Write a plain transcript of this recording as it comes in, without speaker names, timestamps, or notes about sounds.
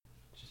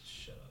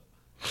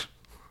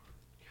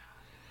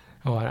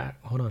Oh,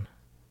 hold on.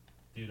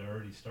 Dude, I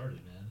already started,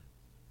 man.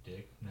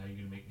 Dick. Now you're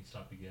gonna make me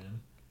stop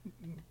again.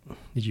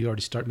 Did you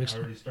already start I Mixler?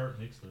 already start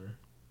Mixler.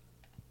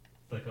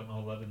 It's like I'm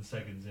 11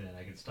 seconds in.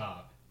 I can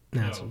stop.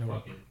 Nah, No, don't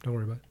fuck it. Don't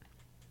worry about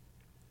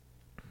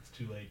it. It's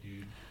too late,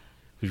 dude.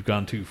 We've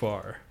gone too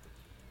far.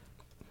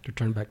 To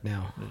turn back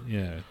now.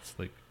 Yeah, it's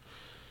like...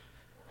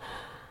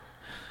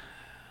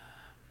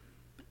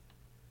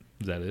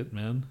 Is that it,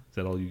 man? Is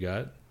that all you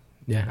got?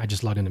 Yeah, I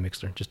just logged into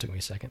Mixler. Just took me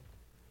a second.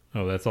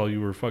 Oh, that's all you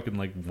were fucking,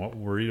 like,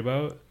 worried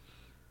about?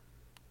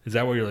 Is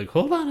that why you're like,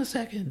 hold on a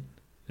second?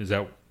 Is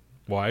that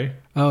why?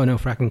 Oh, no,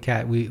 Fracking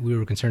Cat. We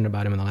were concerned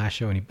about him in the last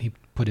show, and he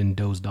put in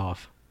dozed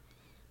off.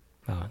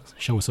 The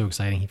show was so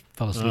exciting, he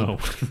fell asleep. Oh.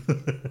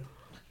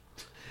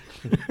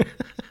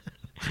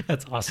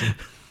 That's awesome.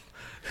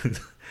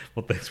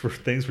 Well, thanks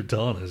for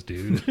telling us,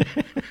 dude.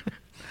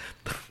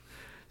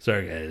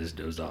 Sorry, guys,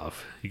 dozed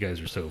off. You guys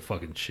are so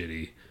fucking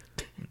shitty.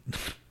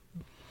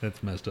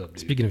 That's messed up, dude.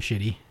 Speaking of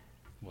shitty,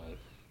 What?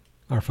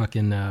 our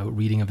fucking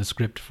reading of the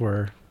script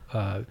for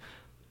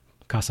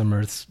Casa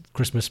Mirth's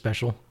Christmas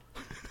special.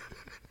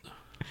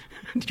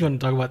 Did you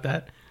want to talk about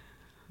that?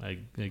 I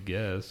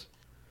guess.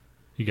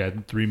 You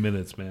got 3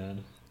 minutes,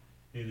 man.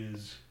 It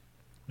is...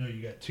 No,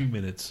 you got 2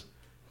 minutes.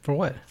 For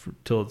what?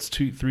 Till it's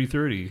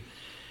 3:30.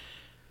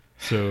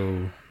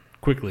 So,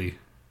 quickly.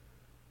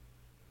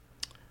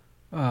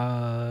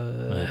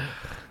 Fuck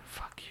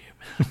you,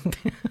 man.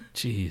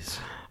 Jeez.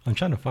 I'm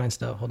trying to find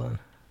stuff. Hold on.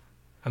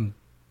 I'm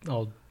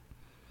all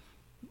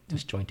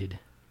disjointed.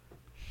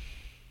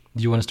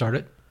 Do you want to start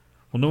it?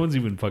 Well, no one's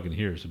even fucking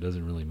here, so it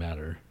doesn't really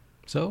matter.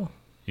 So?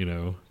 You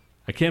know?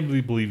 I can't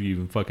believe you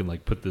even fucking,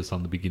 like, put this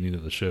on the beginning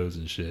of the shows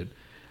and shit.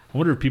 I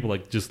wonder if people,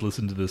 like, just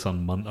listen to this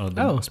on Monday.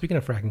 Oh, speaking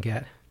of Fracking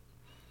Cat.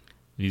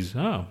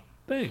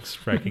 Thanks,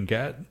 Fracking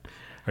Cat.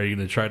 Are you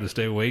going to try to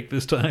stay awake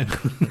this time?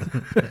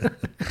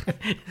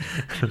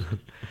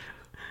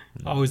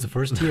 Always the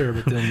first tier,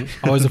 but then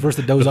always the first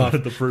to doze off.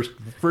 the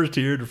first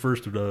tier, the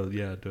first to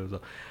doze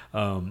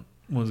off.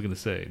 What was I going to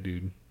say,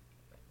 dude?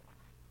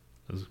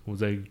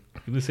 Was I going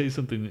to say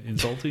something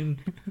insulting?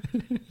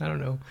 I don't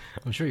know.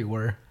 I'm sure you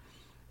were.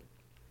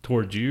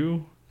 Towards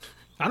you?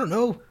 I don't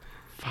know.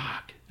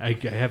 Fuck. I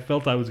have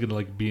felt I was going to,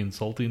 like, be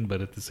insulting,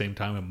 but at the same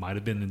time, it might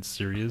have been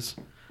inserious.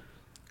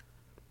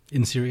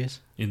 Inserious?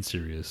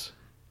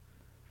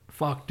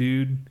 Fuck,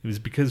 dude. It was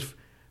because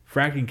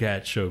Fracking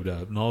Cat showed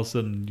up, and all of a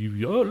sudden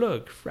oh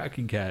look,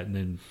 Fracking Cat, and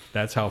then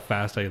that's how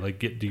fast I, like,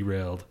 get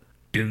derailed.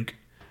 Dunk.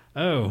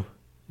 Oh,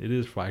 it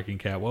is Fracking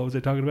Cat. What was I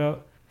talking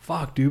about?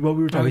 Fuck, dude. What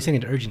we were talking? Oh, he's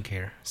heading to urgent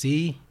care.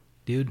 See,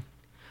 dude.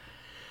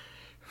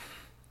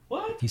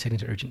 What? He's heading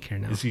to urgent care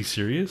now. Is he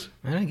serious?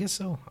 I guess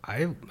so.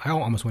 I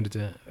almost went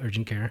into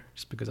urgent care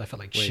just because I felt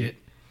like shit.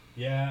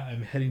 Yeah,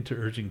 I'm heading to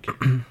urgent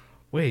care.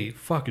 Wait,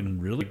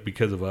 fucking really?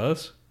 Because of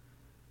us,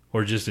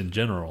 or just in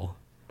general?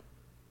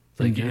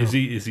 Like, is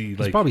he He's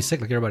like? probably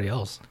sick like everybody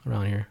else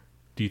around here.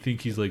 Do you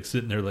think he's like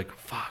sitting there like,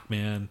 fuck,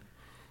 man,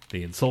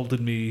 they insulted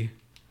me.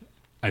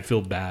 I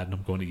feel bad, and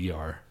I'm going to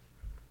ER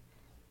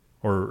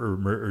or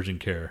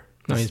urgent care.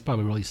 No, he's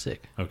probably really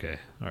sick. Okay,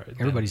 all right.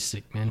 Everybody's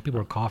sick, man. People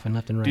are coughing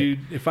left and right. Dude,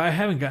 if I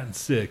haven't gotten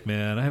sick,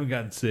 man,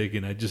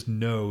 and I just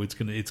know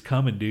it's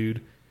coming,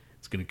 dude.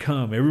 It's gonna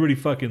come. Everybody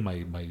fucking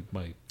my.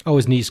 Oh,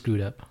 his knee's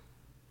screwed up.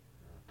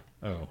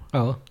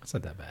 Oh, it's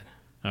not that bad.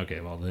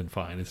 okay. Well, then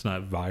fine. It's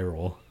not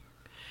viral,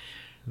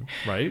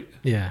 right?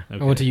 Yeah,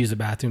 Okay. I went to use the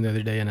bathroom the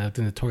other day, and I was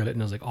in the toilet, and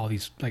there was like all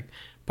these, like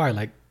probably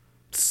like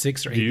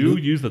 6 or 8. Do you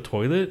use the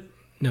toilet?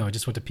 No, I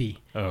just went to pee.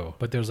 Oh,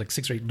 But there was like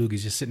 6 or 8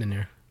 loogies just sitting in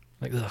there,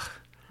 like ugh.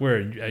 where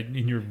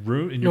in your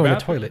room? In No, your in the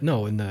bathroom? toilet.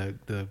 No, in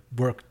the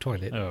work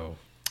toilet. Oh,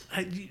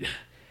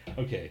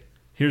 okay.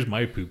 Here's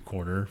my poop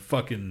corner.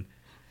 Fucking,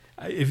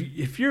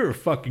 if you're a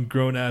fucking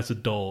grown ass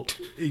adult,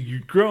 you're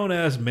grown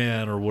ass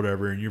man or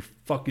whatever, and you're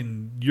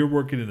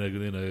working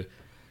in a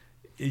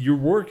you're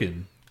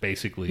working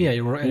basically. Yeah,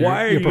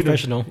 you're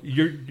professional.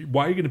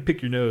 Why are you gonna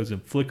pick your nose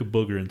and flick a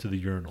booger into the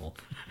urinal?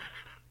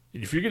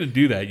 If you're gonna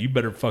do that, you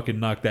better fucking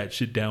knock that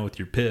shit down with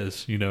your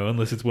piss, you know,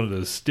 unless it's one of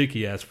those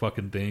sticky ass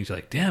fucking things. You're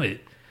like, damn it.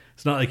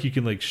 It's not like you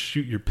can like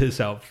shoot your piss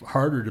out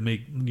harder to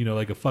make, you know,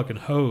 like a fucking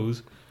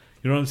hose.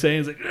 You know what I'm saying?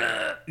 It's like,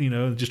 you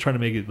know, just trying to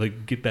make it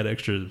like get that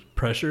extra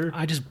pressure.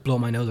 I just blow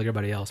my nose like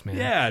everybody else, man.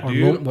 Yeah, or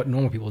dude. what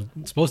normal people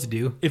are supposed to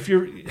do. If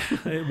you're,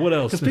 what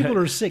else? Because people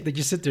are sick. They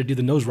just sit there, do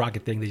the nose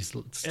rocket thing. They just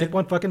stick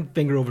one fucking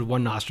finger over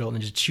one nostril and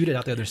then just shoot it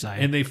out the other side.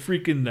 And they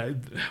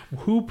freaking,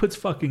 who puts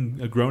fucking,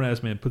 a grown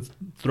ass man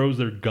throws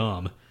their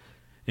gum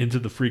into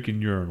the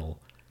freaking urinal?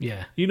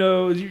 Yeah. You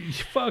know,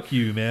 fuck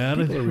you, man.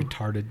 People are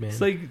retarded, man. It's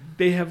like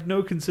they have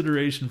no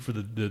consideration for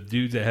the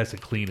dudes that has to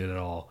clean it at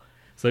all.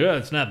 It's like, oh,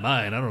 it's not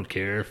mine. I don't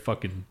care.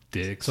 Fucking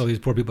dicks. So these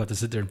poor people have to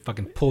sit there and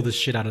fucking pull this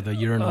shit out of the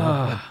urinal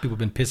that people have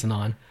been pissing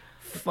on.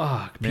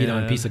 Fuck, man. Peed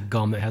on a piece of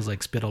gum that has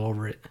like spit all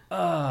over it.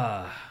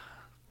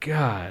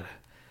 God.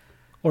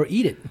 Or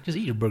eat it. Just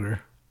eat your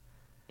booger.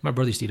 My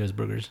brother used to eat those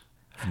burgers.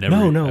 I've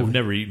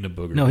never eaten a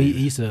booger. No, he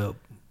used to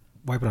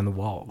wipe it on the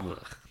wall.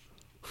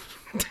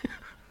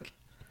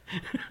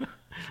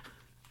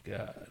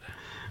 God.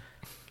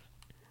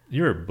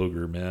 You're a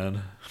booger,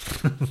 man.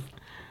 I don't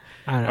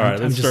know, All right,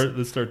 let's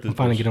just- start this. I'm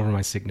finally bullshit. getting over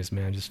my sickness,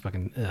 man. Just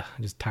fucking, I'm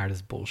just tired of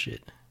this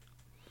bullshit.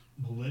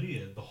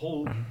 Millennia. The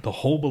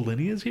whole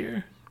Millennia's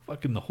here.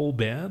 Fucking the whole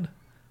band,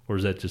 or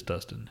is that just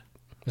Dustin?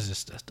 This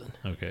is Dustin.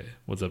 Okay,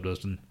 what's up,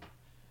 Dustin?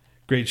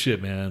 Great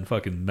shit, man.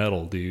 Fucking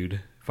metal, dude.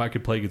 If I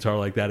could play guitar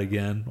like that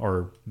again,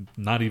 or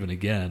not even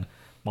again,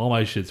 all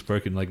my shit's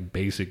fucking like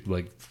basic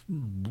like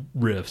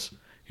riffs,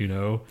 you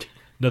know?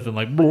 Nothing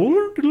like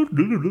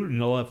you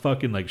know, that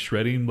fucking like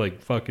shredding,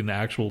 like fucking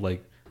actual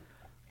like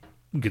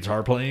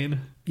guitar playing.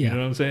 You Yeah. know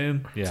what I'm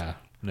saying? Yeah.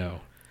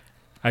 No.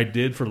 I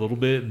did for a little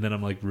bit, and then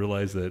I'm like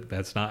realized that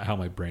that's not how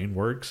my brain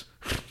works.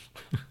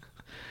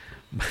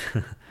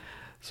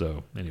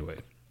 So anyway,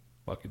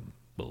 fucking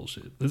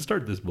bullshit. Let's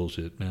start this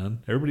bullshit, man.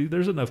 Everybody,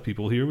 there's enough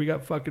people here. We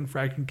got fucking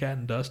Fracking Cat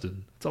and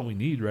Dustin. That's all we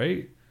need,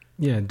 right?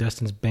 Yeah,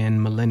 Dustin's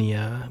band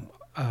Millennia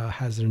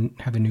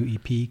have a new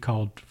EP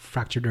called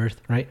Fractured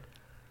Earth, right?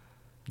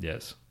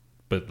 Yes.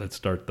 But let's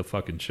start the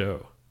fucking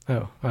show.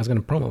 Oh, I was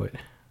going to promo it.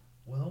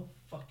 Well,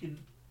 fucking,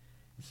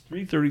 it's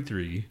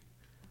 3:33,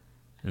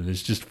 and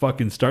it's just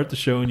fucking start the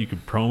show, and you can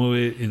promo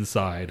it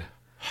inside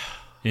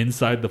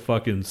the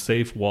fucking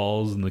safe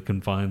walls and the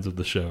confines of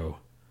the show.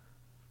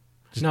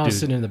 Just No, I was do-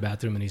 sitting in the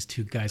bathroom and these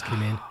two guys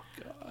came in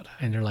God.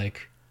 and they're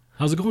like,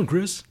 "How's it going,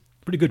 Chris?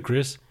 Pretty good,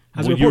 Chris.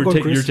 How's Well, the report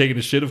going, Chris?" you're taking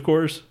a shit, of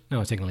course. No, I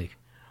was taking a leak.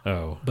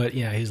 Oh, But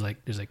yeah, he's like,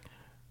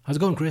 "How's it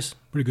going, Chris?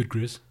 Pretty good,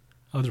 Chris.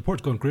 How's the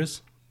report's going,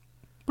 Chris?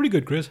 Pretty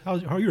good, Chris. How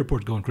are your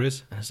reports going,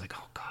 Chris?" And I was like,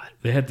 "Oh God."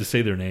 they had to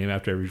say their name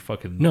after every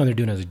fucking. No, they're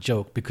doing it as a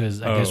joke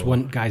because I guess Oh.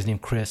 one guy's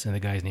named Chris and the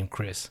guy's named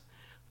Chris.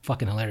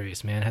 Fucking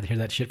hilarious, man. I had to hear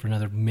that shit for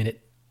another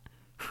minute.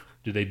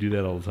 Do they do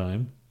that all the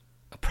time?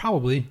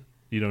 Probably.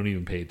 You don't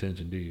even pay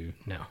attention, do you?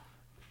 No.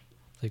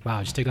 It's like,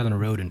 wow, just take that on the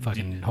road and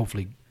fucking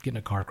hopefully get in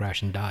a car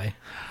crash and die.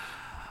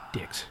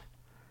 Dicks.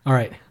 All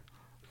right.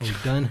 Are we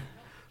done?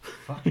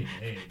 Fucking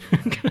hey,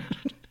 man.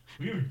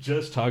 We were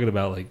just talking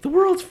about like the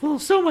world's full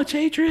of so much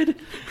hatred.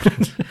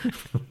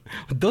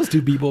 Those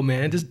two people,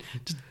 man, just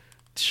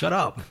shut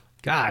up.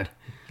 God.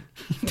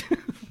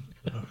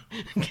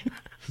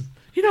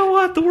 You know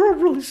what? The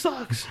world really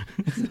sucks.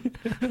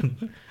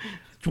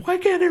 Why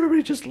can't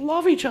everybody just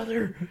love each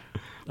other?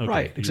 Okay,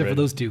 Right, you except for ready?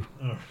 those two.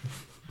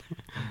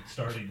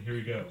 Starting. Here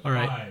we go. All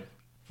right. 5,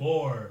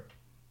 4,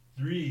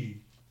 3.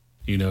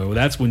 You know,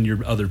 that's when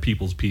your other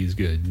people's pee is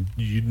good.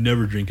 You'd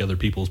never drink other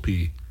people's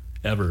pee,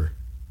 ever.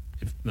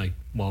 If like,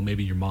 well,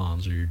 maybe your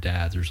mom's or your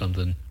dad's or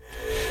something.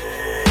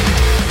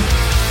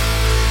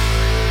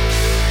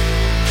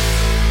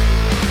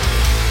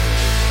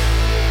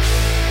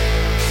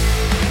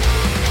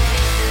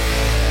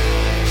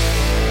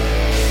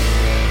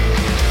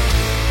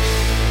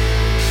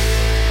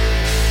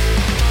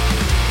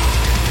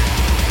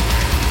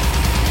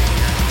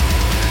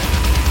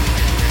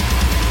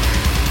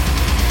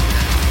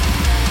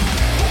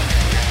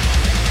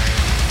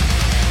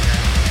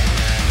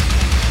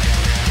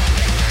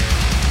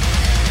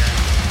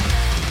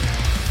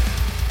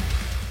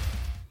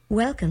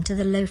 Welcome to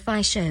the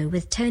Lo-Fi Show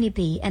with Tony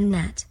B and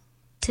Nat.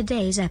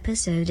 Today's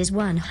episode is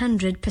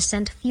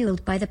 100%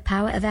 fueled by the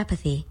power of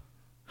apathy.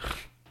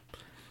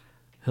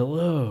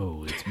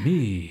 Hello, it's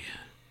me,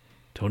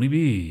 Tony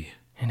B.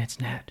 And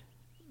it's Nat.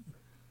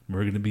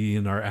 We're going to be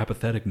in our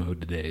apathetic mode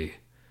today.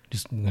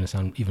 Just going to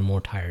sound even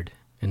more tired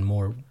and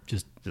more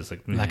just Just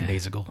like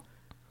lackadaisical.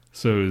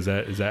 So is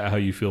that how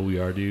you feel we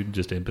are, dude?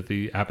 Just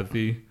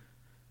apathy?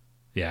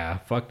 Yeah,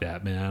 fuck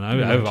that, man.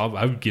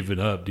 I've given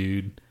up,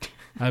 dude.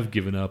 I've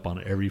given up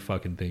on every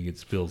fucking thing. It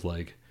feels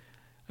like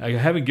I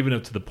haven't given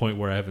up to the point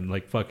where I haven't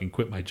like fucking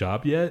quit my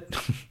job yet,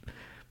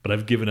 but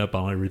I've given up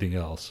on everything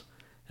else.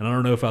 And I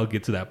don't know if I'll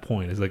get to that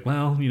point. It's like,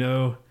 well, you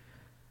know,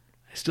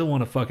 I still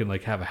want to fucking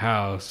like have a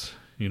house,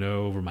 you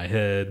know, over my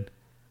head.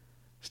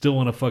 Still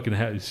want to fucking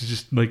have. It's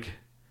just like,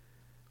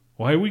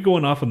 why are we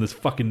going off on this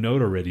fucking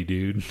note already,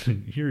 dude?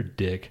 You're a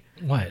dick.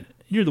 What?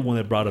 You're the one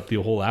that brought up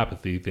the whole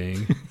apathy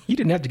thing. You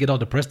didn't have to get all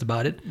depressed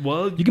about it.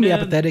 Well, You can be man,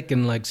 apathetic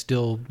and like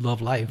still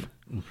love life.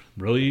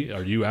 Really?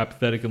 Are you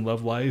apathetic and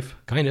love life?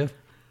 Kind of.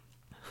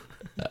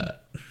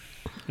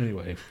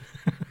 Anyway.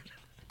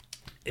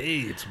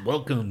 Hey, it's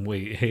welcome.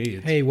 Wait, hey,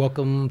 it's, Hey,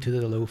 welcome to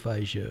the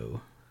Lo-Fi Show.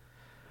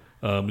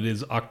 it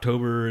is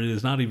October. It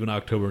is not even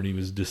October, and it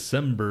was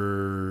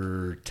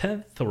December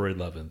 10th or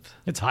 11th.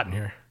 It's hot in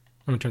here.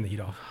 I'm going to turn the heat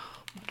off.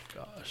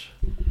 Gosh.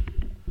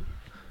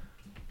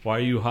 Why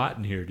are you hot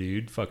in here,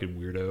 dude? Fucking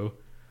weirdo.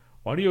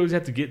 Why do you always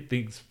have to get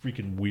things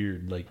freaking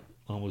weird, like,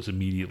 almost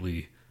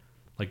immediately?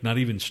 Like, not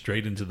even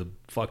straight into the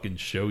fucking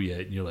show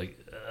yet, and you're like,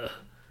 ugh,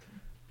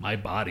 my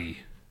body.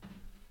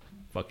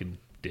 Fucking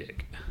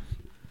dick.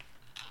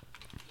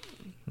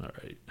 All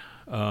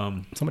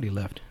right. Somebody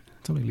left.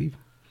 Somebody leave.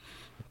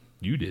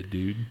 You did,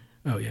 dude.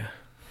 Oh, yeah.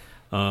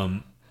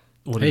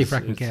 What Hey, is-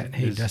 Fracking is- Cat.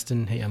 Hey, is-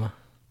 Dustin. Hey, Emma.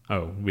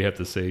 Oh, we have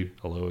to say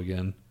hello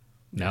again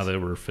now that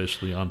we're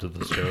officially onto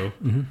the show.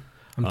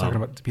 I'm talking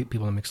about the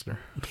people in Mixler.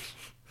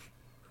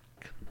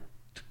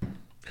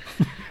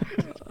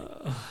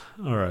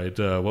 All right.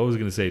 What was I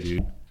going to say,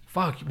 dude?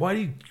 Fuck, why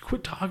do you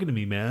quit talking to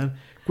me, man?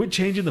 Quit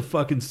changing the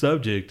fucking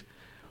subject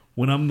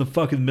when I'm in the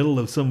fucking middle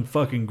of some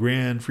fucking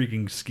grand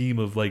freaking scheme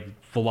of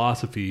like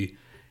philosophy,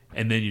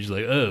 and then you're just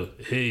like, oh,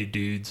 hey,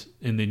 dudes,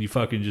 and then you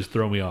fucking just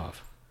throw me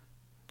off.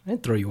 I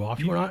didn't throw you off.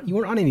 You weren't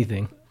on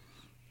anything.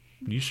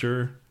 You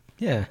sure?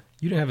 Yeah,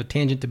 you didn't have a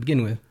tangent to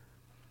begin with.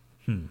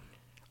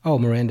 Oh,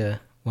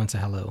 Miranda wants a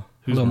hello.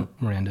 Who's hello,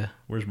 Miranda.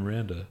 Where's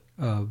Miranda?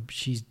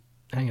 She's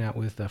hanging out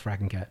with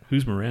Fracking Cat.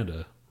 Who's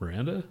Miranda?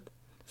 Miranda?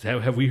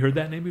 Have we heard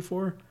that name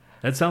before?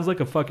 That sounds like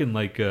a fucking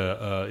like.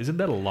 Isn't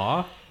that a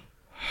law?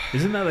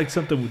 Isn't that like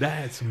something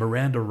that's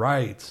Miranda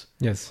rights?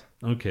 Yes.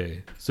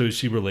 Okay, so is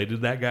she related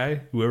to that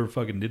guy? Whoever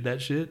fucking did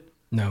that shit?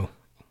 No.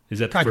 Is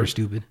that the God, you're first?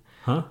 stupid.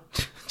 Huh?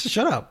 Just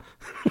shut up.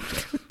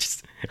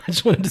 I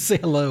just wanted to say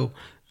hello.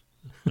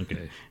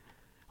 Okay.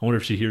 I wonder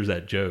if she hears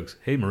that jokes.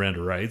 Hey,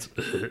 Miranda writes.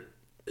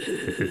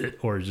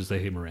 Or just say,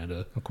 hey,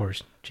 Miranda. Of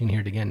course. She can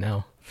hear it again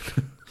now.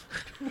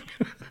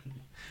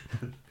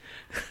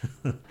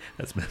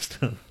 That's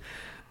messed up.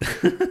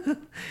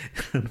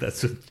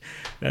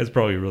 That's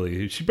probably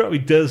really... She probably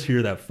does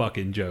hear that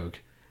fucking joke.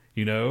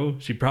 You know?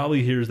 She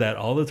probably hears that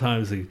all the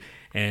time.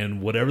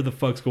 And whatever the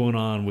fuck's going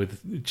on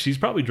with... She's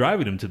probably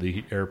driving him to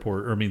the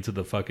airport. Or I mean to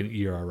the fucking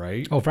ER,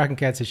 right? Oh, Fracking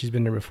Cat says she's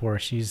been there before.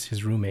 She's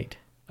his roommate.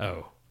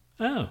 Oh,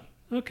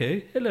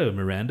 okay. Hello,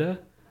 Miranda.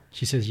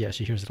 She says, yeah,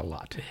 she hears it a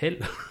lot.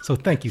 Hello. So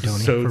thank you,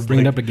 Tony, So for it's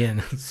bringing like- it up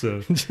again.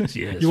 So, yes.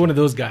 You're one of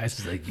those guys.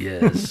 It's like,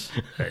 yes,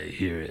 I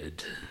hear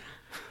it.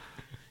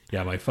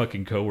 Yeah, my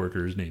fucking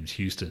coworker's name's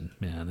Houston,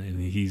 man. And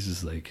he's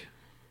just like,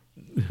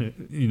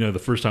 you know, the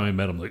first time I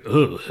met him, like,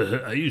 oh,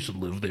 I used to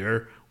live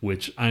there.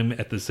 Which I'm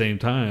at the same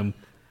time,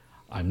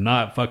 I'm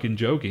not fucking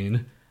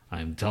joking.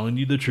 I'm telling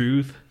you the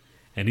truth.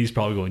 And he's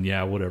probably going,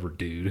 yeah, whatever,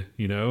 dude,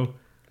 you know?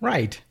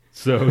 Right.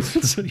 So,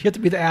 So you have to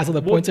be the asshole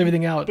that points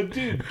everything out. But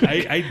dude,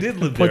 I did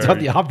live there. Points out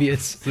the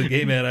obvious. It's like,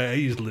 hey man, I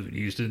used to live in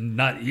Houston,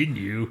 not in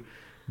you,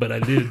 but I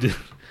did.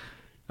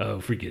 Oh,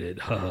 forget it.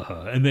 Ha, ha,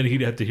 ha. And then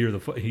he'd have to hear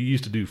he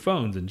used to do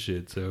phones and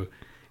shit, so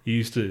he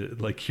used to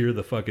like hear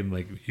the fucking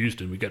like,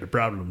 Houston, we got a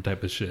problem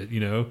type of shit, you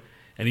know?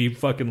 And he'd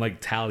fucking like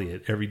tally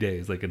it every day.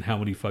 It's like, and how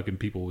many fucking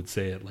people would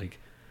say it. Like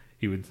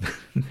he would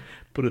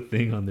put a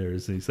thing on there.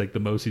 And he's like, the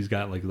most he's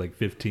got like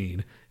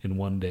 15 in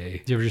one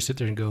day. Do you ever just sit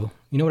there and go,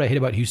 you know what I hate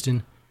about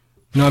Houston?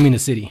 No, I mean the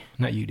city,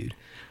 not you, dude.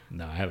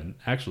 No, I haven't.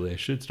 Actually, I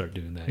should start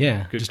doing that.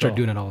 Yeah, Good just start call.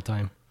 doing it all the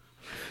time.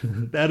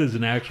 That is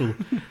an actual...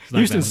 it's not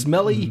Houston's bad.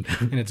 smelly,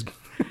 and it's...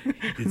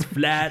 It's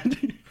flat,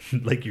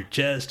 like your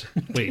chest.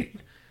 Wait,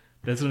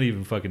 that's not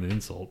even fucking an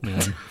insult,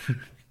 man.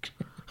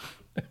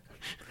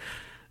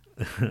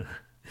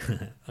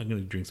 I'm going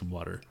to drink some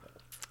water.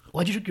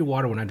 Why'd you drink your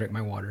water when I drank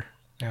my water,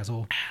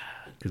 asshole?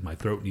 Because my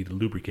throat needed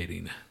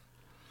lubricating.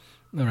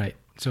 All right,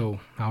 so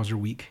how was your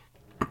week?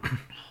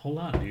 Hold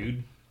on,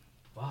 dude.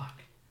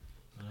 Fuck.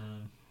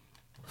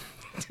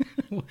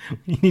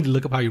 You need to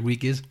look up how your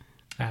week is,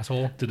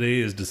 asshole. Today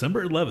is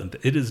December 11th.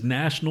 It is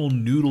National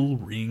Noodle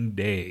Ring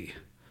Day.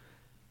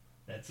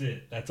 That's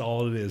it. That's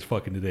all it is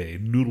fucking today.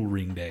 Noodle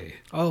Ring Day.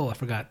 Oh, I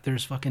forgot.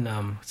 There's fucking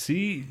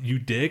See, you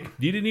dick.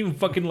 You didn't even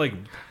fucking like...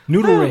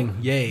 noodle ring.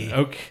 Yay.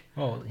 Okay.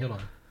 Oh, hold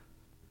on.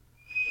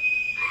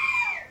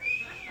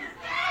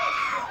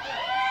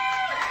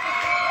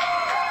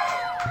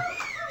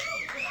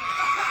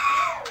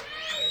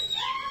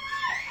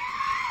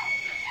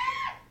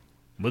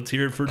 Let's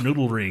hear it for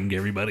Noodle Ring,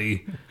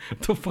 everybody.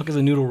 What the fuck is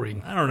a noodle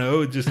ring? I don't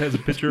know. It just has a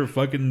picture of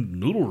fucking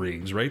noodle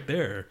rings right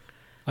there.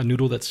 A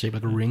noodle that's shaped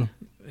like a ring?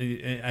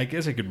 I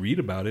guess I could read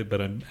about it, but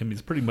I mean,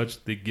 it's pretty much,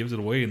 it gives it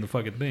away in the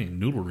fucking thing.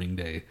 Noodle Ring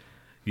Day.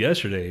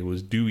 Yesterday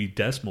was Dewey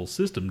Decimal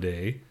System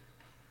Day.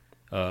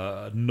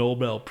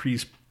 Nobel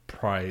Peace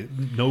Prize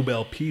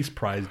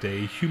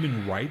Day.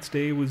 Human Rights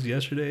Day was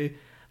yesterday.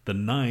 The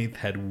 9th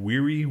had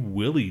Weary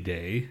Willie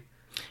Day.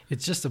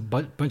 It's just a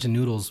bunch of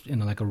noodles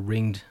in like a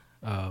ringed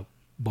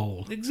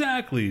bowl.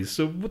 Exactly.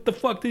 So what the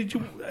fuck did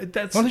you...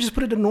 That's... Why don't you just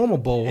put it in a normal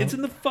bowl? It's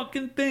in the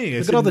fucking thing.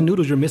 Look at all the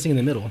noodles you're missing in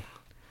the middle.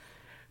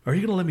 Are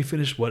you going to let me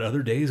finish what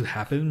other days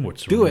happen?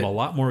 What's Do it. a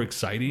lot more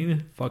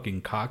exciting?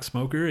 Fucking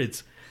cocksmoker.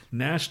 It's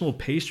National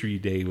Pastry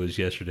Day was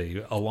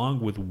yesterday,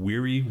 along with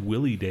Weary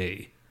Willie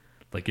Day.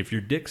 Like, if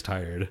your dick's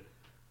tired,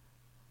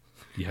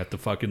 you have to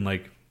fucking,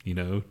 like, you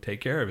know,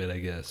 take care of it, I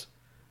guess.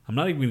 I'm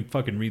not even going to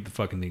fucking read the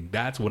fucking thing.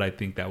 That's what I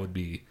think that would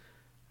be.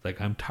 Like,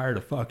 I'm tired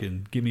of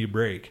fucking. Give me a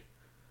break.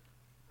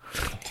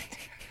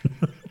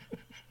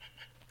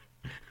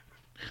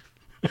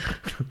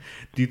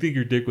 Do you think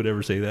your dick would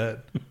ever say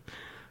that?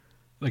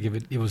 Like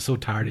if it was so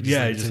tired. It just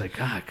Yeah, like, it's just like,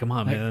 God, come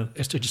on, man.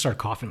 it just started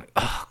coughing. Like,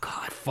 oh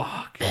God,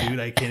 Fuck, dude,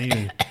 I can't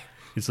even.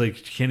 It's like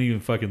you can't even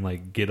fucking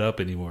like get up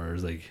anymore.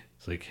 It's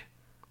like,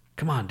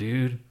 come on,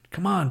 dude.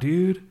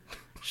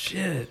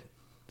 Shit,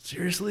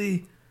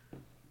 seriously?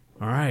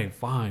 All right,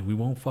 fine. We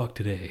won't fuck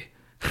today.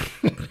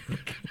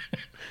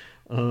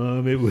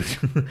 It was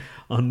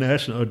on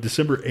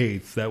December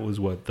 8th. That was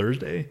what,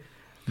 Thursday?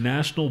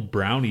 National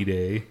Brownie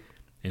Day.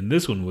 And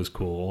this one was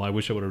cool. I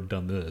wish I would have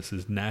done this.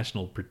 Is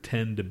National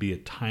Pretend to be a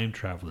Time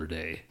Traveler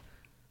Day.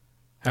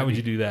 How would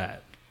you do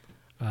that?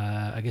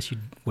 I guess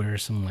you'd wear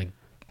some like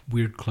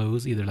weird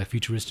clothes, either like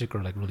futuristic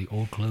or like really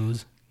old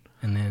clothes.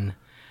 And then,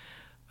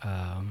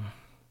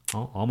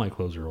 All my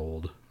clothes are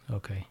old.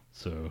 okay.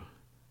 So,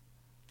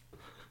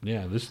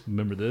 yeah,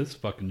 remember this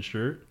fucking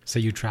shirt? So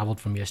you traveled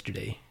from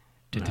yesterday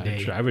to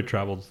today. I've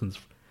traveled since.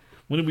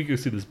 When did we go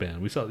see this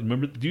band?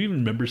 Do you even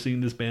remember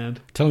seeing this band?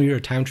 Tell me you're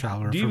a time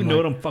traveler. Do you even know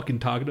what I'm fucking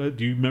talking about?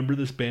 Do you remember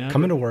this band?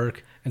 Coming to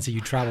work and say you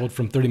traveled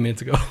from 30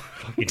 minutes ago I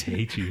fucking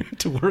hate you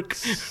to work.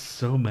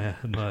 so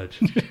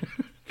much.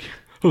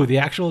 Oh, the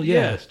actual?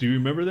 Yeah. Yes. Do you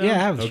remember that? Yeah,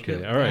 I have a Okay,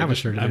 shirt. all right. I have a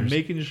shirt of I'm theirs.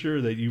 making sure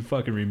that you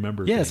fucking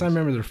remember. Yes, things. I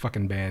remember their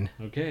fucking band.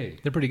 Okay.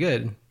 They're pretty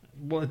good.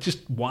 Well, I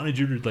just wanted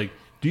you to like.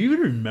 Do you even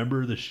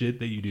remember the shit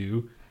that you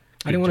do?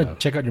 I didn't Good want job.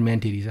 to check out your man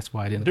titties. That's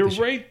why I didn't. They're look at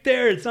the right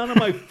there. It's not on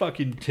my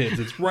fucking tits.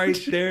 It's right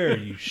there,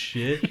 you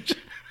shit.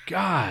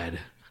 God. It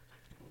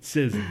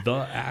says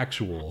the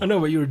actual. I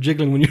know, but you were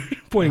jiggling when you were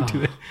pointing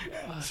to it.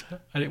 So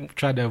I didn't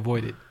try to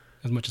avoid it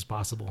as much as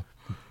possible.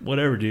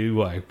 Whatever, dude.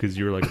 Why? Because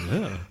you were like,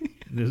 oh,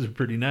 this is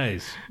pretty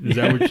nice. Is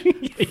that what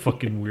you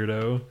fucking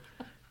weirdo?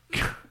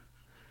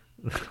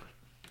 Is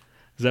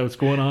that what's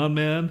going on,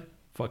 man?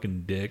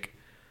 Fucking dick.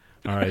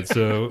 All right,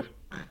 so.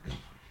 I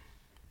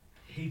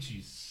hate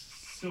you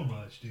so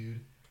much,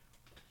 dude.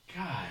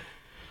 God.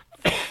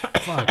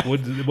 Fuck.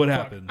 What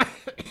happened?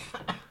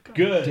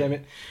 Good. Damn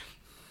it.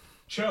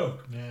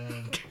 Choke,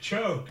 man.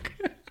 Choke.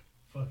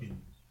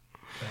 Fucking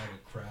bag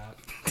of crap.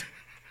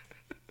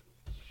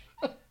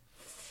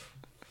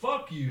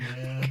 Fuck you,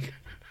 man.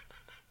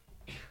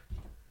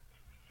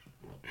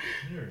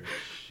 You're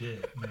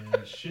shit,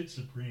 man. Shit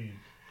supreme.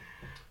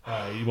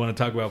 You want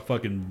to talk about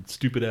fucking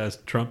stupid ass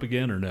Trump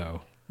again or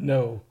no?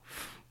 No.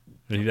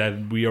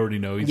 We already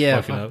know he's Yeah,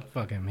 fucking up.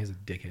 fuck him. He's a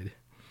dickhead.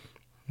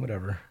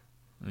 Whatever.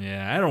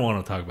 Yeah, I don't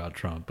want to talk about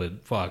Trump,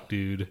 but fuck,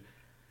 dude.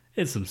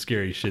 It's some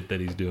scary shit that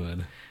he's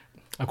doing.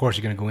 Of course,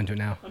 you're going to go into it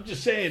now. I'm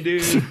just saying,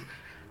 dude.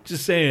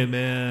 Just saying,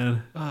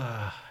 man.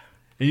 And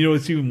you know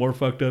what's even more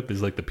fucked up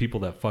is like the people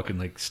that fucking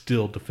like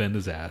still defend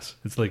his ass.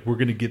 It's like we're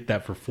gonna get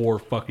that for 4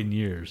 fucking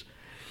years.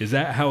 Is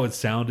that how it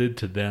sounded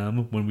to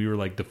them when we were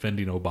like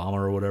defending Obama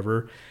or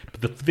whatever?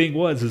 But the thing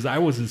is I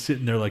wasn't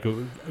sitting there like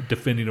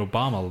defending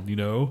Obama, you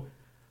know?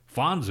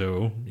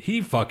 Fonzo,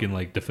 he fucking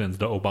like defends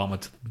the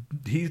Obama.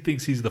 He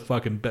thinks he's the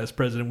fucking best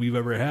president we've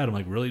ever had. I'm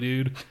like, really,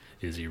 dude?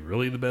 Is he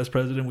really the best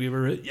president we've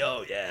ever had?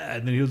 Yo, yeah.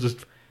 And then he'll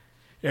just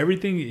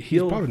everything.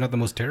 He's probably not the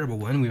most terrible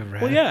one we've ever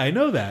had. Well, yeah, I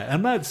know that.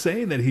 I'm not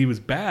saying that he was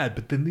bad,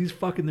 but then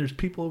there's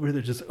people over here that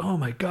are just, oh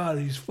my God,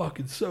 he's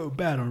fucking so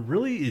bad. And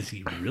really, is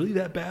he really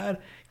that bad?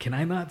 Can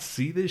I not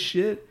see this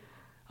shit?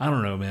 I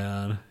don't know,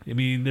 man. I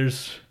mean,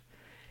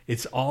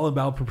 it's all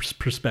about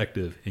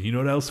perspective. And you know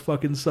what else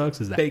fucking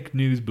sucks is that fake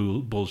news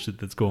bullshit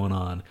that's going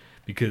on.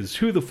 Because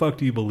who the fuck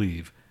do you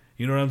believe?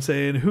 You know what I'm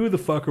saying? Who the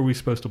fuck are we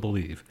supposed to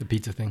believe? The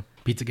pizza thing.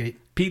 Pizzagate.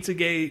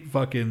 Pizzagate,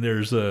 fucking,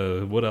 there's,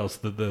 what else?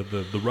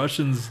 The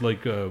Russians,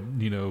 like,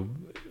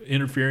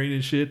 interfering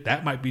and shit.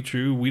 That might be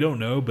true. We don't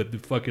know. But the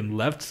fucking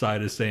left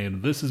side is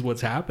saying, this is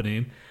what's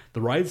happening. The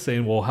right's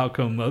saying, well, how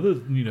come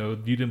you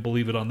didn't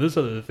believe it on this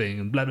other thing?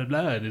 And blah, blah,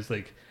 blah. And it's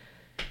like,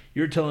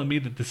 you're telling me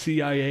that the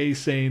CIA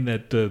saying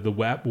that the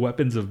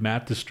weapons of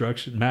mass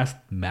destruction,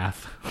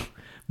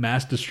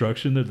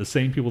 they're the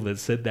same people that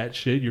said that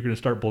shit. You're going to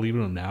start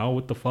believing them now?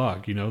 What the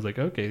fuck? It's like,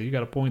 okay, you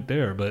got a point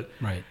there. But,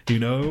 right.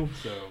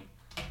 So,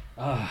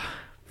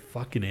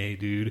 fucking A,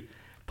 dude.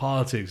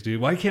 Politics,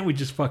 dude. Why can't we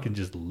just fucking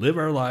just live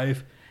our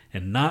life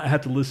and not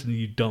have to listen to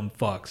you dumb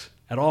fucks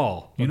at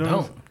all?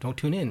 Don't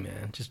tune in,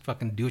 man. Just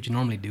fucking do what you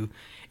normally do.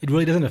 It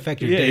really doesn't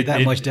affect your day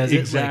that much, does it?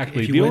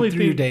 Exactly. Like, if you went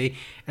through your day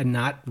and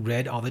not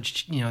read all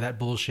that, that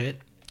bullshit.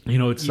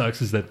 What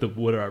sucks is that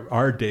what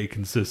our day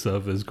consists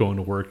of is going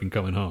to work and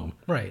coming home.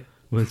 Right.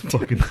 Well, it's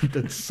fucking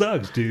that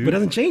sucks, dude. But it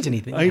doesn't change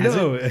anything. I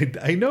know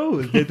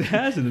it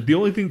hasn't. The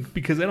only thing,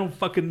 because I don't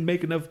fucking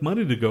make enough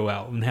money to go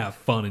out and have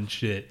fun and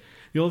shit.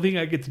 The only thing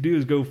I get to do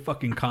is go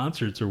fucking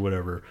concerts or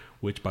whatever.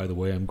 Which, by the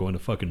way, I'm going to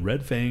fucking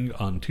Red Fang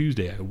on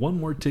Tuesday. I have 1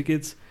 more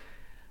tickets,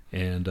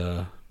 and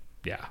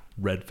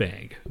Red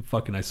Fang.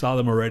 Fucking, I saw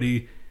them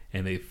already,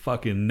 and they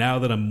fucking, now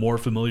that I'm more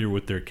familiar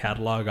with their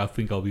catalog, I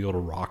think I'll be able to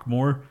rock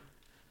more.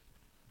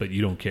 But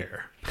you don't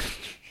care.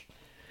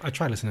 I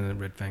tried listening to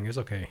Red Fang. It was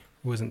okay.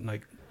 It wasn't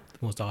like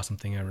the most awesome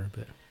thing ever,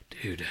 but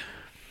dude,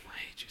 I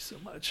hate you so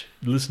much.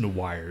 Listen to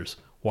Wires.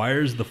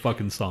 Wires, the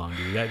fucking song,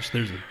 dude.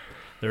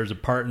 There's a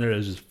part in there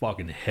that's just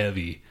fucking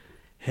heavy.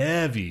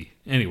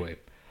 Anyway,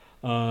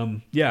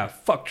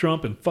 fuck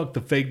Trump and fuck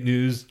the fake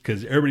news,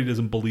 because everybody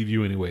doesn't believe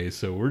you anyway.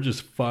 So we're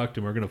just fucked,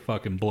 and we're gonna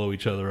fucking blow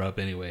each other up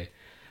anyway.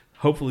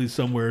 Hopefully,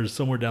 somewhere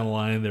down the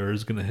line,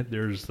 there's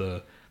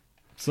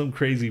some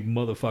crazy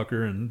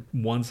motherfucker on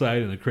one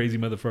side and a crazy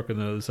motherfucker on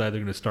the other side.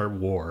 They're gonna start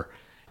war.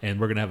 And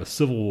we're going to have a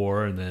civil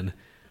war, and then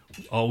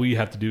all we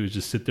have to do is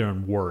just sit there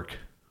and work.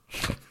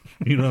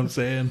 You know what I'm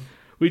saying?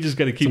 We just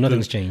got to keep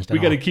nothing's changed. We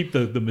got to keep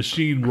the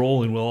machine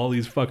rolling while all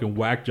these fucking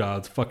whack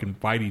jobs fucking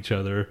fight each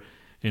other,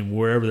 and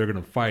wherever they're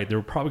going to fight,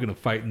 they're probably going to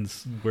fight in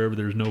wherever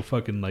there's no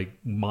fucking like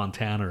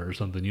Montana or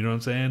something. You know what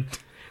I'm saying?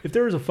 If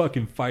there was a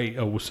fucking fight,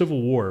 a civil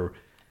war,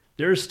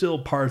 there's still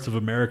parts of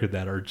America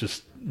that are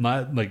just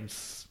not like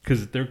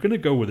because they're gonna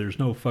go where there's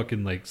no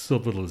fucking like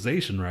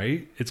civilization,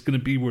 right? It's gonna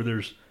be where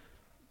there's.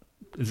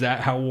 Is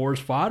that how wars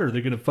fought? Or are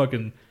they gonna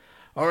fucking?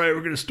 All right,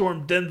 we're gonna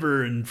storm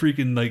Denver and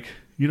freaking like,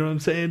 you know what I'm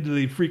saying? Do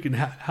they freaking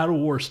how do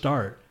wars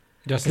start?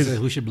 Justin says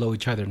we should blow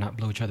each other, not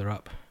blow each other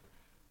up.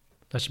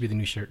 That should be the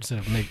new shirt instead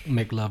of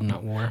make love,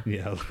 not war.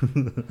 Yeah.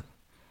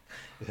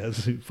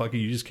 Fucking,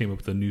 you just came up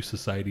with a new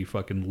society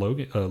fucking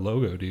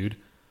logo, dude.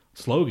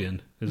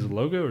 Slogan. Is it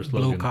logo or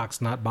slogan? Blow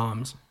cocks, not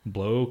bombs.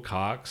 Blow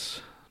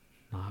cocks.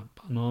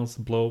 No, it's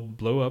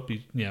blow up.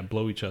 Yeah,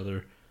 blow each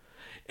other.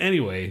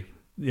 Anyway,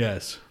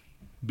 yes.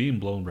 Being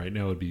blown right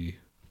now would be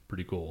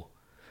pretty cool.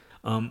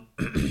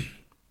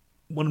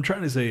 What I'm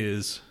trying to say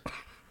is,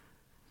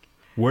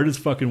 where does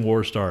fucking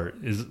war start?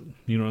 Is,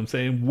 you know what I'm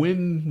saying?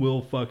 When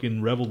will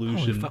fucking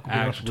revolution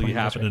actually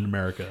happen in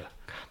America?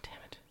 God damn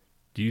it.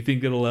 Do you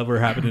think it'll ever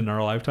happen in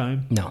our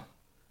lifetime? No.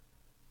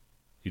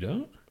 You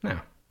don't? No.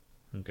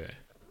 Okay.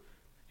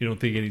 You don't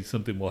think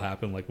something will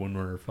happen like when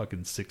we're fucking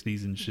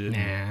 60s and shit?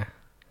 Nah.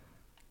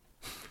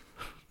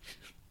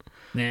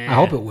 Nah. I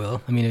hope it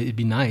will. I mean, it'd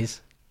be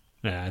nice.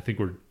 Nah, I think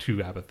we're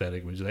too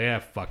apathetic. We're just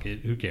like, fuck it.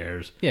 Who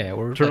cares? Yeah,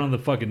 we're Turn like on the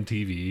fucking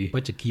TV.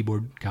 bunch of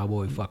keyboard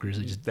cowboy fuckers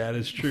that just That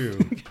is true.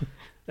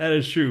 That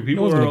is true. no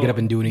People one's are gonna all, get up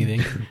and do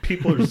anything.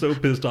 people are so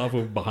pissed off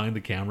of behind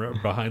the camera,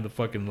 behind the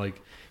fucking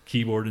like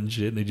keyboard and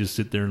shit, and they just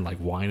sit there and like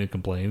whine and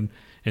complain,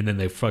 and then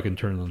they fucking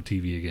turn on the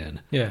TV again.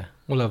 Yeah,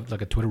 we'll have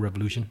like a Twitter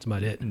revolution. That's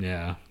about it.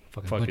 Yeah,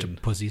 Fucking bunch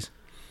of pussies.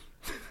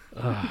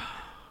 God,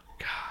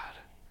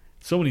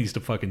 someone needs to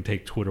fucking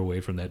take Twitter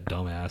away from that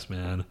dumbass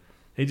man.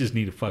 They just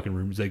need a fucking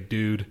room. It's like,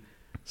 dude,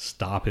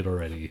 stop it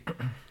already.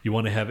 You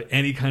want to have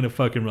any kind of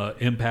fucking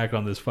impact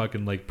on this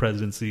fucking like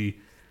presidency?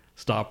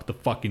 Stop the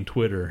fucking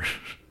Twitter.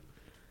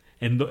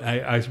 And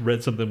I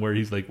read something where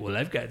he's like, well,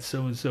 I've got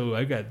so and so.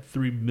 I got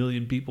 3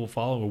 million people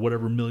following, or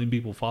whatever million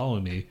people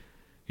following me.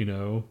 You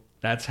know,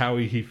 that's how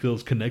he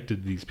feels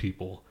connected to these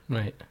people.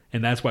 Right.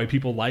 And that's why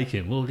people like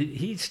him. Well,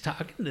 he's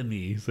talking to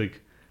me. He's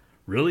like,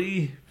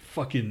 really?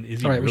 Fucking,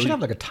 is he All right, really? we should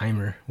have like a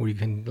timer where you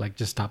can like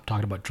just stop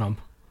talking about Trump.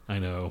 I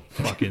know.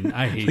 Fucking,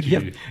 I hate Like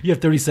you. you have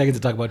 30 seconds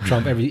to talk about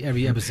Trump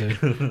every episode.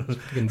 It's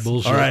fucking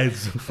bullshit. All right.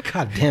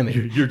 God damn it.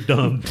 You're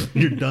dumb.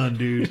 You're done,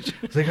 dude.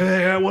 It's like,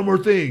 hey, I got one more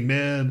thing,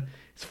 man.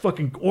 It's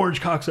fucking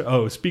orange cocks.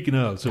 Oh, speaking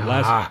of, so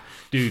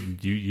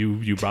dude,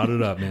 you brought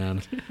it up,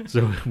 man.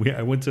 So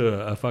I went to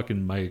a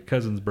fucking my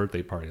cousin's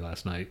birthday party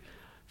last night,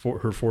 for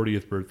her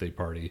 40th birthday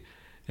party,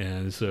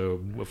 and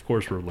so of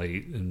course we're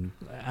late, and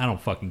I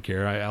don't fucking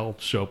care. I'll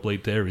show up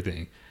late to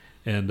everything,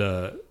 and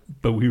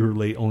but we were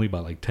late only by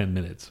like 10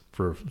 minutes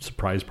for a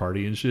surprise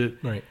party and shit,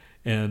 Right.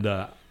 and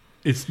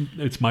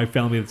it's my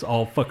family that's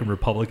all fucking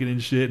Republican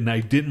and shit, and I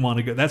didn't want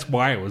to go. That's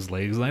why I was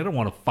late, because I don't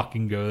want to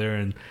fucking go there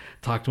and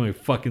talk to my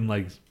fucking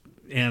like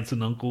aunts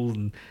and uncles,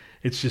 and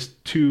it's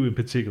just two in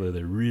particular.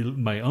 They're really,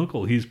 my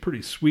uncle, he's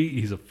pretty sweet.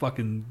 He's a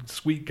fucking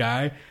sweet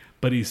guy,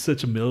 but he's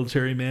such a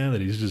military man that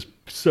he's just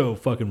so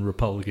fucking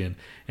Republican,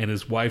 and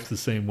his wife's the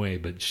same way,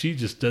 but she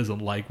just doesn't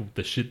like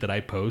the shit that I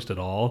post at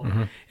all.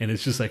 Mm-hmm. And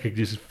it's just like I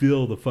just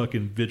feel the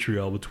fucking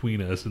vitriol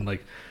between us, and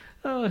like,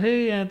 oh,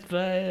 hey, Aunt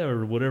Vi,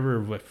 or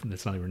whatever,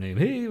 that's not even her name.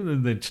 Hey,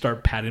 and then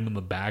start patting him on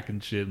the back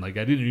and shit. And like,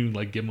 I didn't even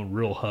like give him a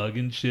real hug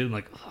and shit. And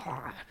like,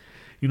 ugh.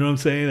 You know what I'm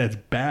saying? That's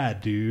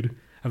bad, dude.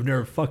 I've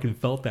never fucking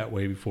felt that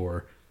way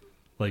before.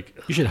 Like,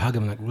 You should hug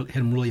him and like hit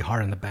him really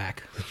hard in the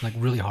back. Like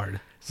really hard.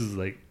 this is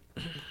like,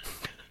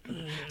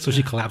 So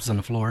she collapses on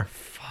the floor.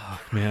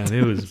 fuck, man,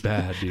 it was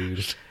bad,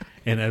 dude.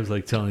 And I was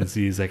like telling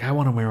Z, he's like, I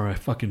want to wear my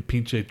fucking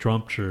pinche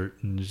Trump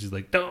shirt. And she's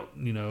like, don't,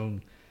 you know.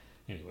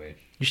 Anyway.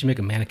 You should make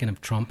a mannequin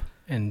of Trump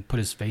and put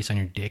his face on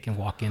your dick and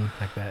walk in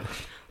like that.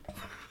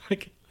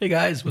 Like, hey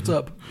guys, what's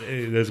up?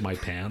 Hey, those are my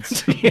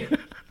pants.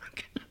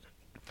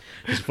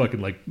 Just fucking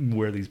like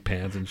wear these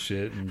pants and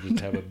shit and just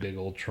have a big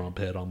old Trump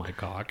head on my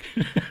cock.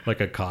 Like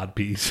a cod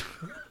piece.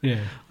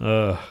 Yeah.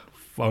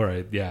 All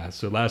right, yeah.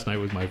 So last night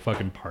was my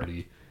fucking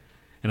party.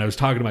 And I was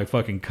talking to my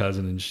fucking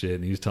cousin and shit,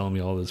 and he was telling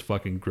me all this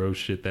fucking gross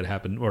shit that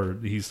happened, or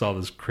he saw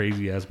this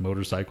crazy ass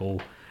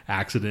motorcycle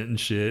accident and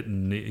shit,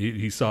 and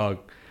he saw,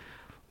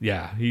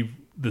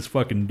 this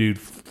fucking dude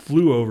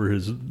flew over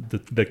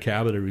the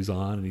cab that he was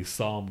on, and he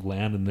saw him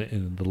land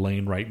in the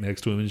lane right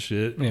next to him and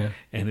shit. Yeah.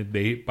 And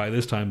by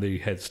this time they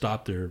had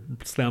stopped there,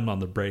 slammed on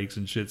the brakes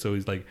and shit. So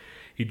he's like,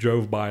 he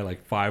drove by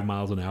like 5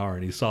 miles an hour,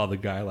 and he saw the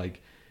guy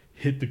like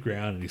hit the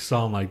ground, and he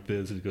saw him like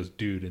this, and he goes,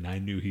 dude, and I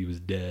knew he was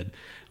dead.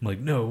 I'm like,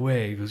 no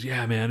way. He goes,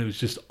 yeah, man, it was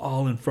just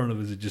all in front of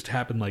us. It just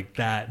happened like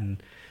that.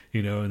 And,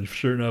 you know, and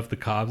sure enough, the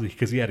cops,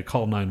 because he had to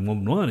call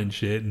 911 and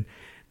shit, and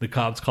the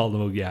cops called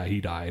him, oh, yeah,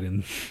 he died.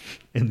 And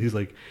he's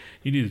like,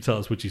 you need to tell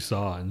us what you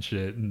saw and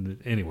shit.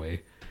 And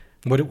anyway.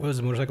 What was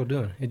the motorcycle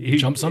doing? It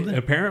jumped something?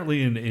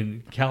 Apparently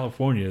in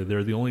California,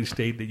 they're the only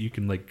state that you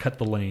can like cut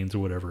the lanes or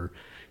whatever,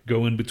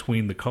 go in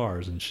between the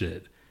cars and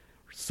shit.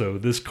 So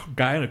this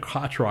guy in a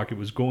crotch rocket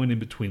was going in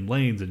between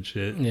lanes and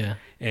shit. Yeah.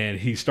 And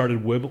he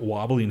started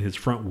wobbling his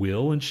front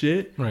wheel and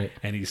shit. Right.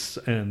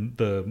 And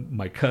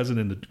my cousin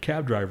and the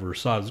cab driver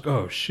saw it.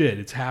 Oh shit,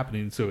 it's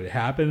happening. So it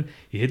happened.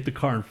 He hit the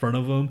car in front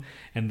of him,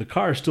 and the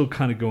car is still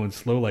kind of going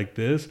slow like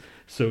this.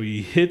 So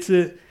he hits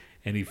it,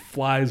 and he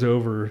flies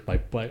over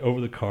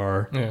over the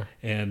car. Yeah.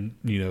 And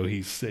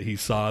he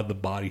saw the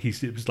body.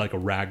 It was like a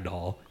rag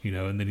doll.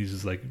 And then he's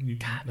just like,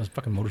 God, those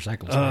fucking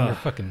motorcycles. Man, they're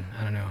fucking.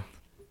 I don't know.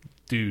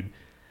 Dude,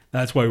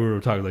 that's why we were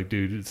talking like,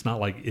 dude, it's not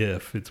like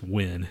if, it's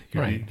when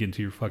you're Right. getting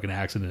into your fucking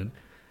accident.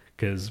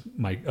 Because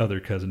my other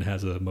cousin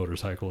has a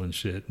motorcycle and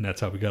shit, and that's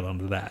how we got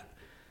onto that.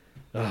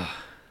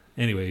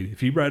 Anyway,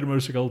 if you ride a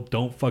motorcycle,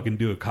 don't fucking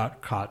do a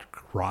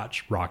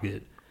crotch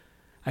rocket.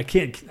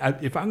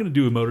 If I'm going to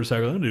do a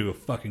motorcycle, I'm going to do a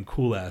fucking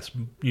cool ass,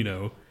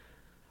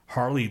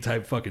 Harley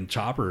type fucking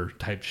chopper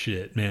type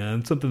shit,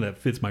 man. Something that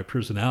fits my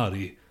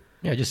personality.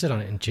 Yeah, just sit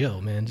on it and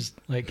chill, man. Just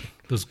like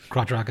those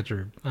crotch rockets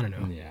are, I don't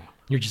know. Yeah.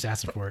 You're just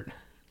asking for it.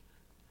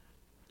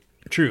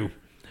 True.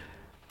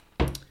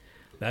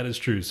 That is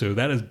true. So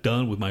that is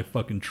done with my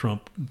fucking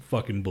Trump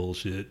fucking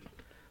bullshit.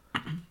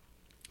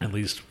 At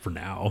least for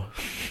now.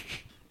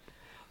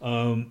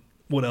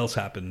 What else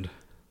happened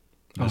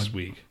this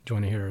week? Do you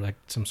want to hear like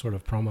some sort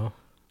of promo?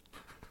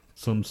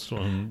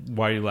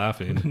 Why are you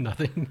laughing?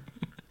 Nothing.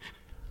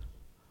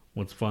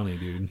 What's funny,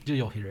 dude?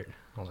 You'll hear it.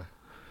 Hold on.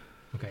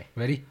 Okay,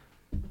 ready?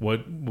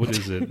 What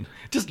is it?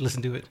 Just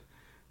listen to it.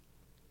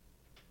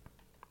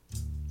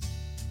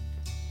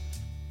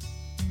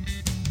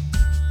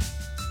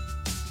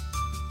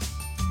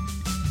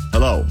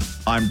 Hello,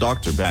 I'm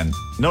Dr. Ben,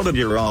 noted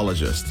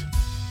urologist.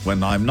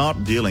 When I'm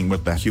not dealing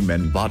with the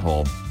human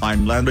butthole,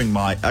 I'm lending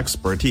my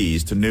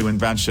expertise to new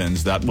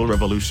inventions that will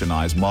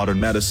revolutionize modern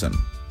medicine.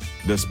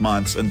 This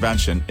month's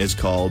invention is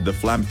called the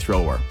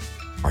flamethrower.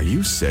 Are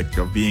you sick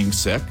of being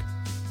sick?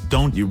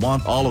 Don't you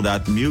want all of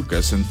that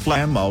mucus and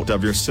phlegm out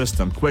of your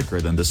system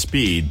quicker than the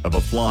speed of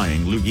a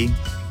flying loogie?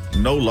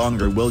 No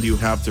longer will you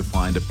have to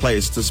find a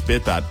place to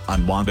spit that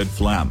unwanted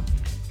phlegm.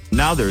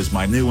 Now there's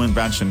my new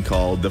invention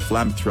called the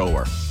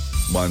flamethrower.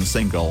 One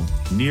single,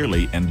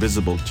 nearly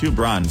invisible tube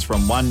runs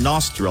from one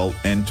nostril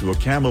into a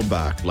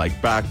camelback-like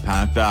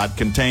backpack that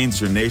contains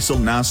your nasal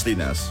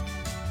nastiness.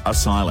 A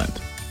silent,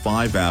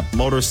 5-amp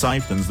motor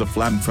siphons the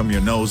phlegm from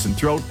your nose and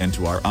throat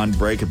into our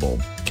unbreakable,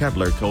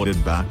 Kevlar-coated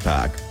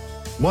backpack.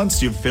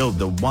 Once you've filled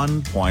the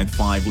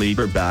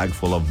 1.5-liter bag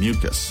full of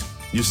mucus,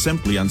 you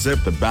simply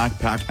unzip the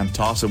backpack and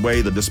toss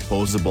away the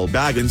disposable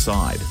bag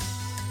inside.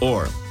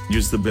 Or,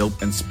 use the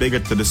built-in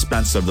spigot to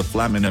dispense of the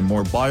phlegm in a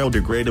more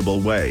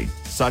biodegradable way,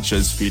 such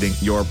as feeding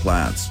your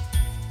plants.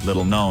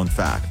 Little known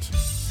fact.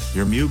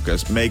 Your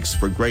mucus makes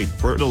for great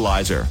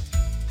fertilizer.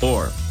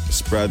 Or,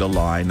 spread a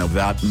line of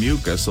that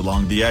mucus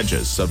along the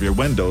edges of your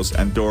windows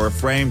and door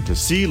frame to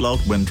seal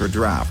out winter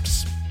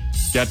drafts.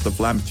 Get the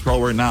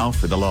flamethrower now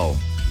for the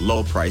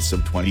low price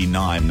of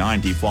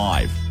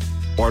 $29.95.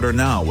 Order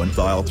now and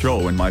I'll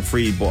throw in my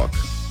free book,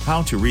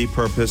 How to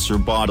Repurpose Your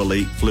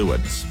Bodily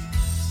Fluids.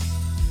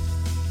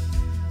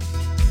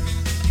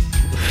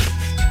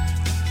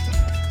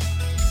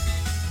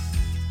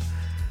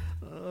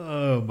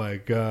 Oh my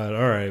god.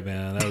 All right,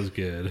 man. That was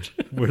good.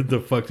 Where the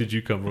fuck did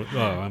you come from?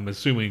 Oh, I'm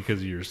assuming because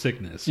of your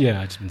sickness.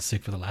 Yeah, I've just been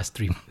sick for the last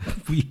 3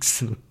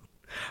 weeks.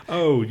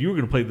 Oh, you were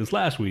going to play this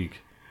last week.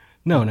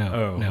 No.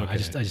 Okay. I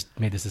just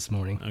made this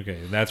morning. Okay,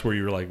 that's where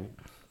you were like,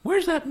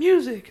 where's that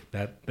music?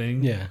 That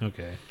thing? Yeah.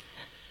 Okay.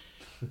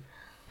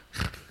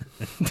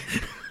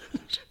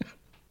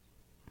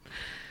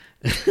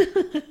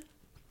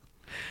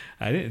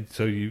 I didn't.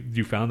 So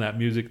you found that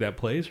music that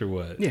plays or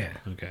what? Yeah.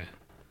 Okay.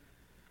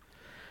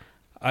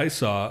 I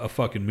saw a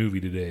fucking movie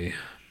today.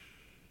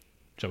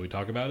 Shall we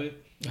talk about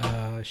it?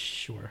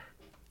 Sure.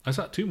 I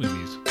saw 2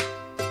 movies.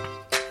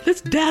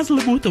 Let's dazzle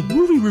them with a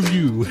movie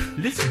review.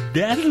 Let's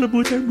dazzle them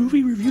with our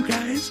movie review,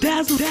 guys.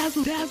 Dazzle,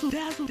 dazzle, dazzle,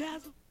 dazzle,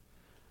 dazzle.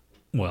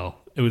 Well,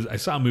 I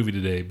saw a movie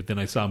today, but then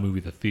I saw a movie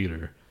at the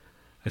theater.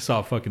 I saw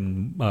a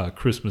fucking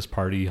Christmas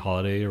party,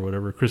 holiday or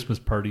whatever, Christmas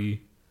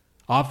party,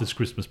 Office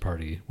Christmas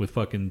party with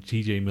fucking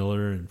T.J.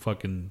 Miller and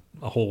fucking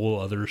a whole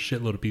other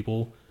shitload of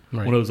people.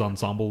 Right. One of those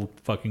ensemble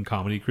fucking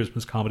comedy,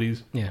 Christmas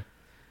comedies. Yeah.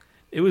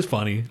 It was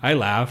funny. I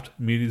laughed.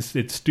 I mean,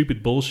 it's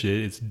stupid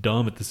bullshit. It's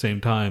dumb at the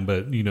same time,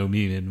 but you know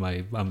me and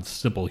I'm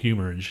simple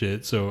humor and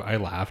shit, so I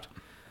laughed.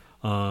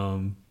 A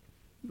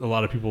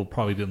lot of people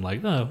probably didn't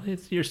like, no,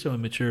 you're so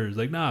immature. It's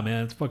like, nah,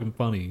 man, it's fucking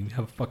funny. You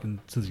have a fucking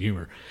sense of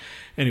humor.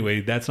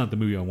 Anyway, that's not the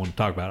movie I want to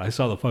talk about. I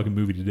saw the fucking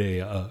movie today,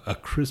 A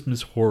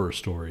Christmas Horror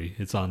Story.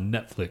 It's on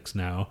Netflix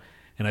now,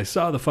 and I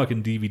saw the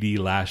fucking DVD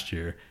last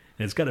year,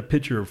 and it's got a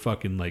picture of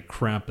fucking like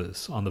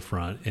Krampus on the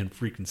front and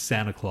freaking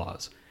Santa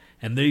Claus.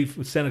 And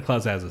Santa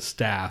Claus has a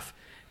staff,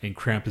 and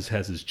Krampus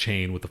has his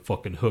chain with a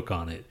fucking hook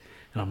on it.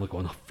 And I'm like,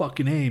 well,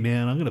 fucking A,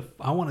 man,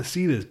 I want to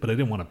see this, but I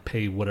didn't want to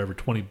pay whatever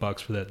 $20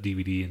 for that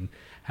DVD and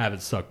have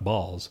it suck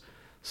balls.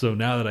 So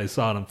now that I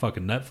saw it on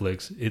fucking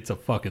Netflix, it's a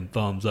fucking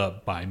thumbs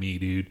up by me,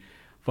 dude.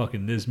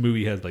 fucking this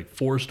movie has like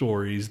 4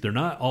 stories. They're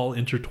not all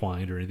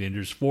intertwined or anything.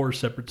 There's 4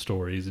 separate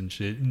stories and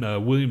shit. And,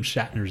 William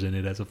Shatner's in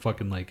it as a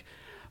fucking like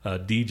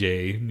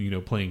DJ, you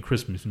know, playing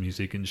Christmas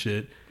music and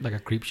shit. Like a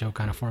creep show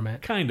kind of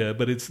format. Kinda,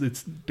 but it's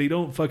they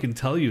don't fucking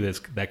tell you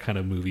that kind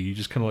of movie. You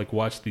just kind of like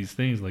watch these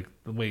things like,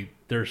 wait,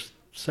 there's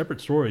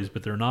separate stories,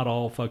 but they're not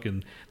all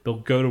fucking. They'll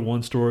go to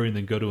one story and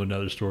then go to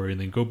another story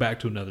and then go back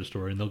to another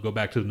story and they'll go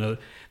back to another.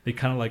 They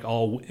kind of like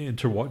all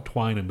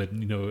intertwine them, but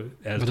you know,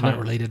 as But they're not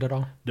related at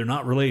all. they're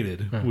not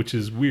related, which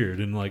is weird.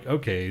 And like,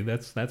 okay,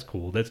 that's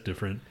cool, that's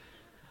different.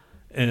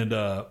 And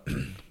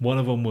one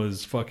of them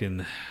was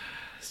fucking.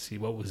 Let's see,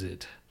 what was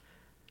it?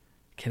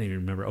 Can't even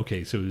remember.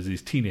 Okay, so it was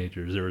these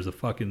teenagers. There was a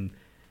fucking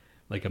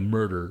like a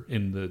murder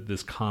in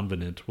this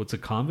convent. What's a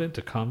convent?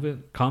 A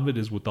convent? Convent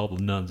is with all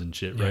the nuns and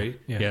shit, right?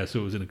 Yeah. So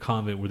it was in a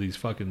convent where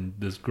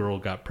this girl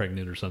got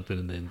pregnant or something,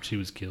 and then she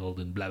was killed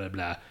and blah blah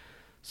blah.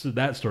 So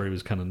that story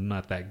was kind of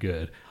not that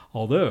good.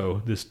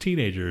 Although this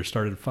teenager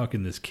started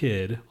fucking this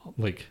kid,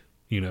 like,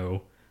 you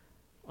know,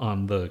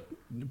 on the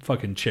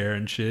fucking chair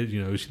and shit.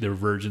 You know, they're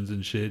virgins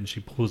and shit, and she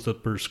pulls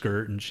up her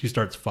skirt and she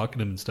starts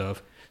fucking him and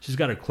stuff. She's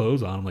got her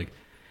clothes on. I'm like.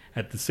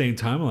 At the same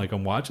time,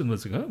 I'm watching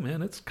this, like, oh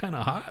man, it's kind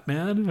of hot,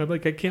 man. I'm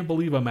like, I can't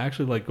believe I'm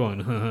actually like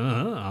going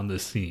on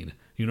this scene.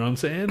 You know what I'm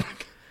saying?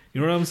 You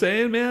know what I'm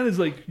saying, man? It's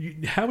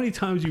like, how many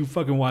times you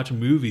fucking watch a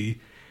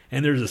movie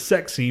and there's a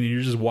sex scene and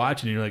you're just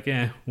watching and you're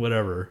like,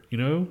 whatever, you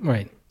know?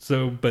 Right.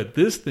 So, but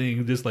this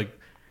thing just like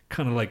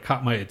kind of like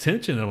caught my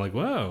attention. And I'm like,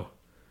 wow,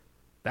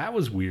 that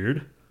was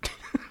weird.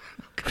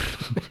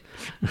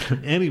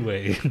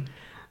 Anyway,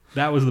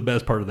 that was the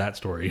best part of that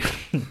story.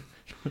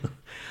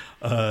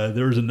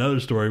 There was another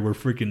story where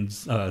freaking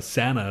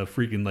Santa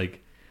freaking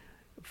like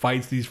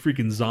fights these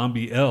freaking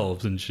zombie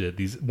elves and shit.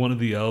 One of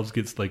the elves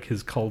gets like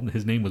his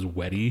name was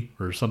Wetty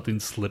or something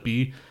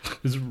Slippy.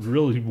 This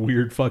really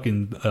weird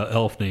fucking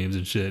elf names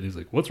and shit. He's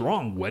like, "What's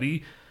wrong,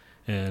 Wetty?"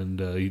 And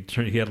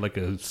he had like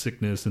a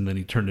sickness and then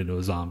he turned into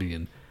a zombie.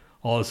 And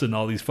all of a sudden,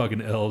 all these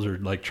fucking elves are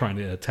like trying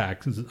to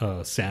attack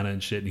Santa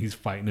and shit. And he's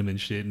fighting them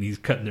and shit. And he's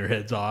cutting their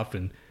heads off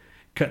and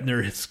cutting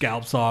their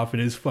scalps off.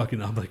 And his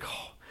fucking, I'm like,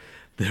 oh.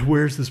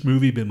 Where's this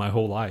movie been my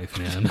whole life,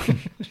 man?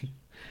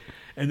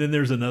 And then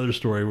there's another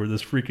story where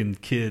this freaking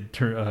kid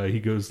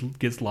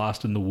gets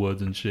lost in the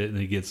woods and shit, and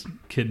he gets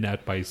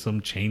kidnapped by some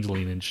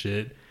changeling and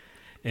shit.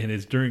 And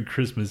it's during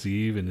Christmas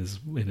Eve, and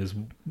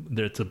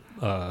there's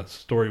a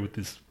story with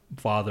this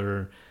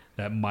father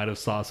that might have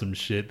saw some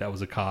shit that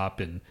was a cop,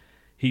 and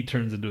he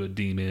turns into a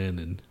demon,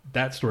 and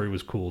that story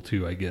was cool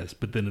too, I guess.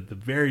 But then at the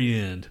very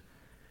end,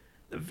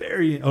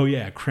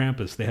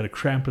 Krampus. They had a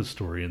Krampus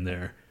story in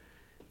there.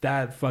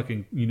 That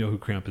fucking, you know who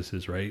Krampus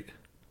is, right?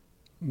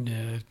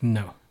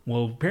 No.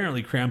 Well,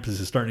 apparently Krampus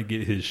is starting to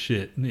get his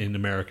shit in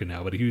America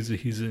now, but he's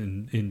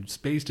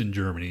based in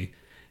Germany,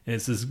 and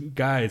it's this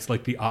guy. It's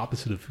like the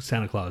opposite of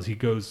Santa Claus. He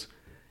goes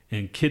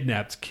and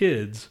kidnaps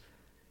kids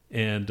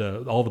and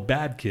all the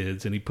bad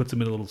kids, and he puts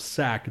them in a little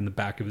sack in the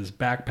back of his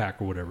backpack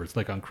or whatever. It's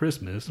like on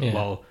Christmas.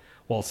 Yeah.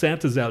 While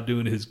Santa's out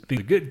doing his thing,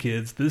 the good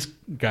kids, this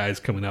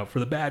guy's coming out for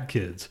the bad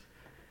kids.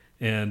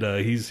 And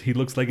he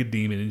looks like a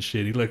demon and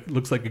shit. He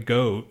looks like a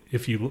goat.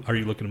 Are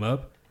you looking him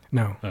up?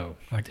 No. Oh,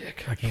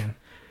 dick. I can.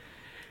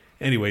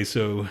 Anyway,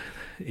 so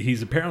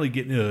he's apparently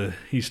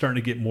he's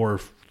starting to get more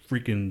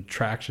freaking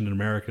traction in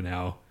America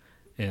now.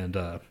 And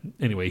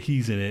anyway,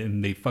 he's in it,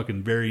 and they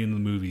fucking very in the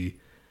movie,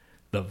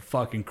 the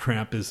fucking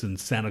Krampus and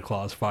Santa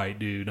Claus fight,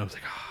 dude. And I was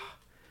like,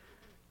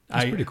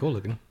 That's pretty cool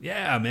looking.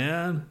 Yeah,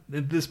 man.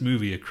 This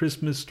movie, A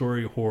Christmas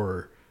Story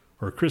Horror.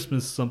 Or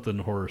Christmas something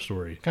horror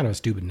story. Kind of a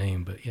stupid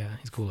name, but yeah,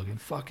 he's cool looking.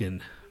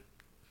 Fucking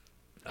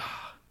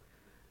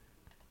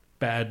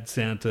bad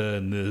Santa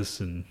and this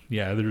and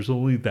yeah, there's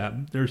only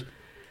that. There's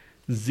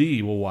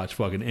Z will watch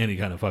fucking any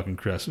kind of fucking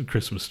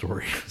Christmas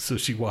story, so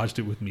she watched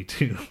it with me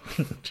too.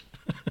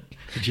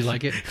 Did you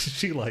like it?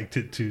 She liked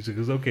it too. She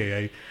goes,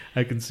 "Okay,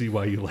 I can see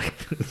why you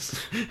like this."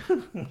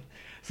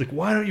 It's like,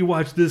 why don't you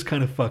watch this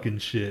kind of fucking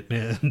shit,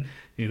 man?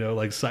 You know,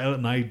 like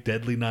Silent Night,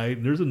 Deadly Night,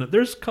 and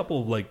there's a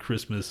couple of like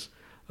Christmas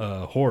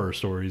horror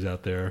stories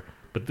out there,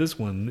 but this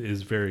one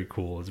is very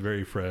cool. It's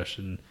very fresh,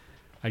 and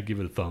I give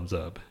it a thumbs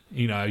up.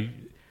 You know,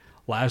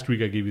 last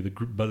week I gave you the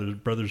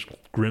Brothers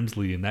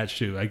Grimsley, and that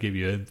shit I gave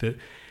you.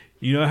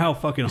 You know how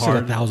fucking you hard.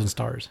 said 1,000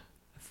 stars.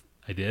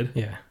 I did.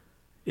 Yeah.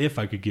 If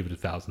I could give it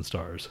 1,000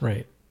 stars,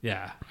 right?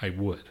 Yeah, I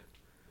would,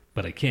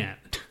 but I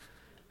can't.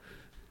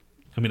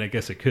 I mean, I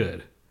guess I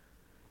could.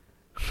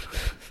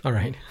 All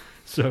right.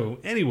 So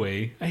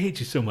anyway, I hate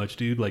you so much,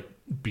 dude. Like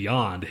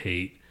beyond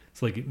hate.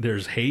 It's like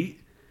there's hate.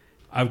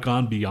 I've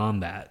gone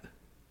beyond that.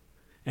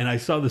 And I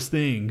saw this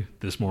thing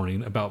this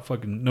morning about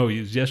it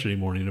was yesterday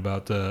morning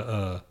about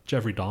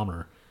Jeffrey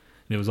Dahmer.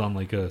 And it was on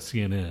like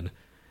CNN.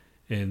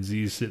 And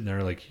Z's sitting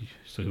there like,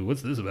 so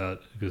what's this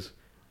about? Because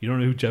you don't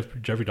know who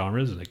Jeffrey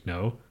Dahmer is? I'm like,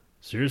 no.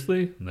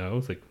 Seriously? No.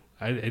 It's like,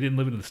 I didn't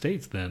live in the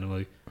States then. I'm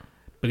like,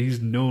 but he's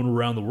known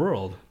around the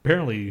world.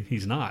 Apparently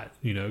he's not,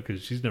 you know,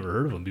 because she's never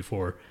heard of him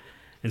before.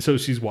 And so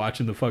she's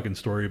watching the fucking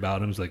story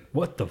about him. It's like,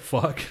 what the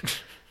fuck?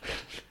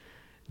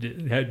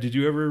 Did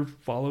you ever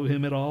follow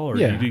him at all, or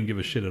Yeah. you didn't give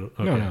a shit at all?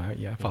 Okay. No,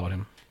 yeah, I followed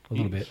him a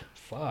little bit.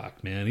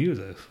 Fuck, man, he was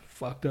a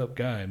fucked up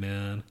guy,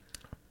 man.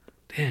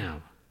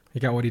 Damn. He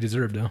got what he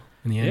deserved, though,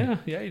 in the end.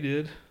 Yeah, he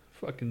did.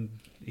 Fucking,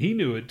 he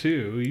knew it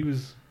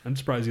too. I'm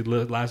surprised he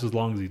lasted as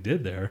long as he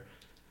did there.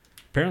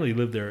 Apparently, he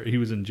lived there. He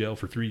was in jail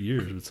for 3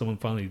 years, but someone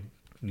finally,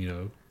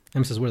 Em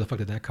says, where the fuck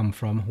did that come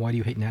from? Why do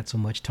you hate Nat so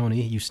much,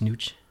 Tony? You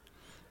snooch.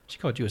 She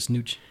called you a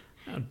snooch.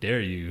 How dare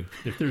you?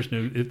 If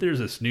there's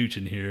a snooch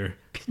in here,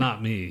 it's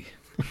not me.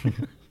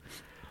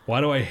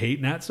 Why do I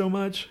hate Nat so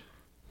much?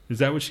 Is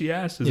that what she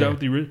asked? Is that what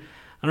the?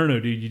 I don't know,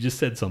 dude. You just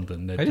said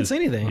something. That I didn't say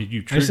anything.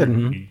 You I just said,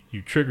 triggered.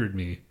 You triggered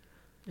me.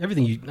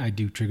 Everything I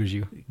do triggers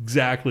you.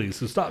 Exactly.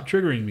 So stop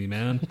triggering me,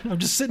 man. I'm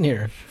just sitting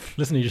here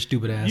listening to your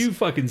stupid ass. You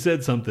fucking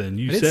said something.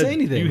 You I didn't say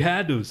anything. You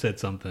had to have said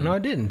something. No, I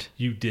didn't.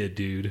 You did,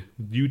 dude.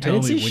 You tell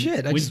didn't me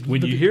say shit.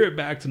 when you hear it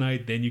back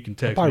tonight, then you can I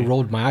text probably me.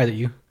 rolled my eye at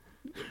you.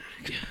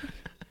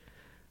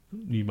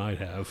 You might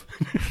have,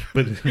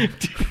 but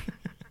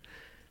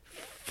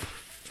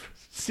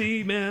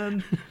see,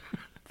 man,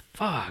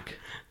 fuck.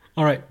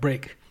 All right,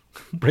 break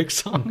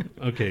song.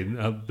 Okay,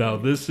 now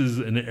this is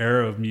an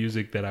era of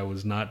music that I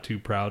was not too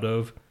proud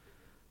of,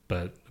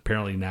 but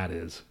apparently Nat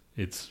is.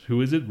 It's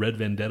who is it? Red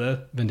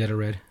Vendetta. Vendetta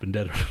Red.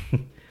 Vendetta.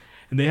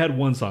 And they had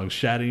one song,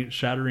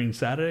 Shattering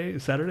Saturday.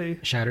 Saturday.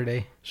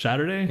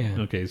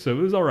 Yeah. Okay, so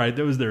it was all right.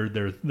 That was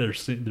their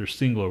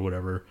single or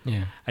whatever.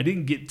 Yeah. I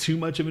didn't get too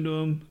much into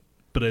them,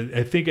 but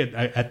I think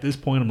at this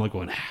point I'm like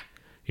going,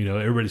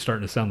 everybody's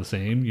starting to sound the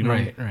same.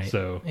 Right.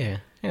 So yeah,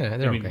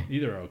 they're okay.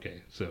 Either are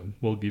okay. So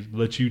we'll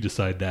let you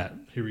decide that.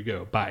 Here we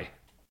go. Bye.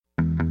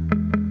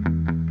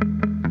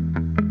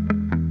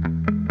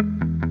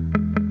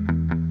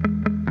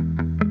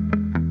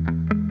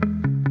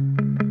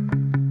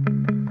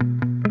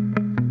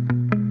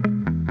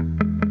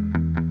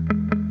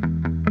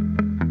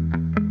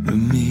 The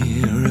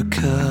mirror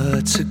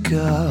cuts a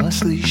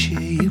ghastly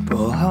shape,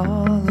 or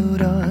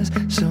hollowed eyes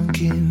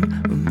sunk in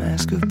a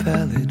mask of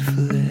pallid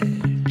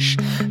flesh,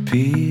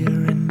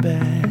 peering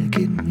back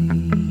at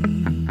me.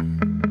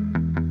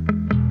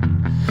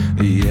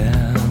 The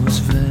hours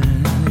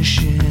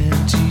vanish,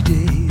 empty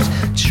days,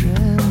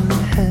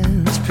 trembling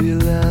hands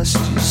peel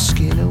elastic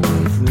skin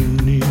away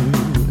from you.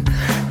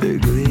 The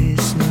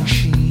glistening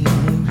sheen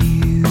of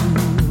you,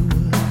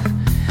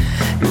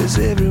 'cause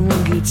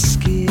everyone gets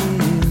scared.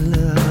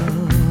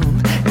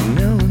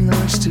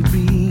 To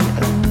be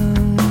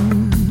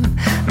alone,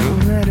 no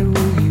matter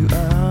where you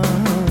are,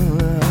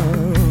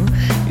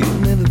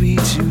 you'll never be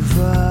too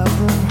far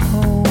from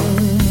home.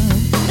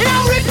 And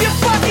I'll rip your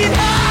fucking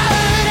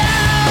heart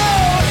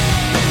out,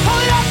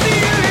 hold it up for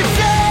you to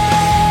say.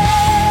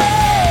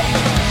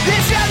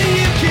 There's nothing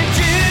you can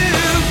do,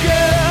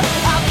 girl.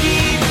 I'll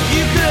keep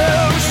you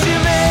close to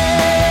me.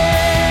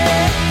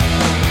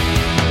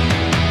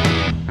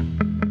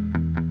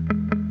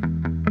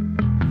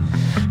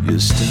 Your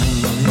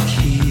stomach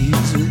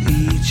heaves with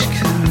each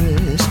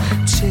caress,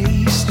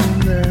 taste of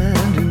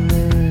mind and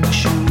then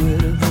she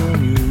wet upon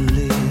your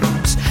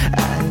lips,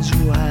 eyes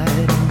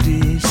wide in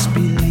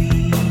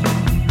disbelief,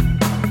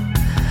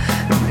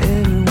 and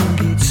everyone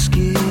gets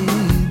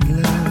scared,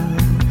 love,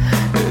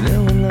 and no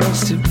one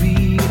wants to be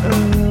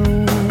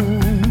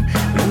alone,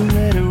 no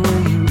matter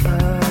where you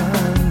are,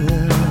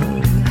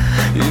 love,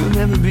 you'll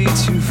never be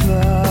too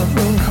far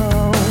from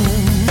home.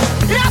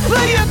 And I'll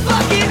put your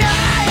fucking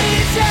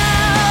eyes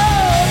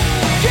out,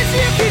 'cause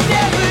you can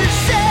never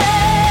say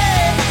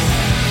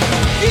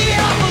the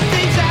awful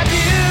things I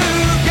do,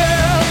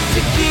 girl, to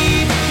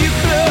keep you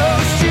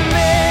close to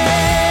me.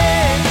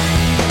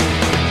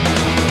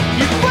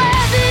 You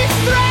wear these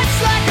threats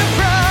like a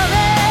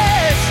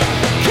promise,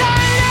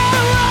 kind of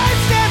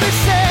words never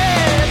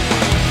said.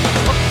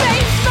 I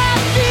face my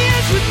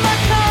fears with my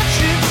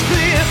conscience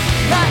clear,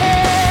 my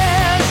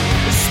hands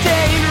are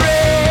stained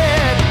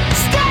red,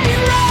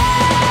 stained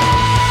red,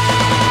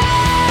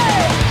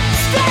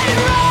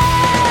 stained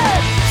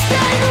red,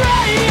 stained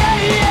red, yeah,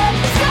 yeah,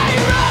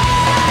 stained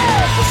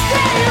red,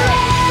 stained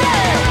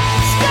red,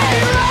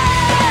 stained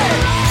red,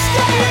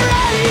 stained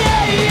red,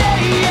 yeah, yeah,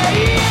 yeah,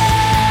 yeah.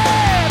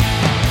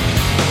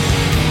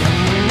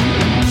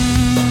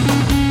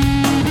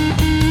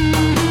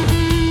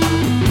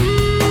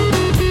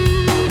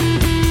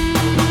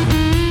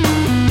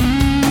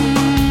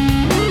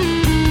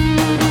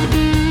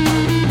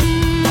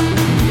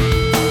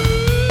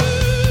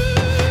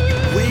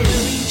 Wear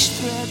each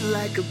thread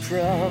like a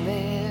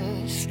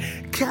promise,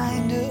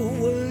 kind of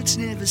words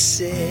never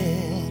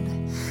said.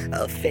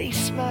 I'll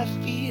face my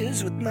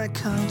fears with my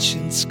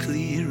conscience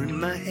clear and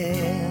my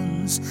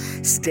hands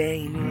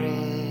stained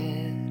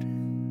red.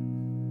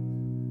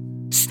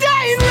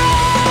 Stained red!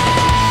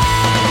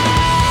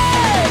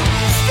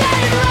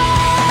 Stained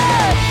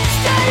red!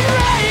 Stained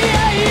red,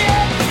 yeah,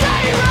 yeah!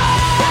 Stained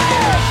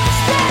red!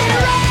 Stained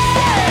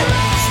red!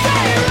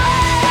 Stained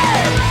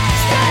red!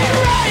 Stained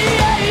red,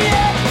 yeah,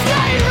 yeah!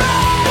 Stained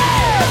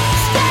red!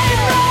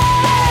 Stained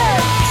red!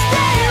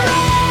 Stained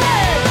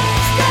red!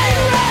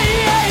 Stained red,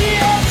 yeah,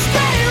 yeah!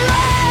 Stained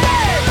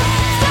red!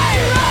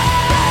 Stained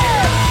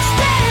red!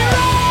 Stained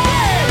red!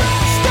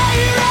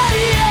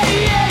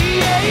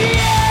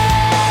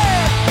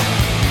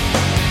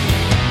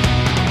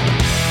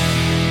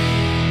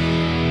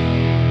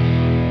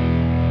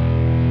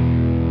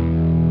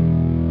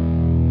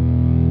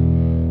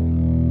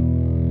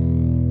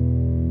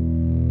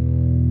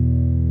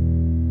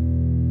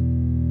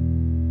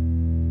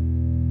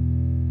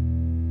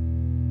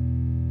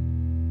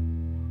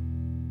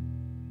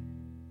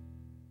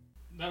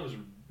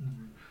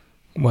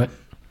 What?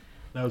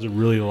 That was a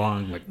really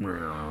long, like. You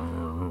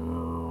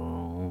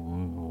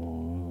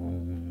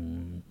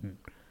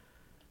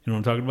know what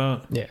I'm talking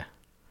about? Yeah.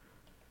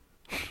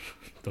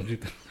 Don't you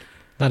think?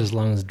 Not as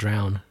long as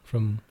Drown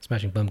from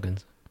Smashing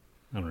Pumpkins,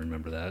 I don't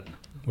remember that.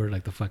 where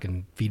like the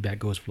fucking feedback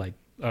goes for like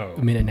Oh.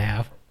 a minute and a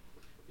half.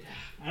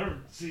 I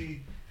don't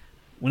see.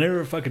 Whenever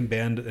a fucking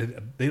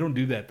band, they don't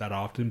do that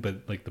often,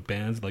 but like the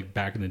bands, like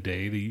back in the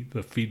day,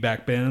 the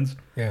feedback bands.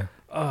 Yeah.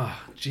 Oh,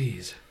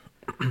 jeez.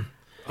 You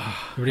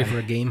ready for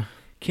a game?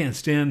 Can't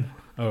stand.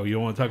 Oh, you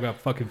don't want to talk about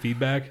fucking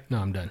feedback? No,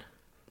 I'm done.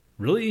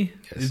 Really?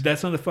 Yes.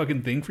 That's not a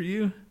fucking thing for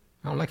you?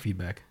 I don't like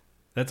feedback.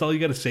 That's all you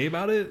got to say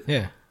about it?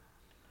 Yeah.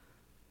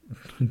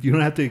 You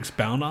don't have to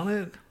expound on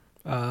it?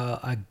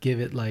 I give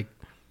it like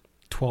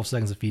 12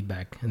 seconds of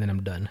feedback, and then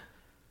I'm done.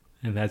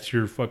 And that's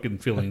your fucking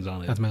feelings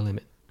on it. That's my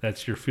limit.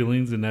 That's your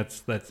feelings, and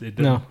that's it.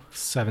 No,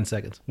 7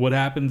 seconds. What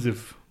happens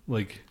if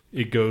like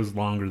it goes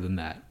longer than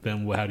that?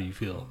 Then how do you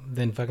feel?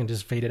 Then fucking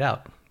just fade it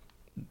out.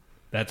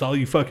 That's all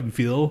you fucking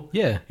feel?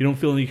 Yeah. You don't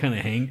feel any kind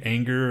of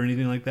anger or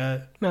anything like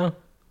that? No.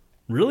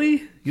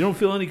 Really? You don't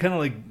feel any kind of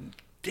like,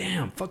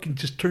 damn, fucking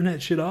just turn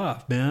that shit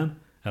off, man,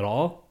 at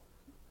all?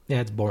 Yeah,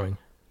 it's boring.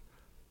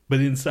 But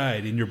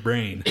inside, in your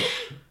brain,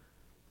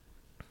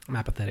 I'm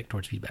apathetic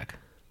towards feedback.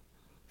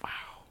 Wow.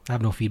 I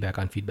have no feedback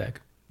on feedback.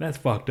 that's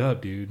fucked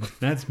up, dude.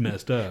 That's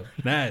messed up.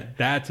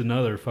 That's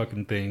another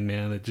fucking thing,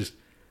 man. That just,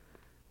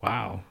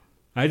 wow.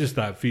 I just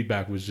thought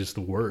feedback was just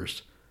the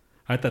worst.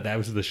 I thought that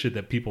was the shit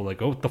that people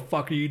like, oh, what the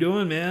fuck are you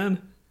doing, man?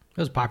 It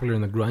was popular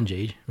in the grunge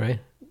age, right?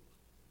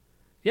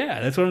 Yeah,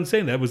 that's what I'm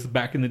saying. That was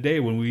back in the day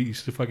when we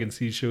used to fucking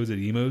see shows at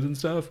emos and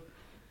stuff.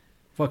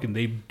 Fucking,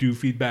 they do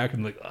feedback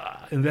and like,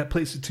 and that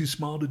place is too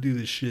small to do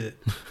this shit.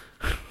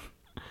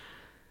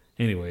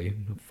 Anyway,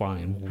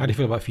 fine. How do you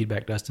feel about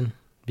feedback, Dustin?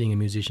 Being a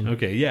musician.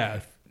 Okay,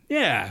 yeah.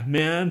 Yeah,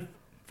 man.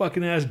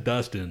 Fucking ass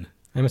Dustin.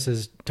 Emma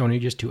says, Tony,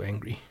 you're just too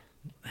angry.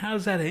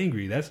 How's that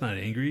angry? That's not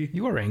angry.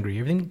 You are angry.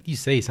 Everything you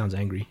say sounds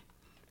angry.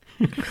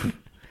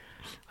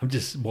 I'm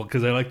just, well,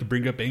 because I like to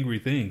bring up angry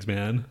things,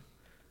 man.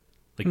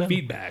 Like No.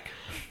 feedback.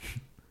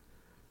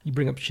 You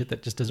bring up shit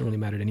that just doesn't really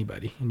matter to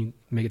anybody, and you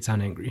make it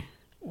sound angry.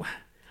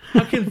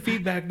 How can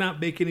feedback not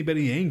make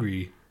anybody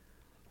angry?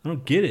 I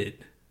don't get it.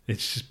 It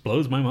just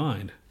blows my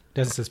mind.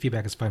 Dustin says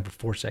feedback is fine for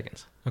 4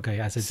 seconds. Okay,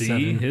 I said See,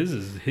 7.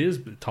 his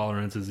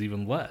tolerance is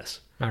even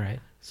less. All right.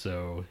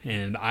 So,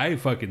 and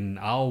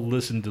I'll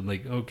listen to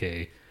like,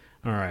 okay,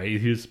 all right,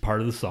 here's part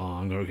of the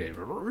song, okay,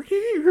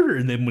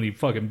 and then when he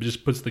fucking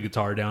just puts the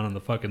guitar down on the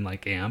fucking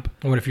like amp,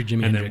 What if you're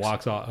Jimi and Hendrix? then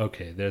walks off.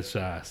 Okay, there's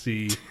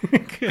see,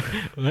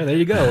 Well, there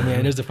you go,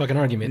 man. There's the fucking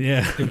argument. Yeah.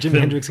 If Jimi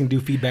Hendrix can do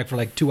feedback for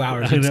like 2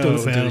 hours, I you'd still know,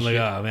 listen man. to I'm this like,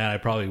 shit. oh man, I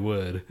probably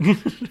would.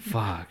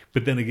 Fuck.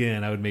 But then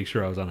again, I would make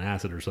sure I was on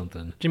acid or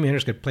something. Jimi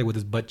Hendrix could play with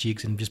his butt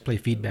cheeks and just play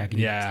feedback, and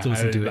you'd Yeah, still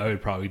listen to I it.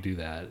 would probably do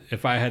that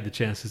if I had the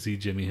chance to see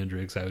Jimi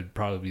Hendrix. I would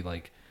probably be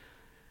like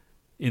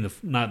in the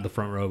not in the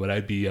front row, but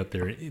I'd be up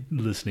there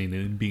listening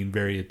and being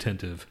very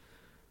attentive.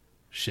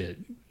 Shit,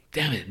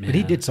 damn it, man! But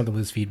he did something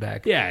with his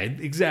feedback. Yeah,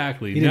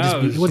 exactly. He, didn't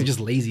No, he wasn't just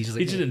lazy. He's just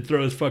he like, just didn't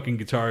throw his fucking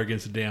guitar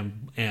against the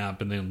damn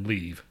amp and then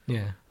leave.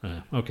 yeah.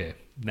 Okay,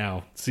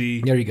 now see,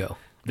 There you go.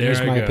 There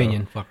There's I my go.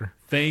 opinion, fucker.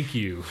 thank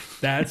you.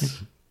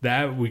 That's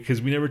that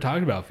because we never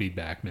talked about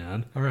feedback,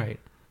 man. All right.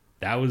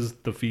 That was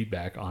the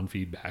feedback on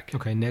feedback.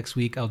 Okay, next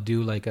week I'll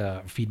do like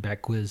a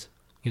feedback quiz.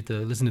 You have to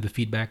listen to the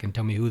feedback and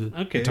tell me who the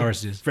Okay,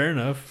 guitarist is. fair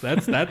enough.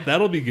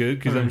 That'll be good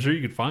because I'm Alright. sure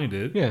you could find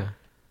it. Yeah.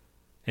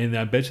 And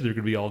I bet you they're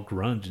gonna be all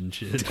grunge and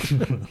shit.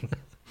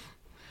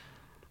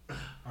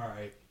 All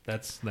right,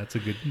 that's a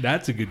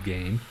good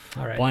game.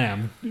 All right.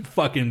 Blam,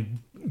 fucking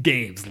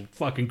games,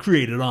 fucking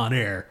created on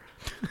air.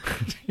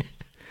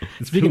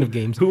 Speaking of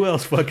games, Who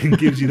else fucking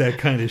gives you that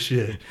kind of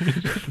shit?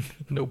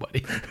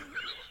 nobody.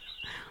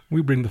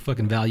 We bring the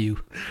fucking value.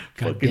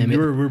 God Fucking, damn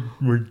it.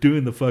 we're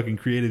doing the fucking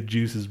creative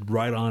juices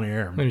right on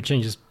air. I'm going to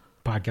change this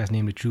podcast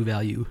name to True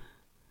Value.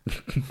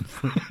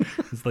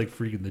 It's like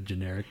freaking the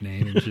generic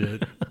name and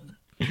shit.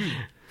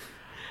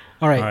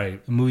 All right. All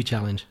right. A movie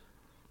challenge.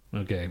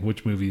 Okay,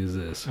 which movie is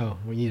this? Oh,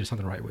 we needed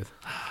something to write with.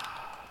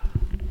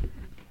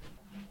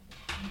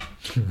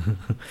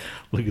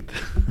 Look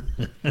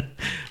at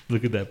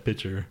look at that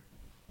picture.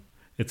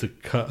 It's a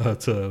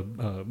it's a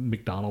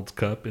McDonald's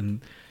cup,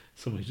 and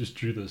somebody just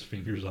drew those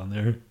fingers on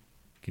there.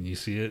 Can you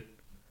see it?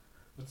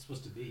 What's it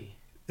supposed to be?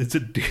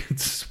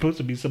 It's supposed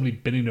to be somebody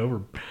bending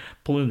over,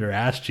 pulling their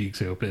ass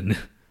cheeks open.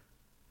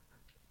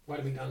 Why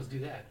did McDonald's do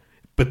that?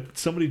 But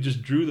somebody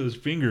just drew those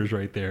fingers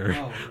right there.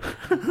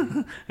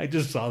 Oh, I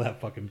just saw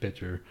that fucking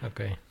picture.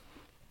 okay.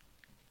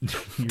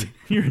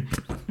 You're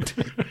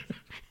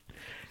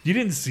you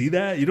didn't see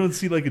that? You don't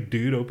see like a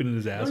dude opening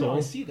his asshole? No,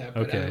 I see that.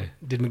 But, Okay.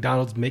 did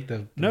McDonald's make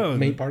the No,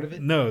 main part of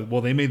it? No,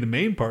 well, they made the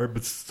main part,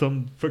 but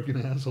some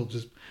freaking asshole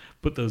just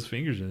put those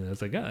fingers in it.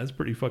 It's like, yeah, that's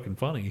pretty fucking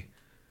funny.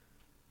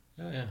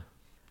 Oh, yeah.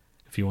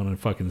 If you want to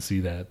fucking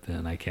see that,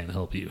 then I can't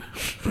help you.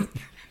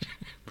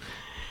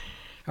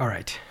 All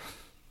right.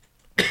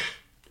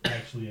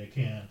 Actually, I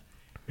can.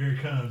 Here it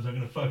comes. I'm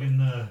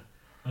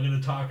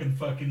gonna talk in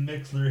fucking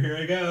Mixler. Here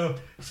I go.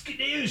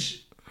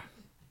 Skadoosh.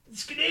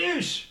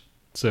 Skadoosh!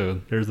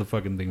 So there's the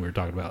fucking thing we were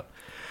talking about.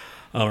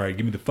 All right,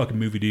 give me the fucking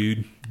movie,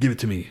 dude. Give it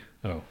to me.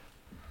 Oh.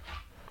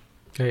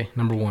 Okay,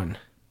 number 1.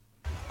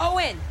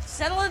 Owen,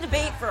 settle a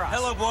debate for us.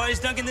 Hello, boys.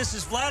 Duncan, this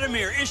is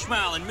Vladimir,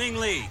 Ishmael, and Ming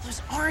Li.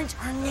 Those aren't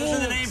our names. Those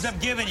are the names I'm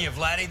giving you,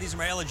 Vladdy. These are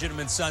my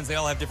illegitimate sons. They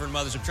all have different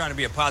mothers. I'm trying to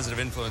be a positive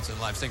influence in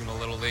life. Taking them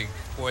to Little League,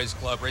 boys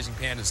club, raising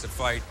pandas to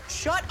fight.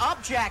 Shut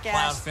up, Clown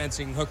jackass.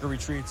 fencing, hooker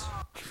retreats.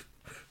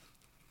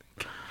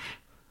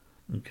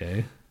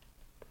 Okay.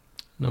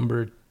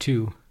 Number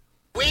 2.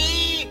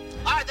 We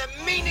are the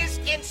meanest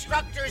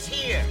instructors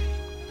here.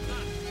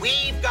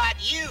 We've got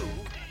you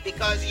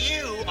because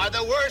you are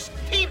the worst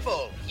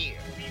people here.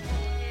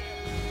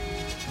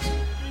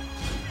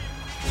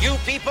 You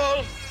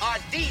people are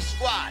D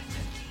Squad.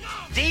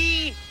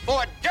 D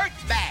for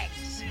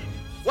dirtbags.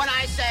 When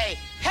I say,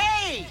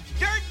 hey,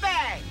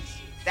 dirtbags,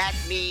 that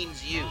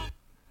means you.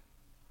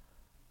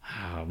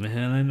 Oh,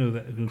 man, I know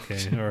that.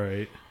 Okay, all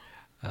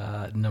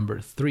right.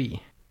 Number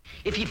 3.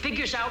 If he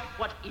figures out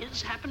what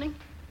is happening,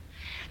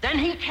 then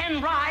he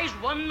can rise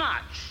one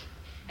notch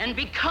and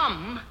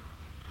become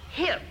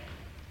hip.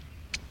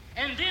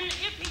 And then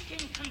if he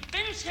can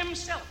convince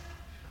himself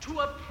to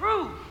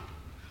approve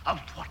of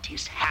what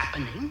is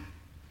happening,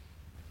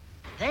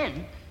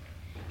 then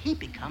he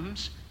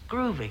becomes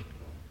groovy.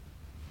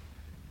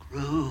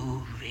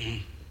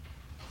 Groovy.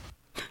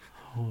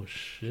 Oh,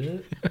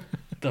 shit.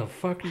 The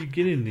fuck are you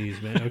getting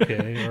these, man?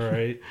 Okay, all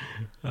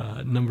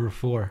right. Number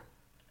 4.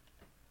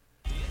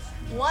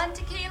 1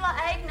 tequila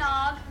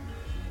eggnog.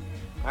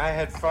 I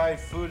had fried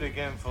food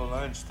again for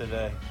lunch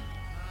today.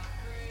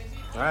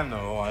 I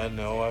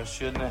know, I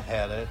shouldn't have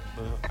had it,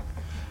 but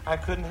I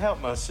couldn't help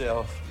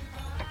myself.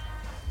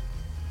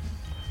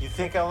 You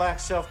think I lack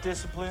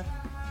self-discipline?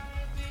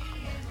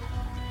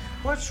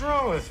 What's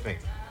wrong with me?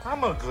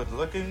 I'm a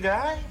good-looking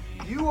guy.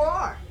 You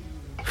are.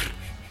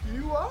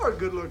 You are a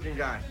good-looking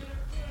guy.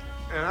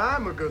 And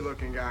I'm a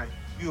good-looking guy.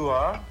 You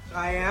are?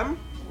 I am.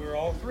 We're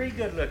all 3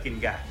 good-looking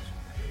guys.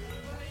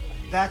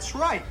 That's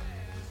right.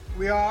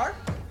 We are.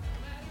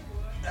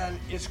 And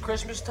it's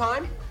Christmas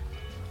time,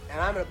 and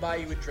I'm gonna buy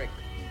you a drink.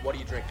 What are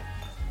you drinking?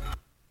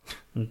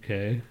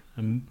 Okay.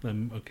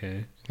 I'm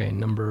okay. Okay,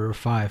 number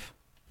 5.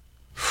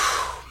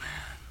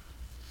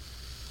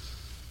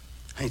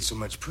 I ate so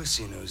much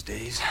pussy in those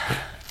days.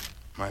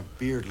 My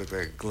beard looked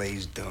like a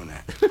glazed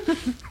donut.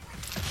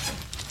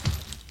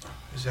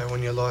 Is that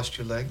when you lost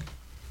your leg?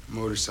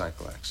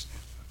 Motorcycle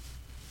accident.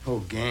 Whole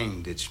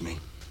gang ditched me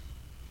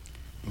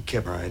and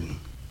kept riding.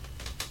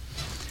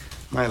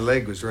 My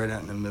leg was right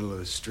out in the middle of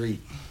the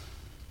street.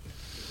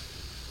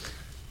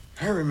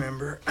 I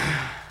remember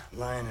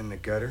lying in the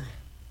gutter,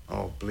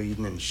 all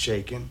bleeding and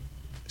shaking,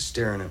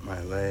 staring at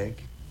my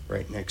leg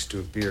right next to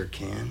a beer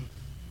can.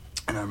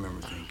 And I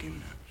remember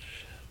thinking,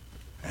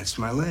 that's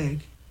my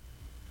leg.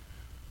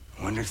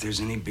 I wonder if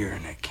there's any beer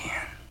in that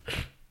can.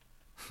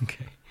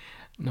 Okay.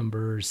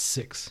 Number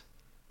 6.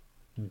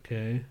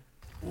 Okay.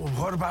 Well,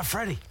 what about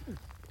Freddie?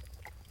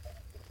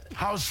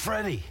 How's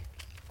Freddie?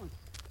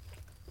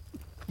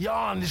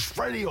 Jan, is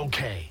Freddie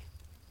okay?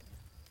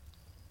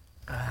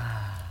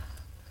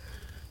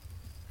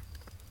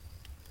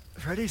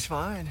 Freddie's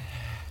fine.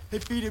 They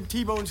feed him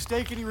T-bone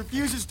steak and he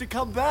refuses to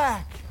come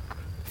back.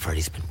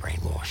 Freddie's been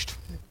brainwashed.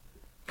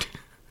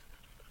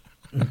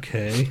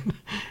 Okay.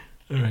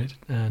 All right.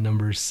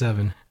 Number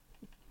 7.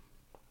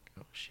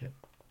 Oh, shit.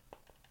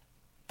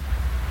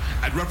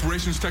 At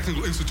Reparations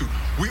Technical Institute,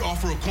 we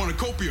offer a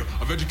cornucopia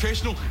of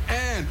educational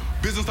and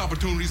business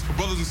opportunities for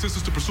brothers and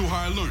sisters to pursue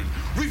higher learning.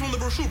 Read from the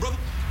brochure, brother.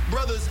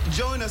 Brothers,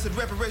 join us at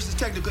Reparations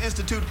Technical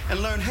Institute and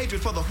learn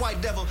hatred for the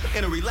white devil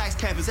in a relaxed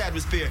campus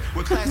atmosphere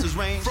where classes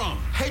range from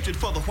hatred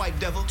for the white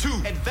devil to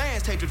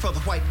advanced hatred for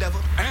the white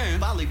devil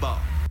and volleyball.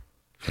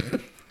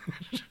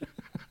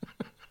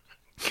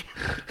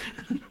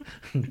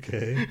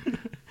 Okay.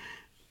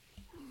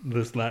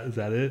 Is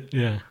that it?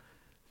 Yeah.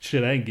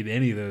 Shit, I didn't get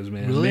any of those,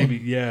 man. Really? Maybe,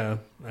 yeah.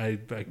 I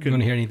couldn't. You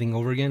want to hear anything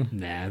over again?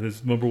 Nah,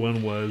 this number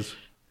 1 was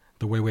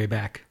The Way, Way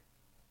Back.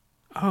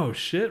 Oh,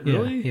 shit,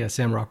 really? Yeah,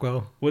 Sam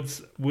Rockwell.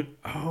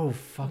 Oh,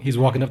 fuck. He's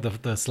walking up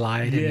the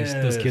slide,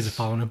 and those kids are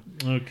following him.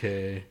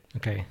 Okay.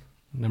 Okay.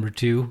 Number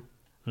 2.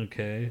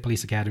 Okay.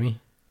 Police Academy.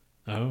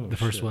 Oh, the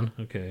first shit. one.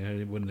 Okay,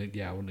 I wouldn't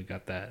have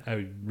got that.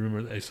 I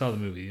remember, I saw the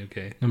movie,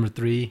 okay. Number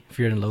 3,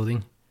 Fear and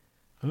Loathing.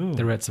 Oh.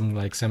 They were at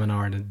some,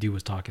 seminar, and the dude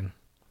was talking.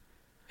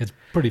 It's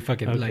pretty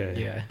fucking,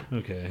 yeah.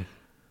 Okay.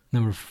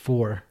 Number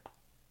 4,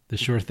 The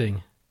Sure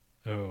Thing.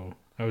 Oh,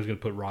 I was going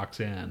to put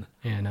Roxanne.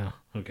 Yeah, no.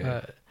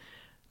 Okay.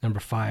 Number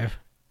 5,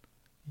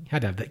 you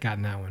had to have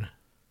gotten that one.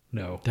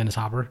 No. Dennis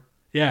Hopper.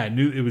 Yeah, I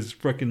knew it was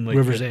freaking like...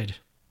 River's Edge.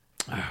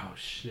 Oh,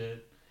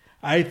 shit.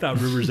 I thought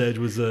River's Edge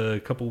was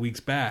a couple weeks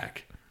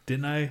back.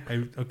 Didn't I?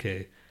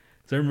 Okay.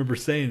 So I remember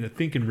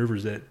thinking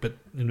River's Edge, but,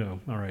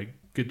 all right.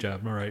 Good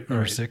job. All right.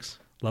 Number 6.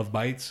 Love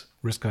Bites.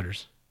 Wrist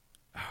Cutters.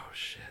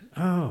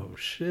 Oh,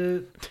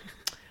 shit.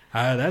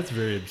 That's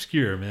very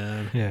obscure,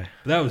 man. Yeah.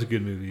 But that was a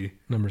good movie.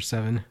 Number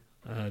 7.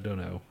 I don't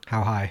know.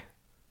 How High.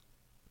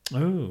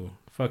 Oh,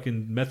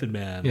 fucking Method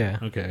Man. Yeah.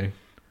 Okay.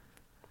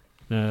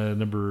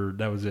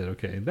 That was it.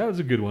 Okay, that was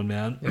a good one,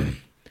 man.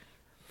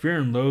 Fear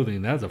and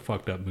Loathing. That's a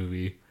fucked up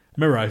movie.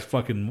 Remember,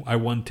 I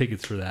won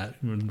tickets for that.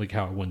 Like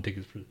how I won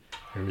tickets for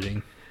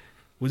everything.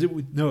 Was it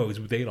with, no, it was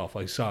with Adolf.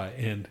 I saw it,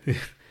 and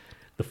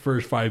the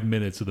first 5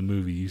 minutes of the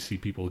movie, you see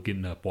people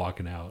getting up,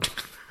 walking out.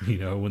 You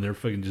know, when they're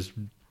fucking just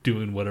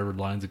doing whatever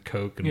lines of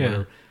coke and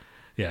whatever.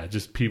 Yeah,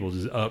 just people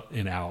just up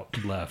and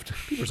out, left.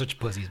 People are such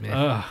pussies,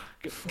 man.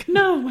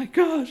 No, my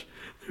gosh,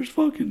 there's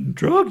fucking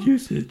drug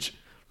usage.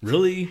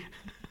 Really?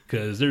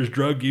 Because there's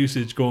drug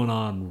usage going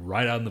on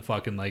right out in the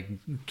fucking like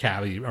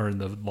cabbie or in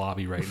the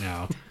lobby right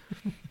now.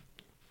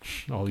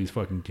 All these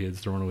fucking kids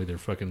throwing away their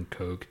fucking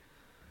coke.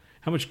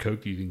 How much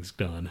coke do you think's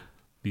done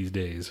these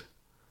days?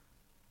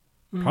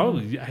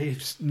 Probably,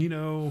 you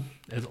know,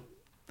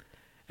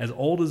 as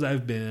old as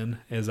I've been,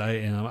 as I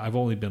am, I've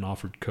only been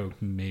offered coke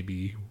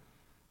maybe,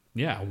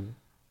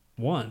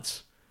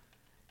 once.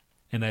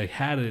 And I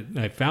had it.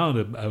 I found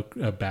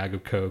a bag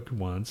of coke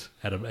once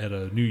at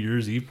a New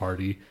Year's Eve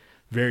party.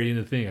 Very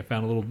into thing. I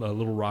found a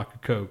little rock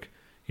of coke,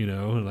 you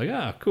know, and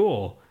like,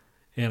 cool.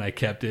 And I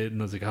kept it, and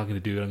I was like, I'm going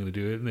to do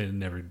it, and then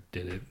never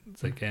did it.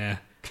 It's like, I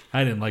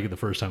didn't like it the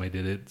first time I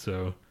did it,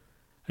 so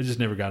I just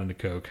never got into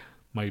coke.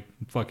 My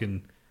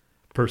fucking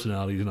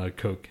personality is not a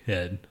coke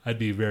head. I'd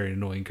be a very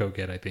annoying coke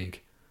head, I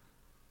think.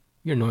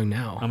 You're annoying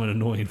now. I'm an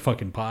annoying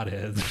fucking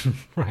pothead.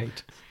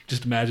 Right.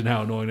 Just imagine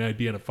how annoying I'd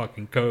be on a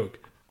fucking coke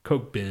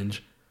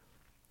binge.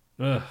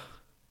 Ugh.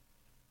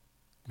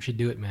 We should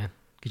do it, man.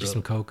 Get you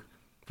some coke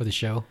for the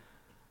show.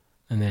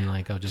 And then,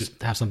 like, I'll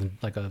just have something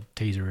like a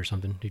taser or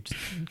something, just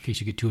in case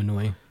you get too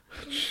annoying.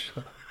 It's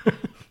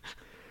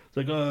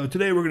like,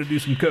 today we're going to do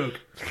some coke.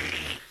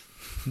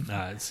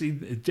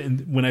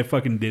 And when I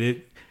fucking did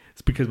it,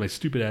 it's because my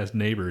stupid ass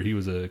neighbor, he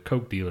was a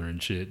coke dealer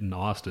and shit in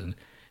Austin.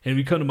 And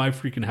we come to my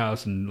freaking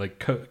house and, like,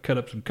 cut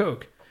up some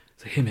coke.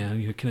 It's like, hey,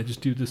 man, can I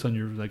just do this on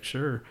your, like,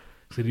 sure.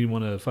 Because he didn't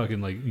want to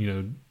fucking, like, you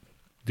know,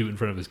 do it in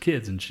front of his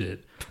kids and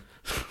shit.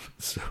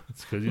 So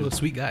it's because he's a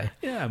sweet guy.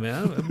 Yeah,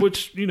 man.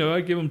 Which, you know,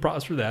 I give him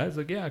props for that. It's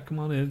like, yeah, come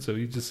on in. So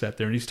he just sat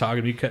there and he's talking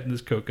to me, cutting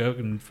this coke up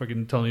and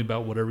fucking telling me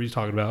about whatever he's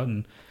talking about.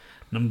 And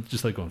I'm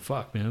just like going,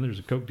 fuck, man, there's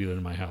a coke dealer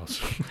in my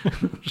house.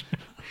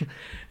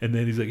 And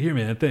then he's like, here,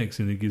 man, thanks.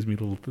 And he gives me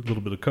a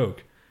little bit of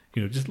coke,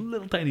 you know, just a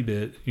little tiny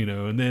bit, you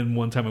know. And then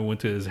one time I went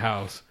to his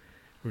house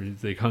where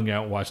they hung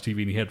out and watched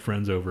TV, and he had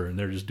friends over and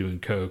they're just doing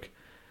coke.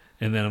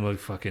 And then I'm like,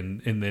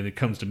 fucking, and then it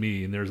comes to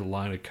me and there's a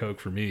line of coke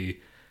for me.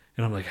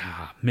 And I'm like,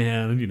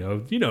 man, you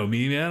know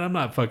me, man. I'm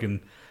not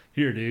fucking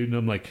here, dude. And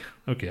I'm like,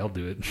 okay, I'll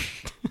do it.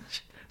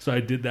 So I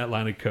did that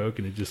line of coke,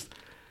 and it just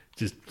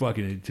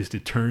fucking,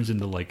 it turns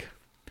into like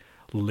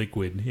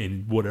liquid,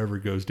 and whatever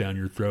goes down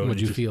your throat.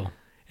 What'd you feel?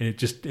 And it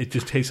just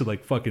tasted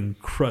like fucking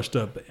crushed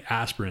up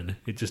aspirin.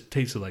 It just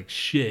tasted like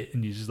shit,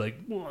 and you just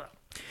like, "Whoa,"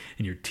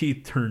 and your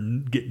teeth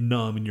get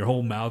numb, and your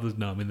whole mouth is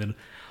numb, and then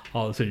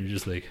all of a sudden you're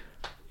just like.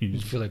 You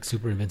feel like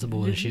super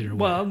invincible and shit, or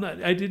what?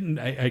 Well, I didn't.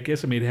 I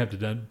guess I may have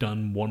to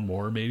done one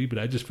more maybe, but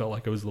I just felt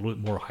like I was a little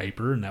bit more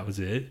hyper, and that was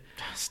it.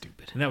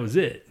 Stupid. And that was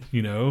it,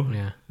 you know.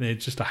 Yeah. And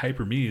it's just a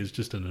hyper me is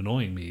just an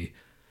annoying me.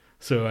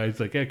 So I was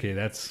like, okay,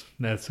 that's.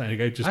 I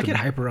get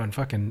hyper on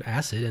fucking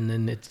acid, and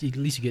then at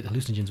least you get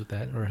hallucinogens with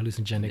that, or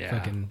hallucinogenic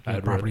fucking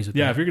properties with that.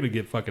 Yeah, if you're gonna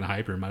get fucking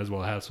hyper, might as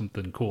well have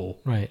something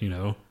cool, right? You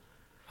know.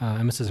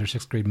 Emma says her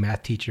 6th grade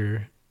math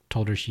teacher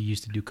told her she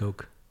used to do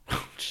coke.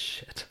 Oh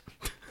shit.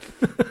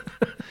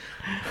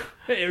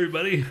 Hey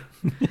everybody,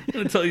 I'm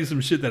going to tell you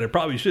some shit that I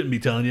probably shouldn't be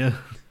telling you.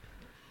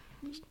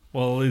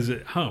 Well, is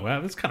it? Oh,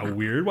 wow, that's kind of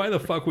weird. Why the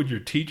fuck would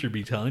your teacher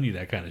be telling you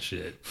that kind of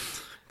shit?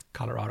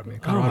 Colorado, man.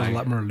 Colorado's a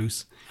lot more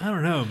loose. I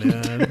don't know,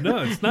 man.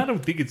 No, it's not. I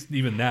don't think it's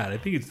even that. I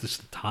think it's just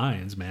the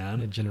times,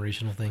 man. A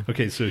generational thing.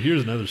 Okay, so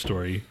here's another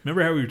story.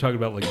 Remember how we were talking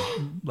about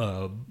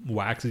like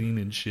waxing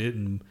and shit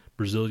and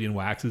Brazilian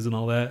waxes and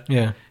all that?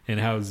 Yeah. And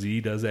how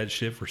Z does that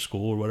shit for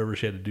school or whatever.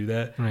 She had to do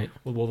that. Right.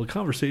 Well, the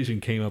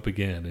conversation came up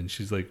again, and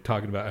she's like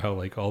talking about how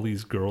like all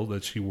these girls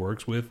that she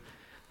works with,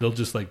 they'll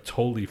just like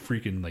totally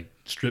freaking like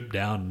strip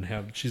down and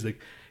have. She's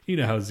like, you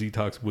know how Z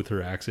talks with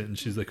her accent, and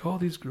she's like, "Oh,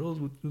 these girls,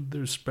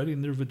 they're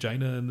spreading their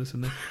vagina and this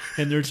and that,"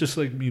 and they're just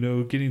like, you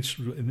know, getting.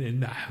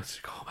 And I was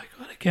like, "Oh my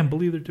god, I can't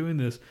believe they're doing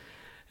this."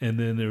 And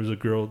then there was a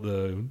girl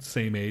the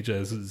same age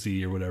as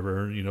Z or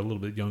whatever, you know, a little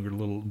bit younger, a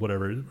little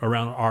whatever,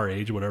 around our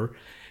age, whatever.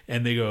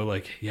 And they go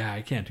like, "Yeah,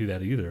 I can't do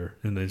that either."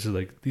 And they're just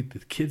like, the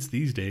kids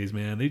these days,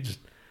 man,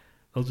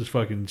 they'll just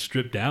fucking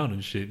strip down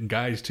and shit. And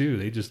guys too,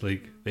 they just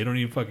like, they don't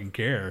even fucking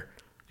care,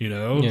 you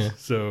know? Yeah.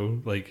 So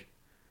like,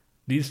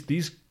 these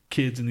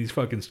kids in these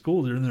fucking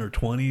schools are in their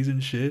 20s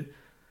and shit.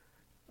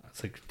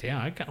 It's like,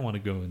 damn, I kind of want to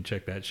go and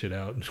check that shit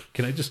out.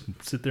 Can I just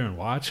sit there and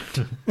watch?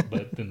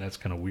 But then that's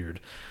kind of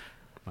weird.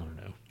 I don't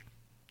know.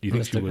 Do you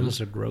think she would? Unless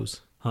they're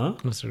gross. Huh?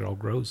 Unless they're all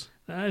gross.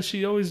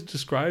 She always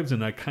describes,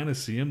 and I kind of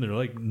see them. They're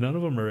like, none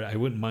of them are, I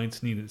wouldn't mind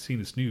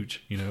seeing a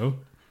snooch, you know?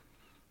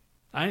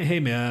 Hey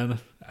man,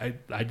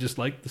 I just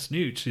like the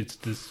snooch. It's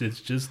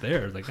just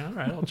there. Like, all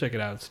right, I'll check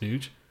it out,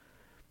 snooch.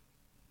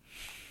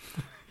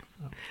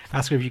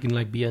 Ask her if you can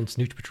like be on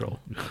Snooch Patrol.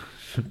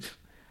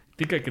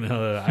 think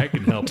I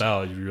can help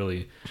out if you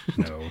really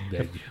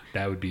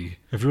that would be.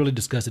 If you're really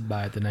disgusted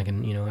by it, then I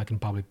can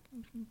probably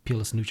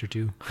peel a snooch or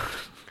two.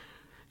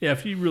 Yeah,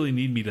 if you really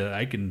need me to,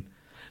 I can.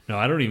 No,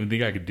 I don't even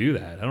think I could do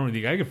that. I don't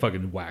think I could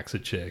fucking wax a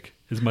chick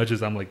as much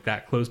as I'm like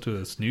that close to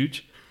a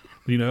snooch.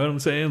 You know what I'm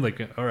saying?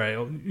 Like, all right,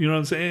 you know what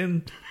I'm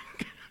saying?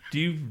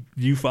 Do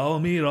you follow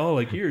me at all?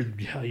 Like,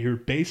 you're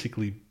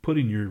basically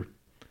putting your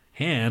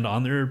hand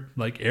on their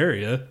like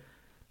area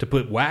to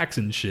put wax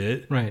and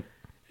shit. Right.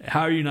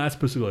 How are you not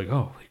supposed to be like,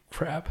 oh, like,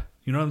 crap?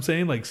 You know what I'm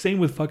saying? Like, same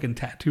with fucking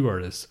tattoo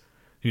artists.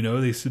 You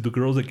know, they see the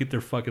girls that get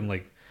their fucking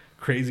like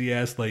crazy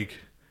ass like,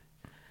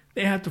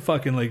 they have to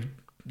fucking like,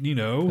 you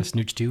know, a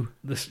snooch too.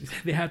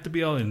 They have to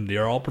be all, and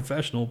they're all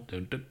professional,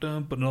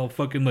 but all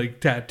fucking like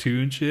tattoo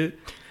and shit.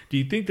 Do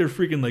you think they're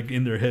freaking like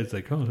in their heads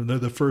like, oh, they're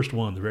the first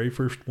one, the very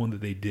first one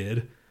that they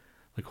did?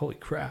 Like, holy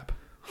crap.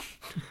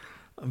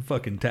 I'm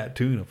fucking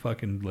tattooing a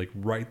fucking like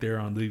right there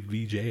on the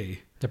VJ.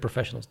 They're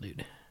professionals,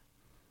 dude.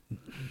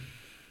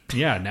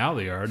 Yeah, now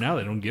they are. Now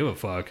they don't give a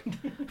fuck.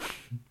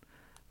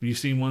 You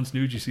seen one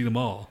snooze, you see them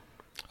all.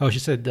 Oh, she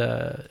said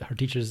her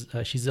teacher's,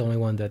 she's the only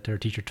one that her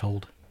teacher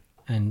told.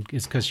 And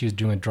it's because she was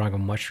doing a drawing of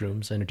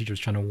mushrooms and her teacher was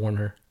trying to warn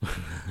her.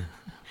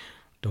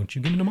 Don't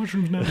you give me the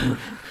mushrooms now.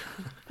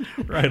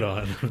 Right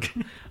on.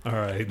 All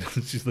right.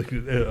 She's like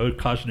a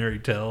cautionary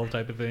tale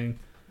type of thing.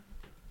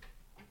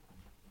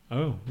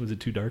 Oh, was it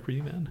too dark for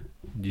you, man?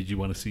 Did you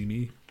want to see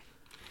me?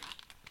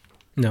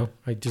 No,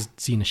 I just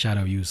seeing a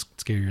shadow of you is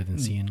scarier than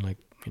seeing like,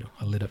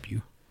 a lit up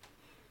you.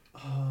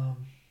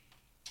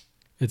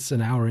 It's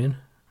an hour in,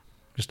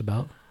 just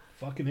about.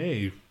 Fucking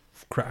A.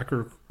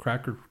 Cracker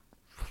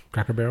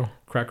Barrel.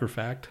 Cracker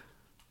fact.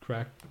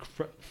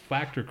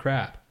 Fact or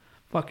crap.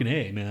 Fucking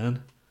A,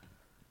 man.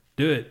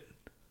 Do it.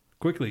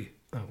 Quickly.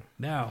 Oh.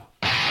 Now.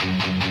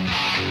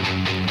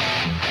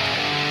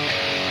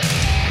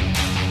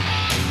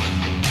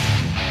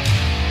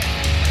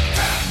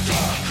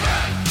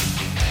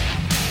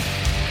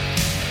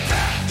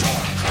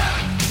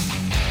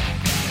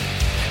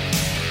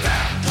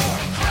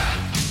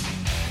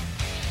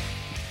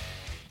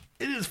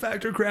 It is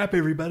Fact or Crap,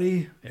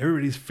 everybody.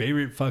 Everybody's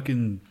favorite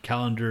fucking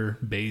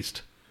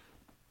calendar-based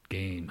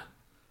game.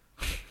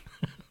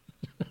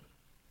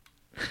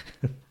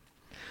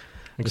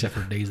 Except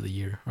for days of the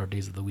year or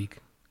days of the week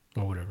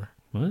or whatever.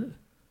 What?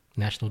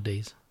 National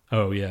days.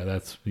 Oh, yeah,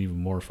 that's even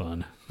more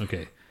fun.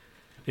 Okay.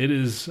 It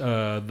is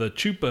the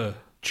Chupa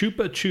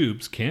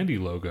Chups candy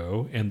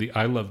logo and the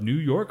I Love New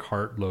York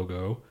heart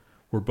logo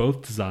were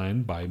both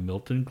designed by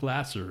Milton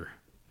Glasser.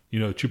 You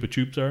know what Chupa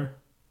Chups are?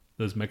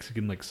 Those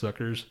Mexican, like,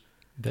 suckers?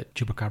 That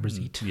chupacabras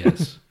eat.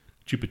 Yes.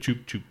 Chupa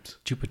Chups.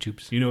 Chupa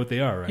Chups. You know what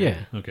they are, right? Yeah.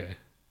 Okay.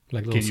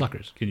 Like little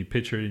suckers. Can you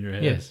picture it in your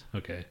head? Yes.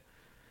 Okay.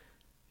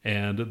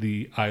 And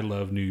the I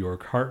Love New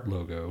York heart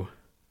logo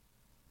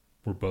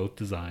were both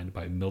designed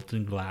by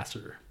Milton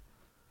Glasser.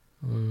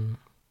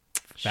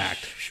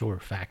 Fact. Sure,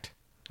 fact.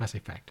 I say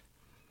fact.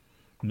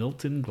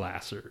 Milton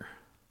Glasser.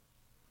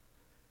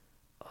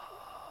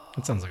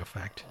 That sounds like a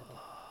fact.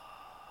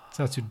 It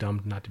sounds too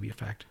dumb not to be a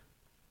fact.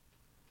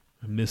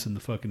 I'm missing the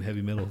fucking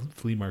heavy metal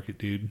flea market,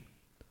 dude.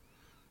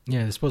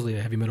 Yeah, there's supposedly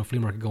a heavy metal flea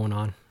market going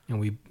on, and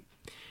we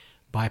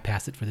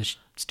bypassed it for this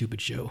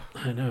stupid show.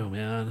 I know,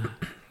 man.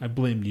 I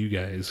blame you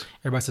guys.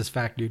 Everybody says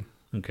fact, dude.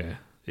 Okay.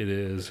 It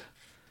is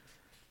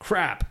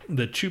crap.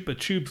 The Chupa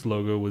Chups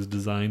logo was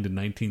designed in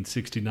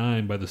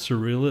 1969 by the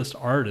surrealist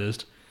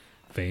artist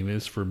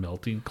famous for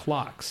melting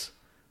clocks.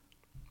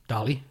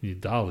 Dolly? Yeah,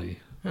 Dolly.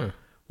 Huh.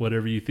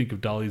 Whatever you think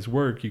of Dolly's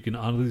work, you can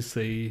honestly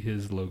say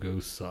his logo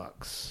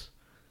sucks.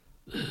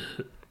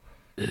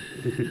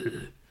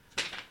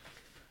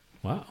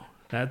 Wow.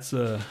 That's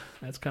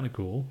kind of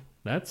cool.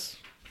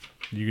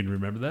 You can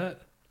remember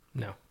that?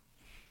 No.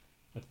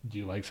 Do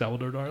you like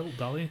Salvador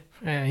Dali?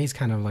 He's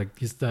kind of like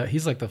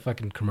he's like the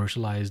fucking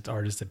commercialized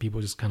artist that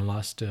people just kind of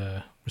lost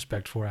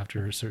respect for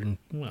after a certain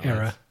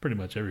era. That's pretty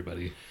much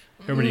everybody.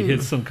 Everybody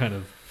hits some kind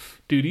of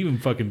dude. Even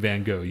fucking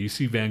Van Gogh. You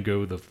see Van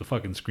Gogh the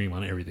fucking scream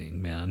on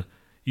everything, man.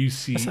 You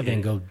see that's not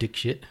Van Gogh dick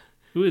shit.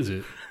 Who is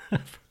it?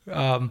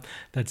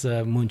 That's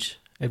Munch,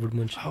 Edward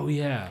Munch. Oh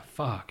yeah,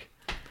 fuck.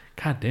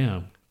 God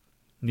damn.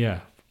 Yeah.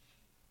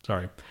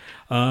 Sorry.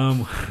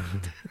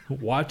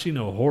 Watching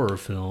a horror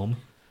film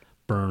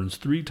burns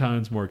 3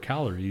 times more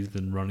calories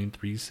than running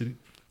 3 city.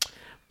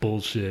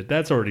 Bullshit.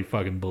 That's already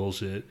fucking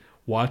bullshit.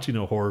 Watching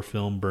a horror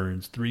film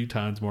burns 3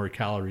 times more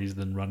calories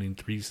than running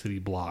 3 city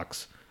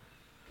blocks.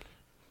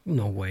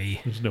 No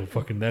way. There's no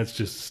fucking. That's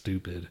just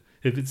stupid.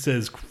 If it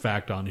says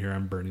fact on here,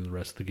 I'm burning the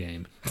rest of the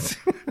game.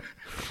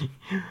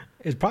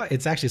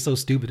 It's actually so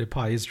stupid. It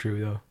probably is true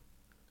though.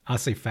 I'll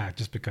say fact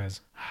just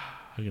because.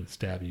 I'm gonna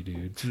stab you,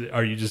 dude.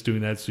 Are you just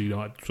doing that so you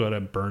don't try to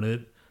burn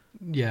it?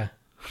 Yeah.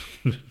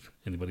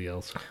 Anybody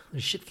else?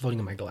 There's shit floating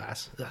in my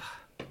glass. Ugh.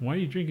 Why are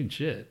you drinking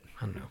shit?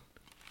 I don't know.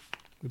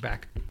 We're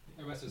back.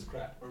 Everybody says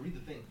crap. Or read the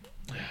thing.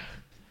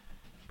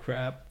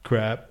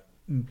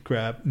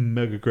 Crap,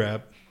 mega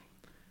crap.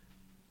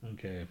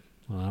 Okay.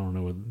 Well, I don't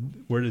know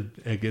where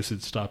did I guess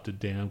it stopped at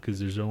Dam because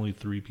there's only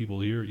 3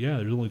 people here. Yeah,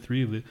 there's only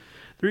 3 of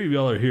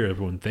y'all are here.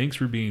 Everyone, thanks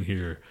for being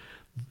here.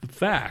 The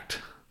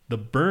fact, you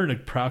burn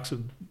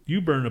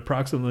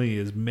approximately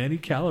as many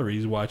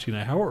calories watching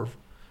a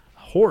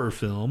horror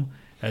film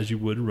as you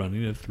would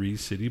running a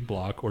 3-city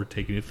block or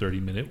taking a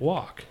 30-minute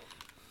walk.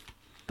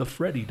 The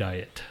Freddy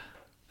diet.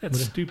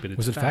 That's stupid. It's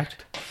was it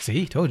fact?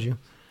 See, told you.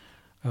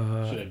 Should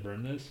I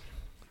burn this?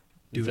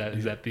 Is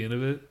that the end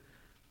of it?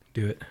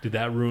 Do it. Did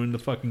that ruin the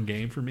fucking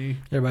game for me?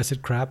 Everybody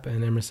said crap,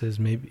 and Emma says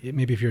maybe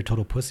if you're a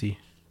total pussy.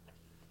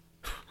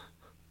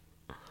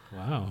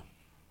 Wow,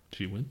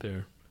 she went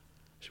there.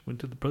 She went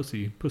to the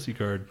pussy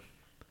card.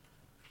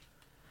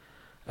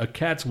 A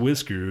cat's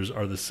whiskers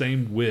are the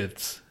same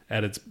widths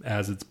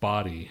as its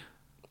body.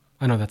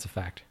 I know that's a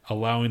fact.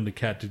 Allowing the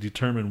cat to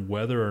determine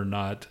whether or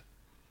not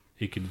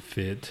it can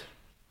fit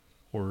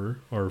or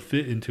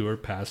fit into or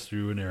pass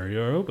through an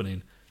area or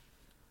opening.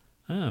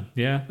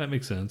 Yeah, that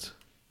makes sense.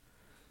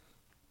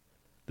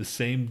 The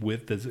same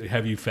width as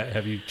have you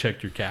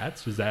checked your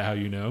cats? Is that how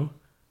you know?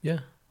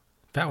 Yeah,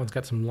 fat one's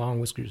got some long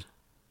whiskers.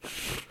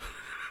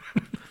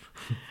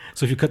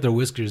 So if you cut their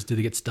whiskers, do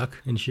they get stuck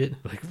and shit?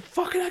 Like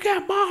fucking I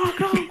got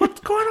marked.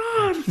 What's going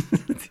on?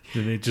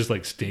 And it just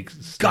like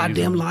stinks.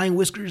 Goddamn lying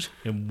whiskers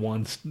in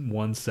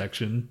one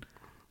section.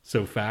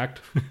 So fact.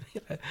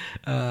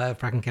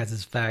 Fracking Cats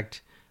is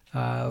fact.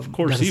 Of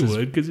course he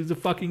would, because he's a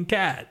fucking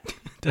cat.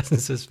 Dustin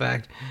says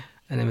fact,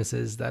 and Emma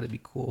says that'd be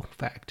cool.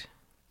 Fact.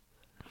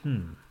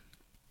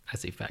 I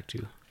say fact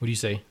too. What do you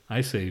say?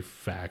 I say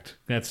fact.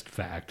 That's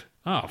fact.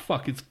 Oh,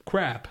 fuck, it's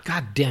crap.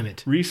 God damn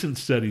it. Recent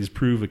studies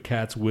prove a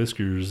cat's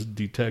whiskers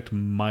detect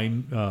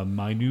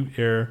minute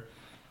air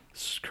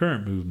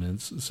current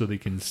movements so they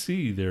can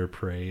see their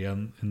prey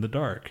in the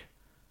dark.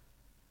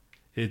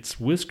 Its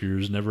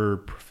whiskers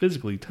never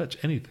physically touch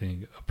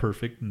anything. A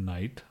perfect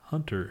night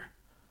hunter.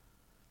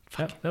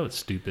 That was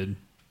stupid.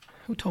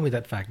 Who told me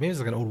that fact? Maybe it's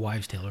like an old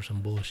wives' tale or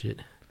some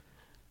bullshit.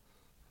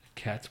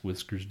 Cat's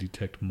whiskers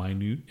detect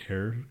minute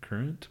air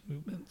current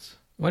movements.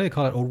 Why do they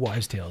call it old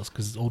wives' tales?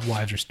 Because old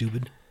wives are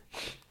stupid.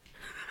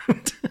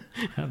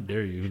 How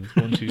dare you? It's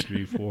 1, 2,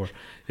 3, 4.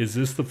 Is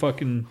this the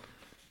fucking...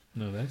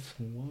 No, that's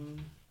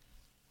 1.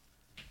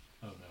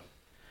 Oh, no.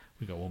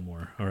 We got one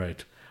more. All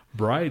right.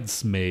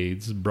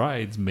 Bridesmaids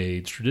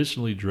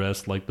traditionally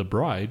dress like the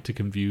bride to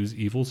confuse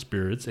evil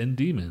spirits and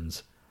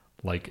demons,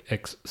 like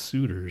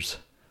ex-suitors.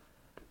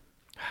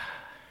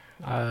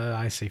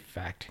 I say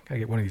fact. Gotta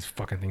get one of these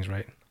fucking things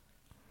right.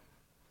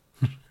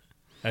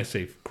 I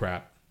say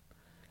crap.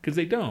 Because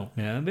they don't,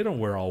 man. They don't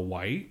wear all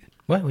white.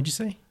 What? What'd you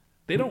say?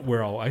 They don't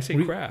wear all... I say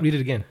crap. Read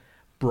it again.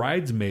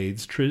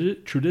 Bridesmaids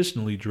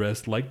traditionally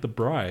dress like the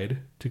bride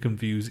to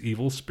confuse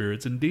evil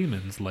spirits and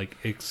demons, like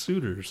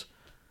ex-suitors.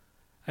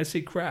 I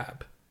say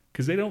crap.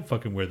 Because they don't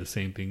fucking wear the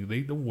same thing. They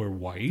don't wear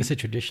white. I say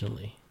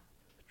traditionally.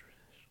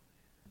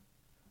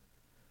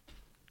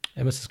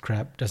 Emma says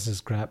crap. Dustin says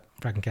crap.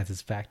 Fracking Cats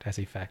says fact. I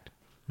say fact.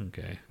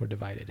 Okay. We're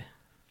divided.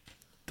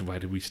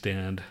 Divided we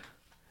stand.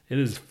 It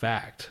is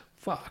fact.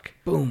 Fuck.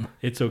 Boom.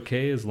 It's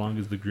okay as long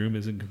as the groom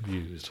isn't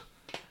confused.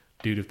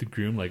 Dude, if the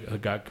groom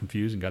got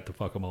confused and got to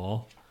fuck them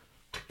all.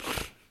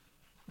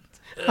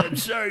 I'm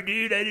sorry,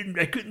 dude.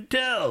 I couldn't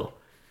tell.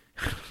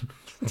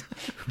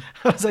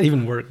 How does that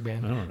even work,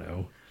 man? I don't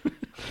know.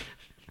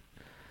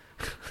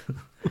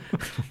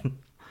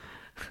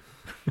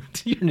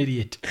 You're an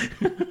idiot.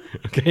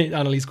 Okay,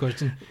 Annalise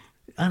question.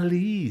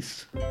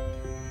 Annalise,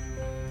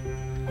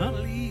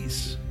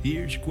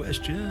 here's your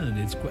question.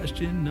 It's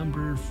question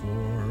number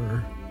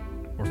 4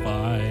 or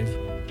 5.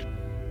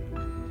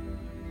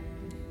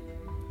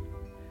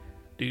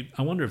 Dude,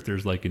 I wonder if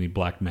there's like any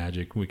black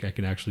magic I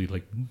can actually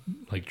like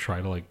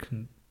try to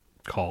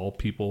call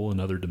people in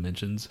other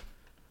dimensions.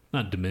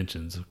 Not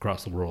dimensions,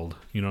 across the world.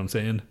 You know what I'm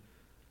saying?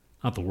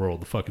 Not the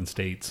world, the fucking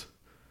states.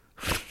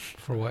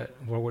 For what?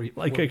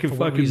 I can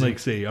fucking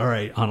say, all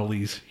right,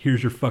 Annalise,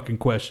 here's your fucking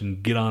question.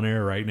 Get on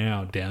air right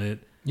now, damn it.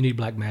 You need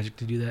black magic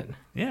to do that?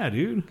 Yeah,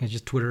 dude. Can you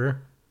just Twitter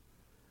her?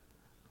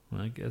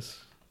 Well, I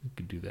guess you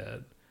could do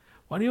that.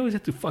 Why do you always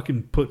have to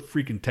fucking put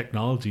freaking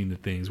technology into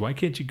things? Why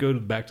can't you go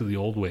back to the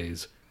old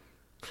ways?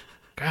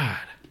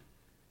 God.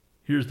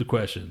 Here's the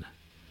question.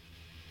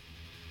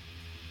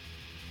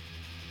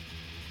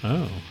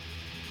 Oh,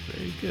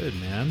 very good,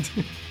 man.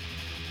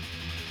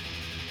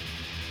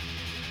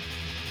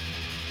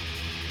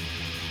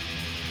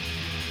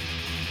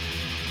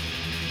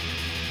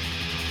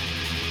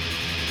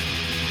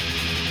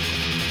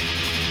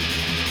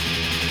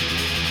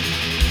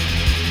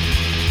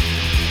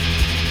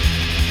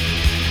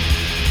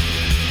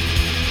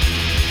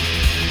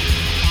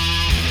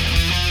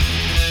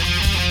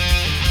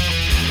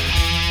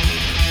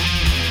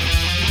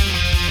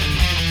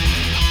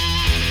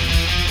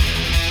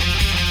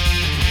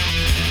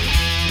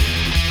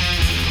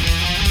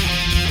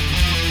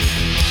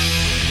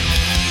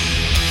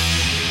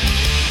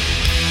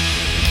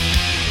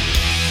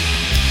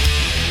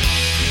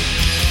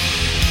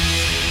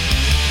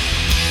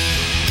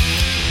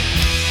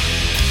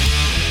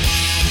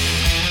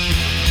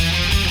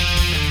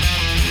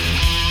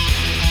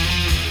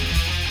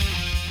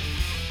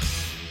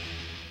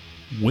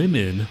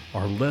 women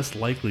are less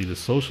likely to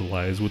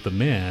socialize with a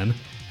man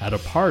at a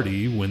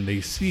party when they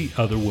see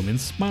other women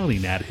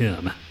smiling at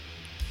him.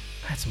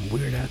 That's some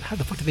weird. How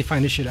the fuck did they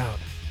find this shit out?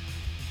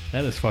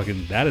 That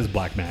is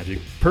black magic.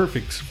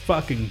 Perfect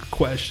fucking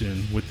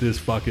question with this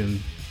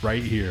fucking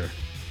right here.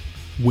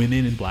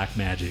 Women in black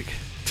magic.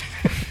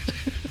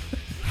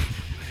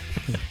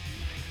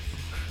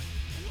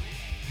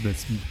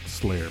 That's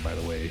Slayer, by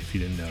the way, if you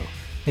didn't know.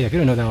 Yeah, if you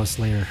didn't know that was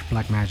Slayer,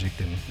 black magic,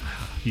 then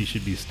you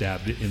should be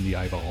stabbed in the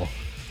eyeball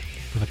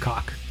with a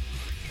cock.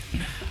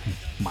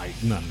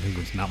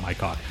 It's not my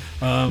cock.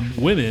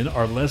 Women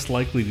are less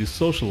likely to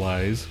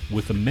socialize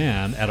with a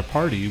man at a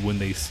party when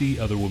they see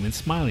other women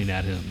smiling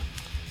at him.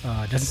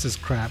 Dustin says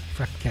crap.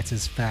 Cat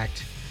says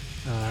fact.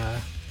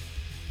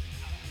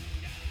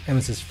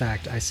 Emma says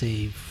fact. I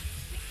say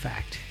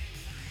fact.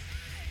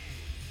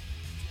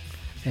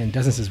 And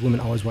Dustin says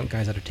women always want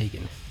guys that are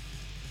taken.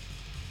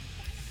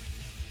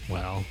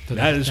 Well, So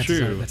that's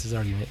true. That's his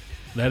argument.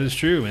 That is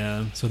true,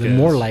 man. So they're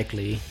more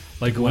likely.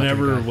 Like to go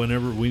after a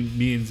whenever guy.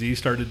 me and Z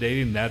started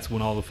dating, that's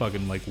when all the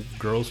fucking like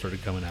girls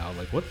started coming out.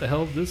 Like, what the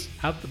hell is this?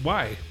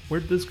 Why?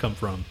 Where'd this come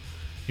from?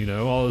 You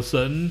know, all of a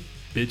sudden,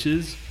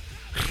 bitches.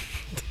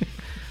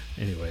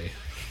 Anyway,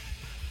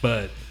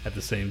 but at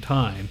the same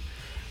time,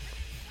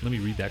 let me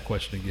read that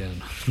question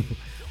again.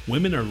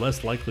 Women are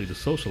less likely to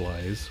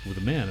socialize with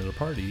a man at a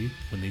party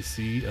when they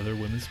see other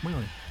women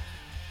smiling.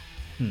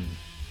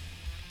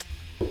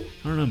 I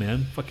don't know,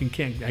 man.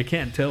 I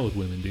can't tell with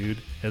women, dude.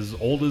 As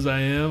old as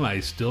I am,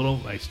 I still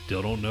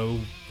don't know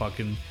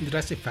fucking. Did I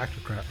say fact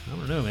or crap? I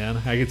don't know,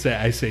 man.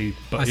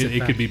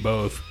 It could be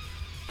both.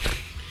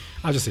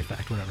 I'll just say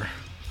fact, whatever.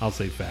 I'll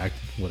say fact,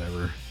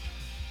 whatever.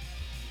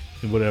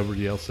 And whatever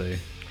else say.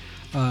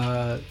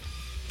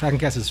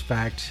 Frankencat says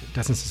fact,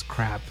 Dustin says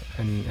crap,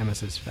 and Emma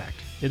says fact.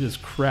 It is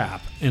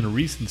crap. In a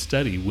recent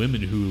study,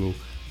 women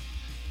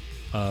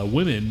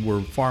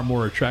were far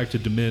more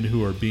attracted to men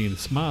who are being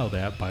smiled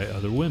at by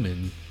other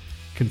women.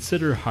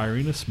 Consider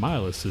hiring a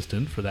smile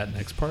assistant for that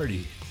next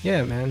party.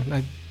 Yeah,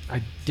 man.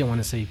 I didn't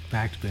want to say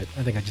fact, but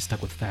I think I just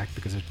stuck with fact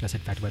because I said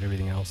fact about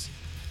everything else.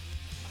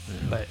 Yeah.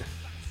 But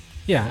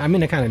yeah, I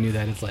mean, I kind of knew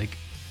that. It's like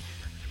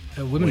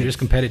women are just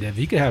competitive.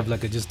 You could have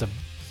like a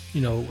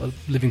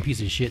living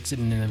piece of shit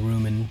sitting in a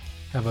room and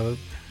have a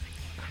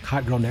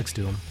hot girl next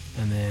to him,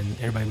 and then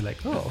everybody be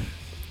like, "Oh,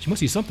 she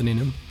must see something in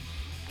him."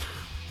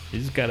 You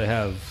just got to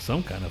have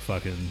some kind of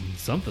fucking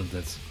something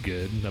that's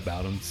good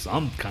about them,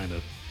 some kind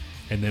of.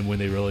 And then when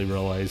they really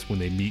realize, when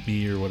they meet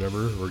me or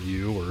whatever, or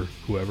you or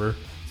whoever,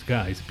 it's a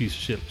guy, he's a piece of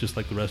shit, just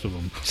like the rest of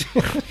them.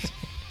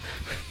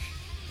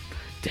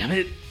 Damn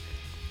it.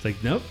 It's like,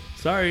 nope,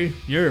 sorry,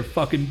 you're a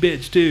fucking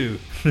bitch too.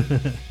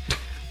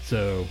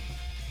 So,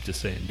 just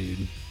saying,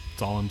 dude.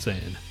 That's all I'm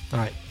saying. All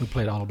right, we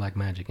played Auto Black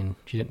Magic, and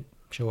she didn't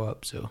show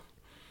up, so.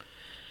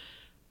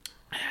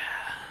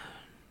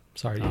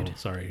 Sorry, dude. Oh,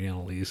 sorry,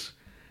 Annalise.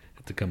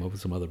 Have to come up with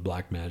some other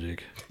black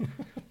magic.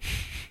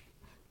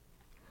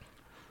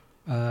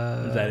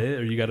 Is that it?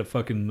 Or you got a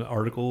fucking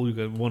article?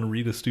 You want to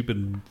read a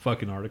stupid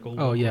fucking article?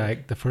 Oh, yeah.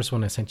 The first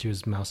one I sent you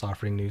is Mouse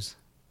Offering News.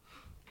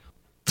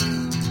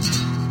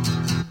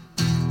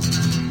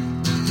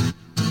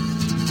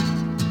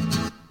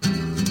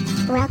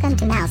 Welcome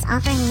to Mouse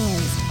Offering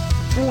News.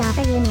 We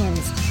offer you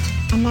news,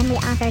 and then we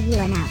offer you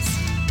a mouse.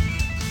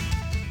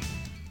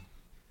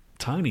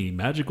 Tiny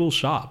magical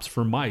shops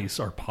for mice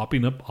are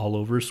popping up all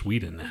over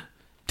Sweden.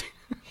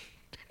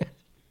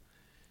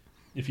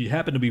 If you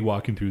happen to be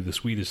walking through the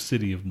Swedish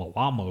city of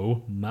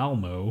Malmo,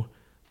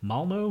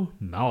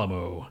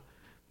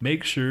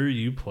 make sure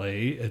you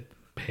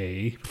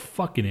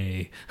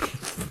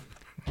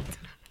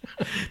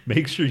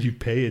Make sure you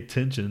pay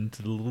attention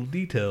to the little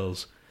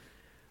details.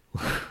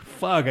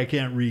 Fuck, I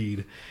can't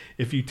read.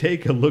 If you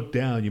take a look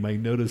down, you might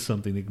notice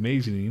something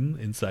amazing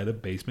inside a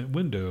basement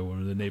window or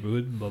in the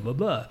neighborhood, blah, blah,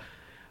 blah.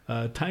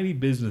 Tiny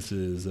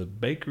businesses, a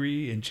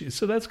bakery, and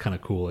so that's kind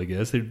of cool, I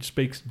guess. They're just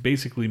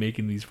basically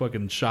making these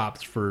fucking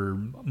shops for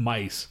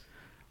mice,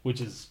 which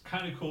is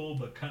kind of cool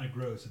but kind of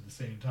gross at the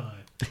same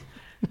time.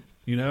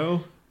 You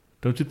know?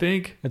 Don't you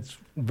think? It's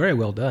very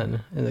well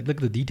done. And look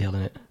at the detail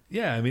in it.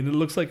 Yeah, I mean, it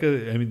looks like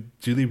do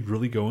they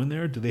really go in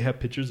there? Do they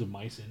have pictures of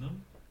mice in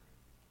them?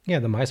 Yeah,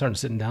 the mice aren't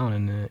sitting down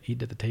and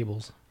eat at the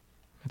tables.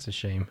 That's a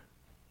shame.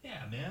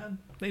 Yeah, man.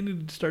 They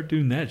need to start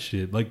doing that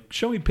shit. Like,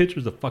 show me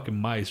pictures of fucking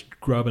mice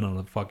grubbing on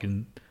a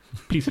fucking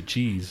piece of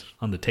cheese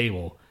on the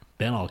table.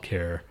 Then I'll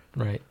care.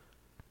 Right.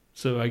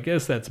 So I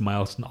guess that's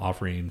mouse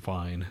offering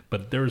fine.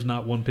 But there's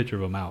not one picture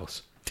of a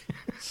mouse.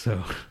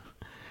 So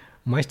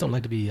mice don't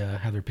like to be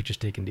have their pictures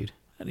taken, dude.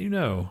 How do you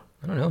know?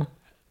 I don't know.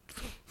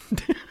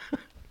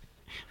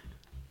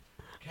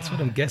 That's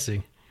what I'm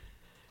guessing.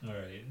 All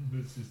right.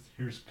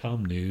 Here's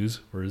cum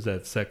news. Or is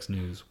that sex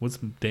news? What's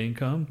day and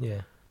cum?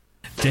 Yeah.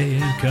 Day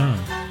and cum,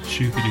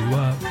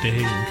 shoo-doo-wop,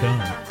 day and cum,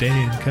 day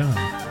and cum.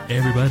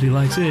 Everybody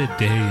likes it,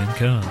 day and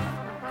cum.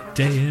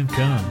 Day and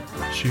cum,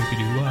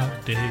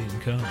 shoo-doo-wop, day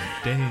and cum,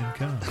 day and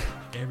cum.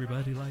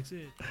 Everybody likes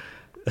it.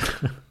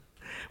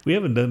 We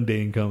haven't done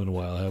Dane Come in a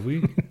while, have we?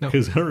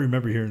 Because I don't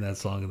remember hearing that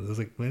song. And I was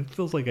like, man, it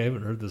feels like I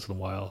haven't heard this in a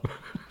while.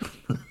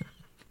 I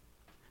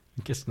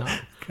guess not.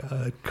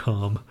 God,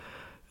 Come.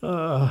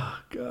 Oh,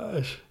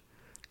 gosh.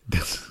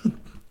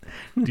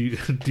 do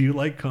you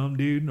like Come,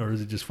 dude? Or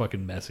is it just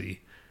fucking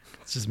messy?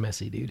 It's just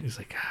messy, dude. He's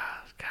like,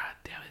 God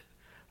damn it.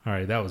 All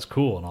right, that was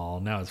cool and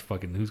all. Now it's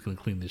fucking, who's going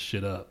to clean this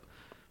shit up?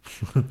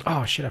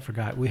 Oh, shit, I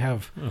forgot. We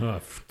have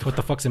What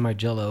the Fuck's in My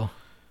Jell-O,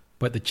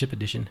 but the chip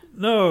edition.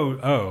 No,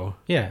 oh.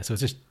 Yeah, so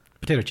it's just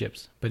potato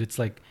chips, but it's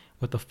like,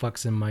 what the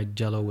fuck's in my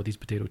Jell-O with these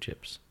potato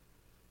chips?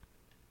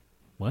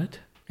 What?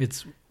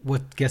 It's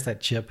guess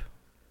that chip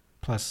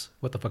plus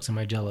what the fuck's in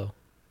my Jell-O.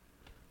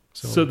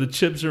 So the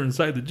chips are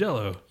inside the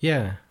Jell-O?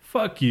 Yeah.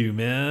 Fuck you,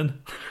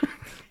 man.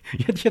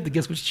 You have to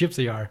guess which chips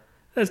they are.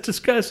 That's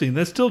disgusting.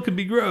 That still could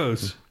be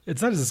gross.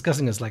 It's not as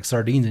disgusting as like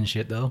sardines and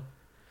shit, though.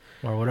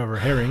 Or whatever,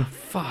 herring.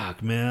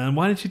 Fuck, man.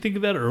 Why didn't you think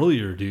of that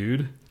earlier,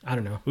 dude? I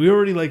don't know. We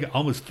already like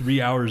almost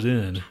 3 hours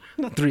in.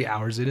 Not 3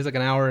 hours. It is like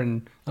an hour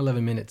and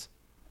 11 minutes.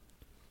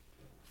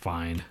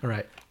 Fine. All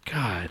right.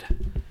 God.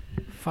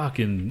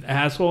 Fucking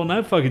asshole. And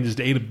I fucking just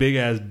ate a big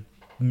ass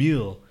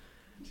meal.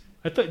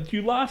 I thought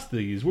you lost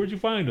these. Where'd you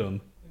find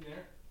them? In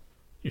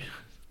there.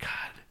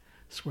 God.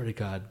 Swear to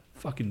God.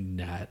 Fucking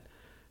Nat.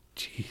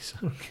 Jeez.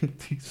 I don't get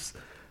these.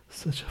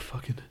 Such a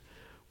fucking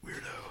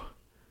weirdo.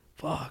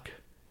 Fuck.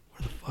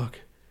 Where the fuck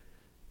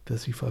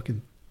does he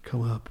fucking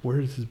come up?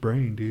 Where is his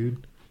brain,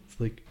 dude? It's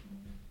like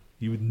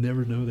you would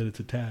never know that it's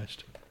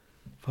attached.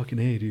 Fucking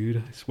A, dude.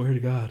 I swear to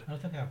God. I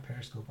don't think I have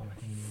Periscope on my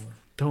thing anymore.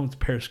 Don't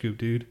Periscope,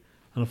 dude.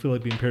 I don't feel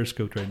like being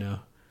Periscoped right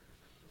now.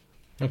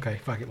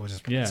 Okay, fuck it. We'll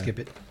just skip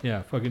it.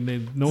 Yeah, fucking. No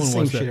It's one the wants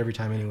same that shit every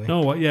time anyway.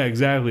 No, yeah,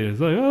 exactly. It's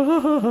like,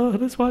 oh,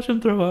 let's watch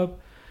him throw up.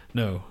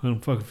 No, I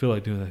don't fucking feel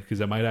like doing that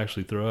because I might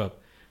actually throw up.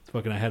 It's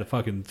fucking. I had a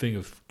fucking thing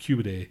of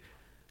Cuba Day,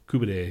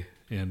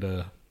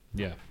 and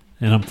yeah,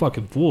 and I'm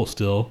fucking full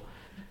still.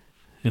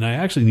 And I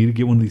actually need to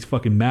get one of these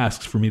fucking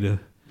masks for me to.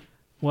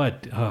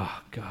 What?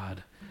 Oh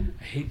God,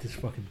 I hate this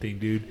fucking thing,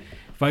 dude.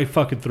 If I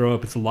fucking throw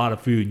up, it's a lot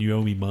of food, and you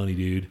owe me money,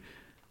 dude.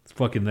 It's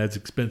fucking. That's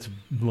expensive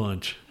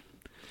lunch.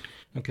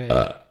 Okay.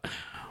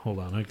 Hold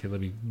on. Okay,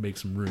 let me make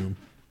some room.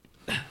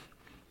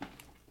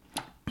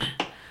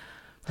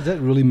 Does that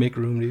really make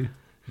room, dude?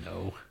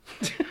 No.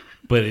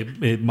 But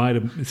it might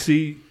have.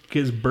 See,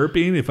 because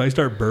burping, if I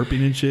start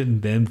burping and shit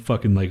and then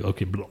fucking like,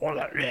 okay,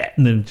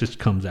 and then it just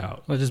comes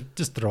out. Well,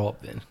 just throw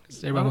up then.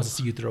 'Cause everyone wants to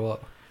see you throw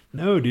up.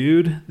 No,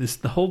 dude.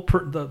 The whole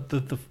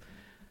the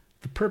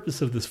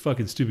purpose of this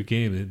fucking stupid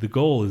game, the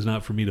goal is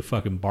not for me to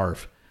fucking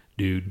barf,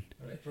 dude.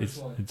 Right,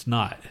 it's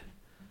not.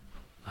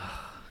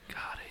 Oh,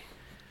 God.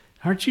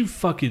 Aren't you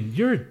fucking,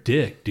 you're a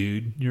dick,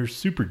 dude. You're a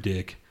super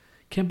dick.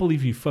 Can't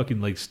believe you fucking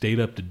like stayed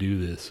up to do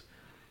this.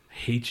 I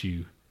hate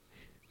you.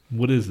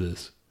 What is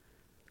this?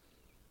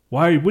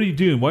 What are you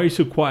doing? Why are you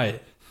so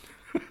quiet?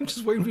 I'm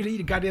just waiting for you to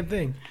eat a goddamn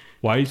thing.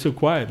 Why are you so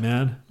quiet,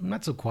 man? I'm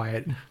not so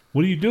quiet.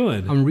 What are you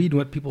doing? I'm reading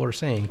what people are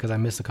saying because I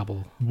missed a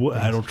couple. What?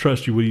 I don't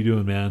trust you. What are you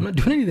doing, man? I'm not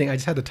doing anything. I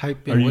just had to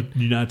type in. Are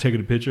you not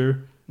taking a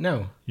picture?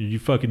 No. You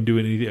fucking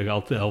doing anything?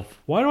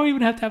 Why do I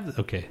even have to have this?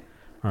 Okay.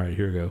 All right,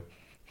 here we go.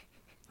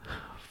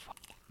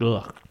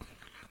 Ugh.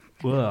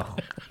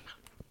 Ugh.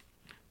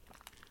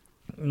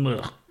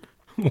 Ugh.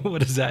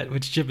 What is that?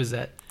 Which chip is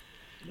that?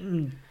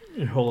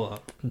 Hold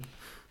up.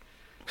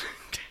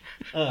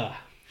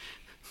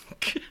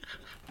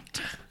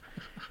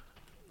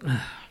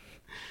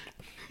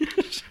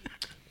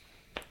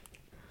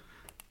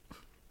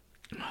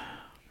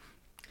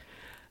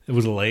 It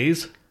was a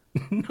Lay's?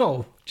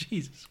 No,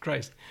 Jesus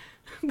Christ.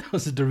 That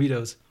was a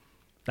Doritos.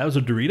 That was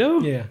a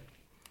Dorito? Yeah.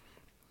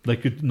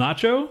 Like a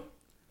nacho?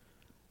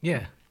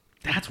 Yeah.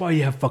 That's why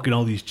you have fucking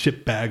all these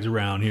chip bags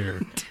around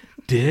here,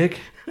 dick.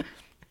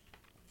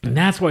 And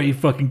that's why you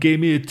fucking gave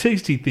me a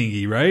tasty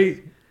thingy,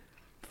 right?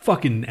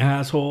 Fucking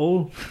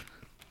asshole.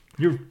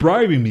 You're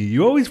bribing me.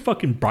 You always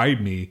fucking bribe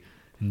me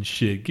and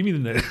shit. Give me the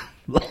next.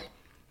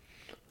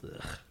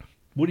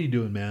 What are you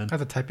doing, man? I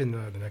have to type in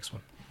the next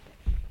one.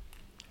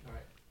 All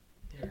right.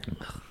 Here.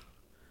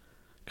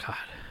 God.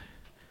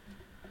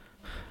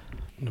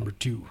 Number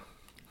 2.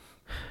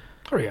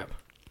 Hurry up.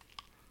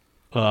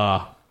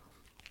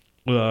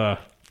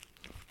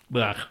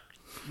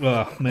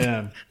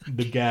 Man,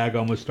 the gag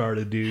almost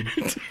started, dude.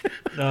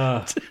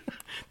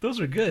 Those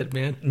are good,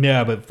 man.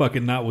 Yeah, but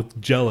fucking not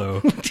with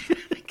Jell-O.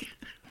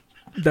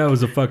 That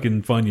was a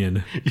fucking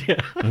Funyun.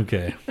 Yeah.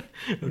 Okay.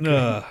 You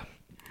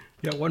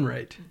got one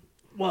right.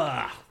 You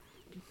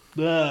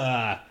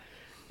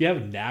have a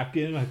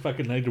napkin? I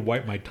fucking need to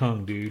wipe my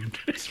tongue, dude.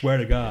 I swear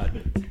to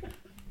God.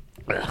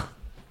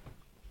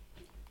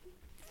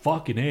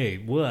 Fucking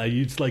A. Well,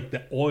 it's like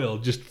the oil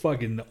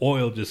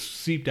just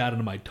seeped out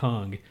into my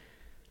tongue.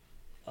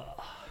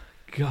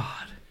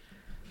 God.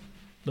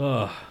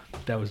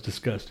 That was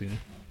disgusting.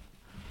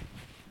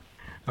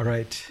 All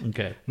right.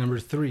 Okay. Number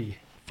 3.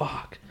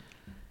 Fuck.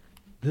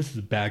 This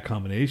is bad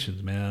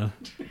combinations, man.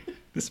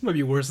 This might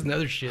be worse than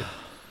other shit.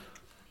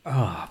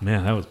 Oh,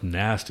 man, that was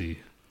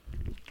nasty.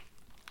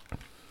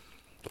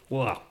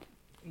 Wow.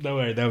 No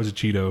way, that was a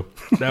Cheeto.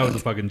 That was a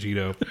fucking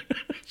Cheeto.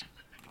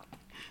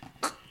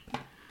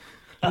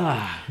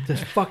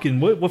 This fucking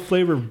what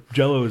flavor of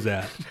Jello is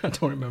that? I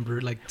don't remember,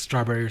 like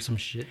strawberry or some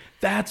shit.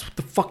 That's what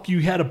the fuck you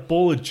had a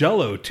bowl of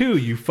Jello too,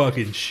 you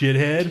fucking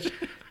shithead.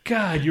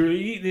 God, you were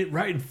eating it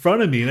right in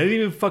front of me, and I didn't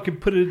even fucking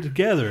put it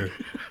together.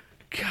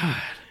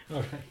 God.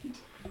 All right.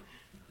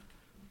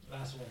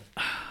 Last one.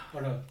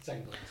 Or no,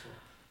 second last one.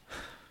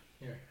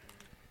 Here.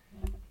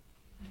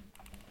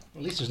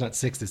 At least there's not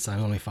 6 this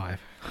time, only 5.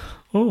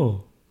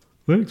 Oh,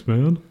 thanks,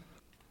 man.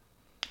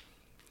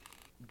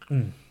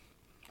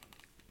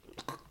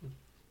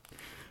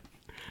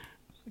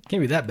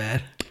 Can't be that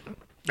bad.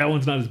 That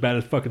one's not as bad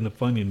as fucking the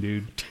Funyun,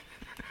 dude.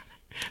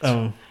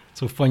 Oh,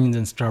 so Funyuns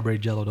and strawberry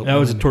Jello. That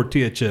was a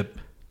tortilla chip.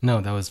 No,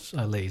 that was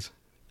Lay's.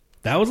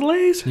 That was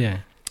Lay's?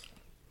 Yeah.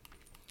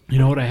 You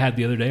know what I had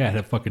the other day? I had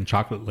a fucking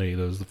chocolate Lay.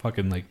 Those the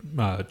fucking like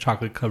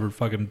chocolate covered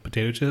fucking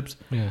potato chips.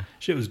 Yeah.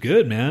 Shit was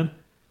good, man.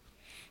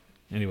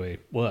 Anyway,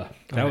 well,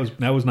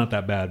 that was not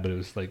that bad, but it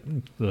was like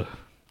ugh.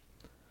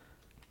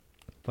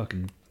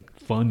 Fucking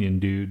Funyun,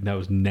 dude. That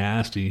was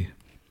nasty.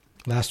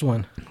 Last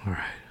one. All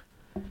right.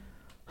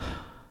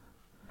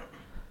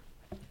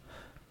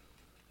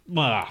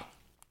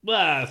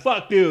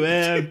 Fuck you,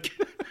 man.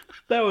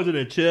 That wasn't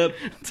a chip.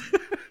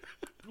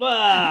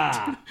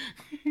 Man,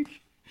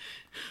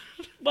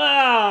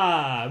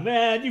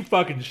 you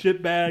fucking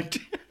shitbag.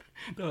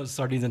 That was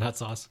sardines and hot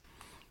sauce.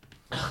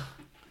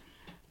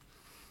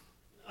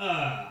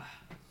 God.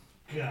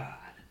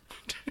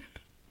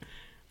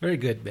 Very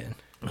good, Ben.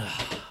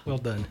 Well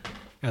done,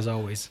 as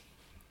always.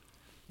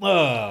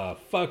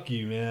 Fuck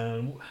you,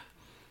 man.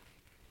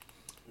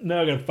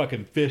 Now I got a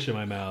fucking fish in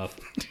my mouth.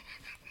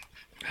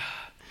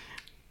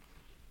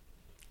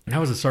 That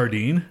was a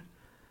sardine.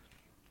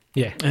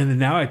 Yeah. And then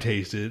now I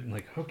taste it. I'm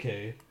like,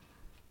 okay.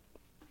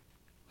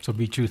 So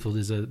be truthful.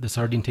 Does the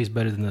sardine taste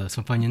better than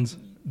some Funyuns?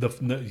 The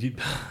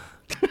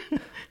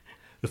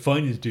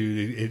Funyuns,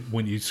 dude, it,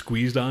 when you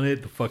squeezed on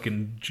it, the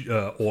fucking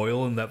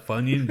oil in that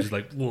Funyun just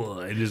like,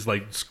 it just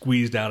like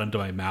squeezed out into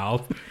my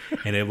mouth,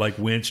 and it like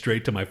went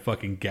straight to my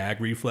fucking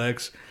gag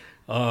reflex.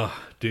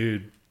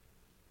 Dude,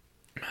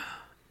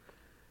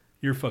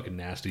 you're fucking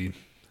nasty.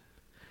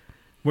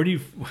 Where do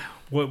you?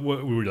 What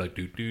were you like?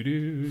 Do.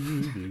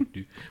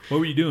 What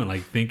were you doing?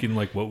 Like thinking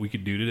like what we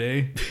could do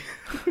today?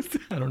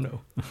 I don't know.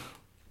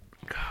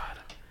 God.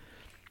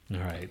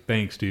 All right.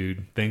 Thanks,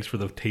 dude. Thanks for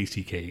the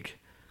tasty cake.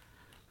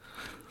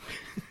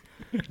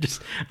 I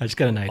just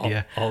got an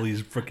idea. All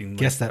these freaking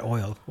guess that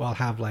oil. Well, I'll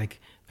have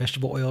like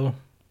vegetable oil,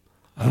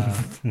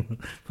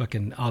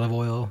 fucking olive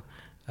oil,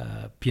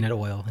 peanut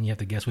oil, and you have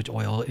to guess which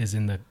oil is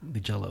in the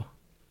Jello.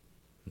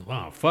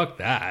 Wow, fuck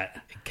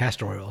that.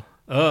 Castor oil.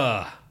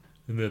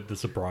 And the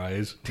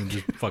surprise and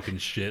just fucking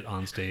shit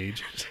on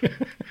stage.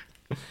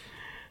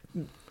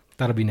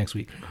 That'll be next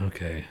week.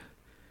 Okay.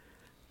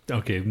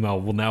 No,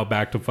 well now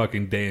back to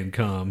fucking day and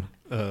come.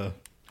 How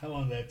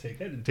long did that take?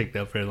 That didn't take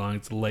that very long.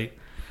 It's late.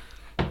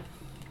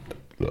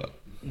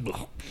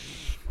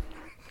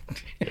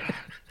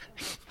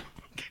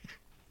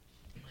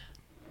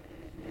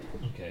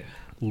 Okay.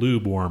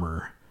 Lube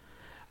warmer.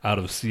 Out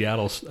of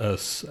Seattle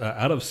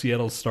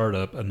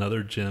startup,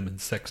 another gem in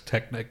sex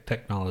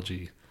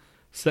technology.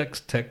 Sex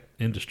tech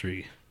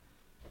industry.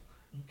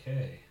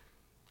 Okay.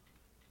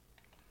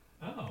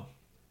 Oh.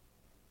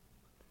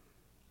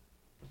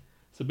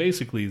 So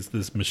basically, it's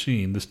this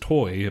machine, this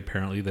toy,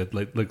 apparently that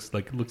looks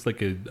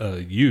like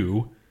a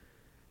U,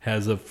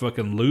 has a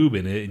fucking lube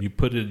in it, and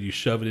you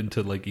shove it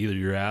into like either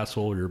your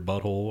asshole or your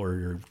butthole or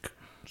your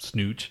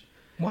snooch.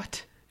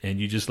 What? And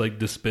you just like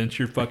dispense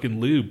your fucking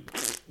lube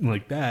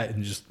like that,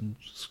 and just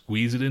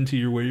squeeze it into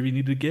your wherever you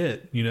need to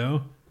get. You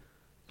know?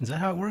 Is that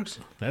how it works?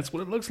 That's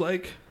what it looks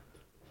like.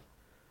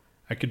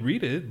 I could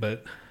read it,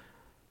 but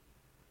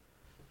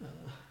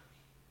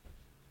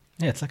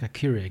yeah, it's like a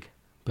Keurig,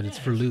 but it's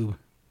for lube.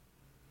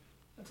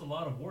 That's a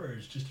lot of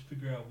words just to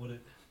figure out what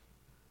it.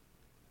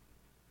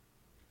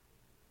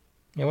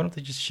 Yeah, why don't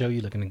they just show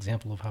you like an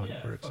example of how it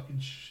works?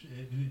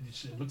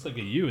 It looks like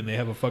a U, and they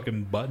have a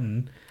fucking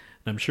button.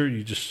 And I'm sure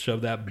you just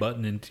shove that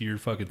button into your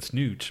fucking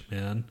snooch,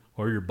 man,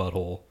 or your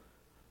butthole.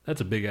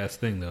 That's a big ass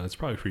thing, though. It's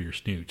probably for your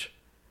snooch.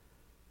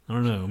 I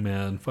don't know,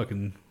 man.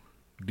 Fucking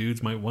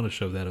dudes might want to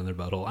shove that in their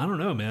butthole. I don't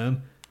know,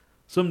 man.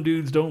 Some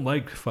dudes don't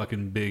like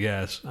fucking big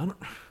ass. I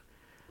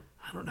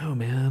don't know,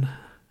 man.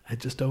 I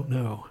just don't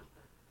know.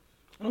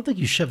 I don't think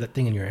you shove that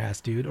thing in your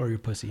ass, dude, or your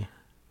pussy.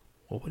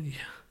 Well, what do you?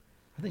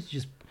 I think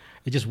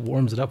it just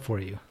warms it up for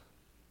you.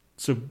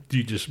 So do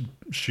you just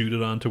shoot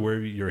it onto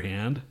your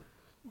hand,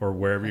 or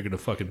wherever you're gonna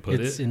fucking put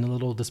it? It's in a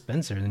little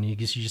dispenser, and then you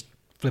just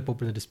flip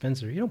open the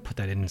dispenser. You don't put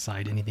that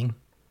inside anything,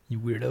 you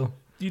weirdo.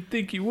 You'd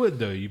think you would,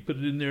 though. You put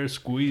it in there,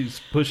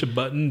 squeeze, push a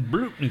button,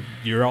 bloop, and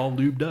you're all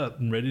lubed up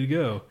and ready to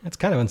go. That's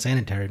kind of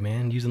unsanitary,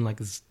 man. Using like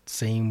the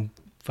same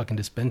fucking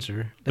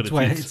dispenser. That's But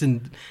why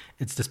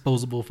it's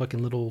disposable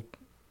fucking little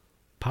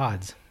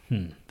pods.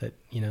 That,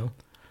 you know.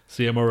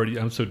 See,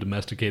 I'm so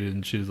domesticated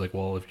and shit. Is like,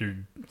 well, if you're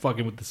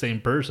fucking with the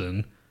same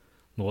person,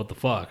 well, what the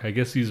fuck? I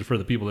guess these are for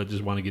the people that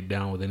just want to get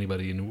down with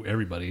anybody and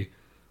everybody.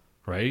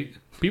 right?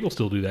 People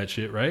still do that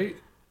shit, right?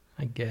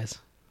 I guess.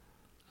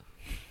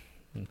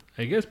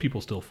 I guess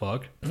people still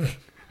fuck.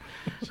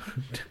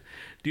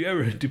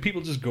 Do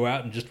people just go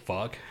out and just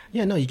fuck?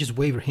 Yeah, no, you just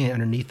wave your hand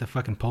underneath the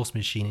fucking pulse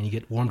machine and you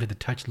get warm to the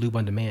touch lube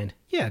on demand.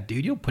 Yeah,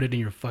 dude, you don't put it in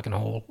your fucking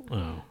hole.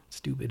 Oh.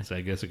 Stupid. So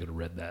I guess I could have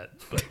read that.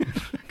 But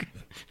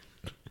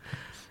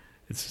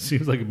it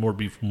seems like it'd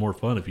be more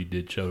fun if you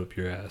did shove up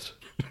your ass.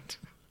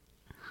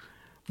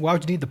 Why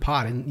would you need the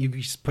pod? And you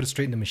just put it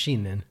straight in the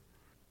machine then.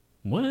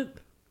 What?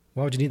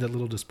 Why would you need that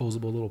little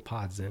disposable little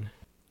pods then?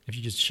 If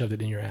you just shoved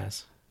it in your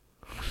ass.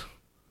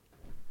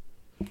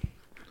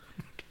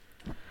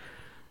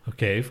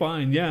 Okay,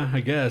 fine. Yeah,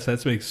 I guess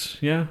that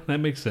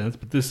makes sense.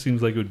 But this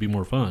seems like it would be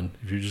more fun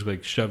if you just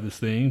like shove this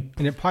thing.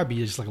 And it'd probably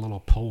be just like a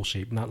little pole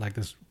shape, not like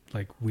this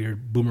like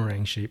weird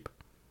boomerang shape.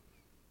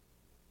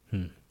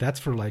 That's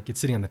for like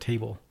it's sitting on the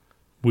table.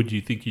 Would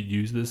you think you'd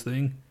use this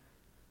thing?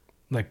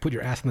 Like put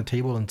your ass on the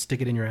table and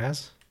stick it in your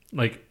ass?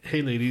 Like,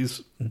 hey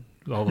ladies,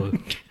 all the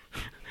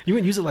you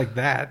wouldn't use it like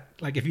that.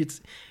 Like if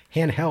it's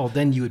handheld,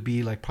 then you would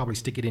be like probably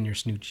stick it in your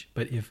snooch.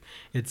 But if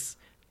it's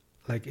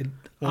like it,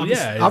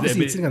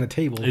 obviously it's sitting on the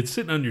table. It's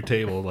sitting on your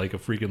table like a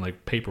freaking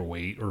like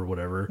paperweight or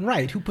whatever.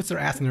 Right. Who puts their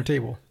ass on their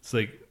table? It's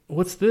like,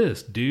 what's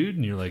this, dude?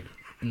 And you're like,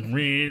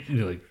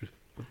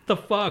 what the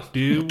fuck,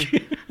 dude?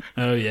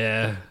 Oh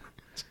yeah,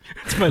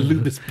 it's my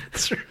lube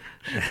dispenser.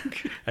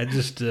 I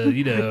just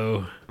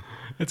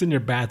it's in your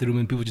bathroom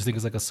and people just think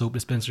it's like a soap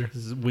dispenser.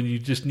 When you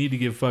just need to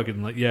get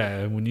fucking when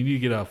you need to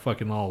get all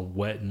fucking all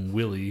wet and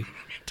willy,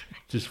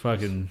 just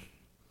fucking.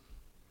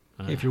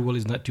 If your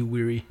willy's not too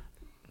weary.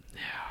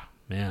 Yeah,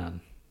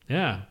 man.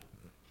 Yeah,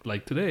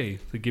 like today,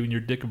 like giving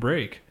your dick a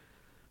break.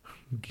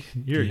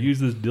 Here, use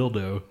this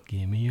dildo.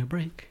 Give me a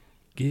break.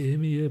 Give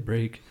me a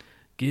break.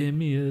 Give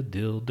me a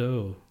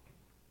dildo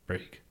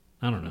break.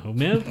 I don't know,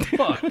 man.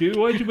 Fuck, dude.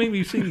 Why'd you make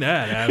me sing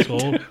that,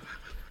 asshole?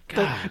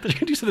 God, you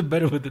can do something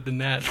better with it than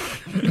that.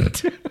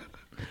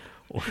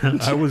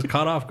 I was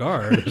caught off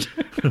guard.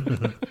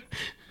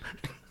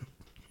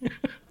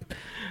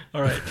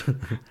 All right, are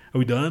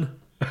we done?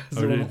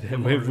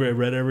 Have we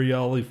read every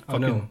all? Oh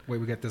no! Wait,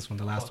 we got this one,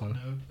 the last one.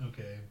 No?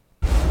 Okay.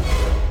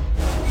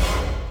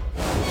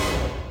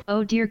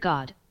 Oh dear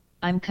God,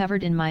 I'm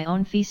covered in my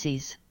own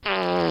feces.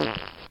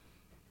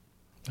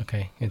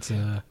 Okay, it's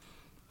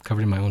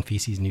covered in my own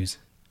feces news.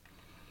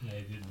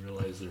 I didn't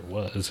realize there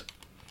was.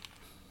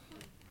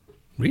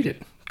 Read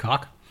it,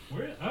 cock.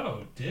 Where?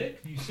 Oh,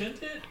 Dick, you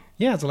sent it?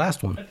 Yeah, it's the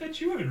last one. I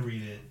thought you were gonna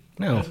read it.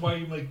 No, that's why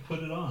you like put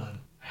it on.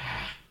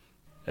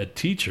 A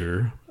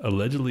teacher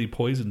allegedly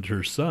poisoned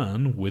her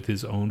son with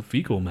his own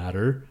fecal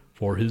matter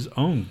for his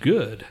own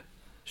good,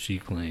 she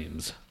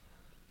claims.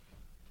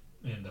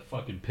 And the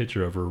fucking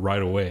picture of her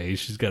right away,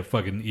 she's got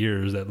fucking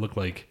ears that look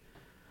like,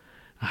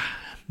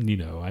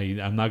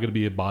 I'm not going to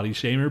be a body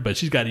shamer, but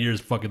she's got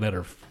ears fucking that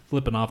are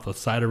flipping off the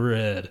side of her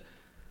head.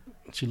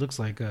 She looks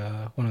like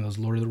one of those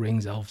Lord of the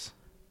Rings elves.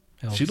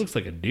 She looks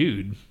like a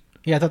dude.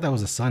 Yeah, I thought that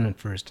was the son at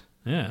first.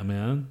 Yeah,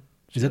 man.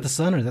 Is that the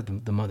son or is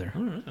that the mother? I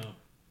don't know.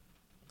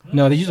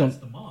 No, they usually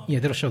don't. The mom. Yeah,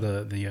 they don't show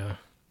the.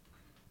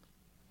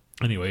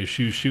 Anyway,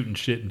 she was shooting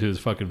shit into his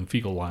fucking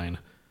fecal line.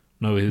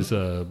 No, his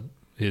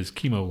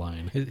chemo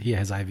line.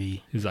 His IV.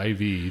 His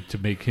IV to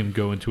make him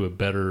go into a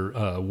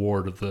better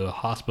ward of the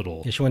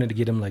hospital. Yeah, she wanted to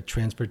get him like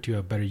transferred to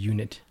a better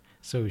unit,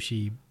 so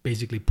she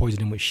basically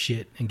poisoned him with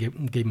shit and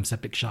gave him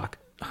septic shock.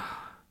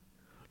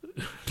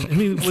 I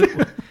mean,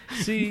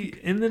 see,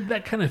 and then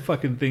that kind of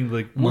fucking thing,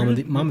 like Mom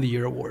of the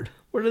Year award.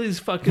 What are these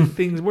fucking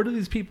things? Where do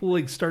these people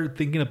like start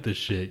thinking up this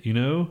shit? You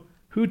know,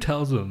 who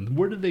tells them?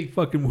 Where did they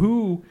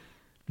who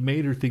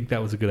made her think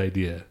that was a good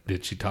idea?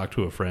 Did she talk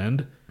to a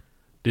friend?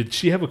 Did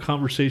she have a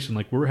conversation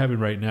like we're having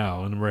right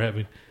now, and we're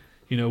having,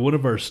 one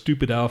of our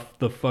stupid off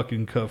the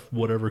fucking cuff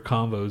whatever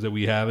combos that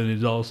we have, and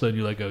it's all of a sudden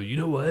you're like, oh, you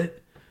know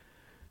what?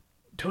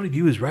 Tony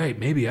B was right.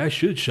 Maybe I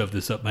should shove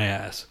this up my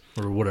ass.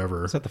 Or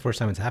whatever. It's not the first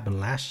time it's happened.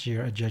 Last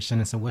year, a judge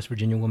sentenced a West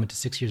Virginia woman to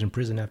 6 years in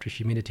prison after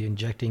she admitted to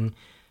injecting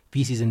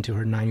feces into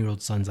her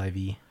 9-year-old son's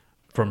IV.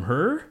 From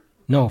her?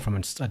 No, from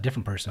a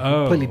different person.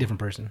 Oh. Completely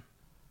different person.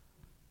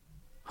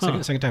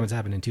 Huh. Second time it's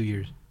happened in 2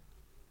 years.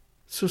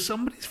 So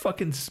somebody's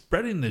fucking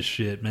spreading this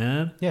shit,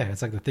 man. Yeah,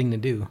 it's like the thing to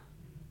do.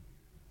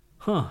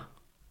 Huh.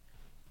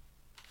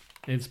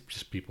 It's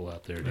just people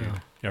out there, dude.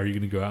 Yeah. Are you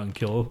going to go out and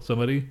kill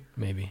somebody?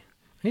 Maybe.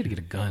 I need to get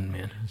a gun,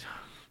 man.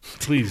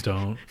 Please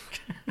don't.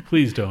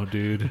 Please don't,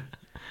 dude.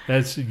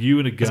 That's you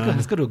and a gun.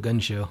 Let's go to a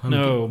gun show. I'm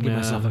no, gonna give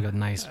myself like a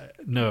nice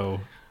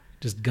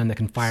just gun that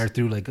can fire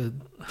through like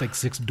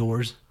 6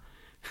 doors.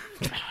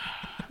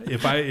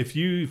 If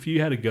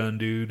you had a gun,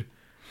 dude,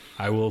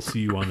 I will see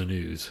you on the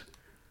news.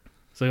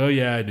 It's like, oh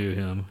yeah, I knew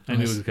him. I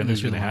knew it was going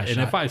to happen.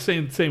 And if I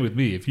same with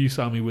me, if you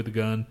saw me with a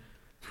gun,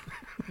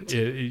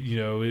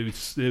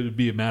 it would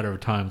be a matter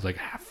of time. It's like,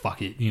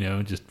 fuck it,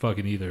 just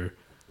fucking either.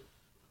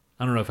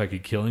 I don't know if I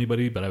could kill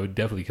anybody, but I would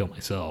definitely kill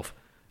myself,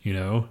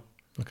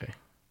 Okay.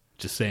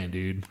 Just saying,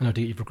 dude. I know what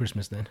to get you for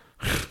Christmas then.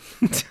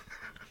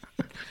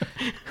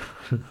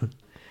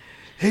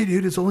 Hey,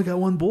 dude, it's only got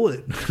one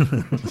bullet.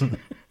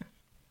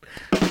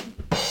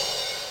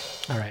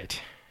 All right.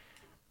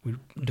 We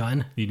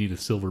done? You need a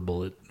silver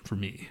bullet for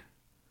me.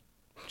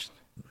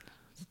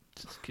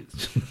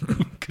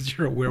 Because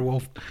you're a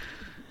werewolf.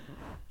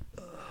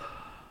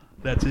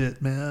 That's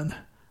it, man.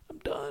 I'm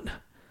done.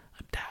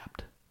 I'm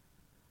tapped.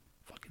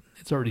 Fucking,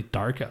 it's already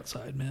dark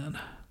outside, man.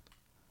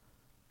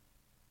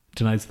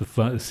 Tonight's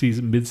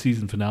the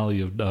mid-season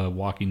finale of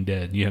Walking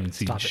Dead. You haven't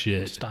seen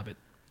shit. Stop it.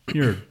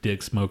 You're a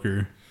dick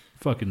smoker.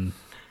 Fucking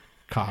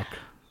cock.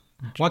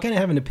 Why can't I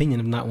have an opinion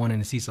of not wanting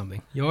to see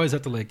something? You always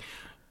have to like,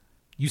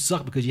 you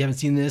suck because you haven't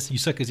seen this. You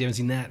suck because you haven't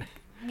seen that.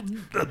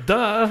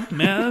 Duh,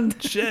 man.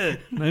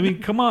 Shit. I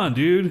mean, come on,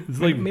 dude. It's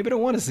like maybe I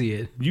don't want to see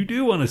it. You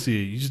do want to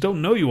see it. You just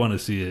don't know you want to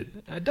see it.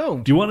 I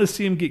don't. Do you want to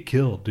see him get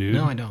killed, dude?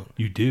 No, I don't.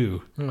 You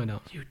do. No, I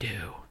don't. You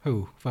do.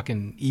 Who?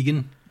 Fucking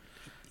Egan?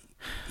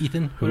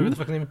 Ethan? Who? Whatever the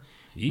fuck name.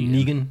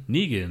 Negan.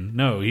 Negan.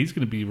 No, he's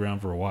going to be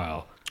around for a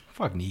while.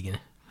 Fuck Negan.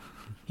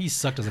 He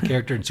sucked as a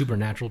character in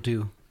Supernatural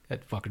too.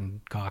 That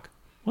fucking cock.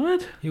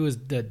 What? He was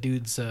that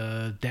dude's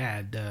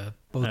dad.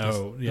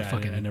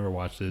 I never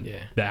watched it.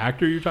 Yeah. The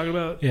actor you're talking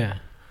about? Yeah.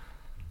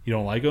 You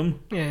don't like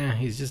him? Yeah,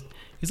 he's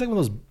like one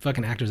of those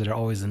fucking actors that are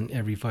always in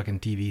every fucking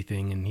TV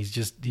thing, and he's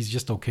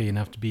just okay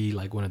enough to be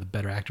like one of the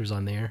better actors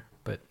on there,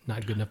 but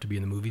not good enough to be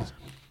in the movies.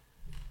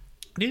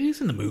 Yeah,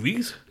 he's in the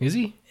movies. Is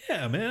he?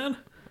 Yeah, man.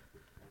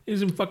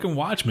 He's in fucking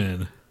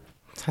Watchmen.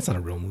 That's not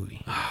a real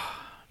movie.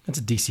 That's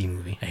a DC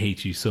movie. I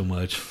hate you so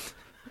much.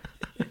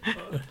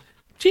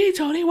 Gee,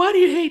 Tony, why do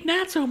you hate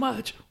Nat so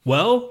much?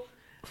 Well,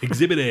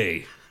 Exhibit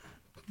A.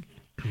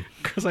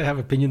 Because I have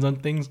opinions on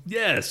things?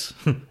 Yes.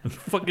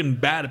 Fucking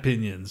bad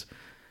opinions.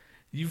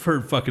 You've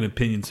heard fucking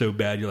opinions so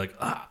bad, you're like,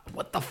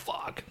 what the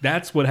fuck?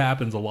 That's what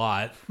happens a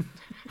lot.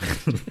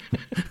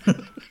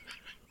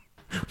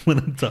 When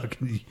I'm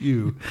talking to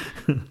you.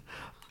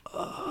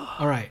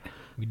 All right.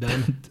 We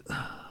done?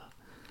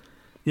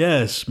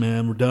 Yes,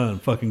 man, we're done.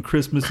 Fucking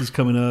Christmas is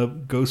coming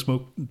up. Go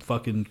smoke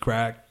fucking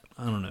crack.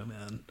 I don't know,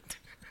 man.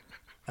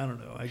 I don't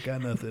know. I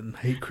got nothing.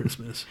 Hate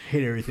Christmas.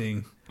 Hate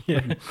everything.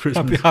 Yeah.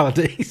 Christmas. Happy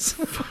holidays.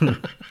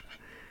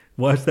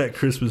 Watch that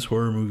Christmas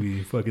horror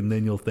movie. Fucking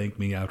then you'll thank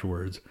me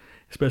afterwards.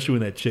 Especially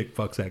when that chick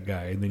fucks that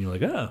guy. And then you're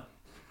like, oh.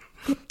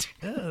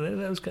 Yeah,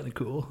 that was kind of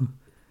cool.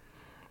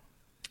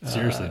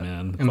 Seriously,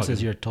 man. Emma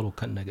says you're a total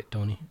cunt nugget,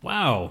 Tony.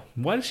 Wow.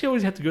 Why does she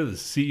always have to go to the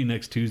See You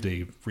Next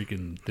Tuesday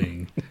freaking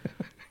thing?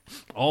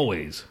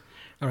 Always.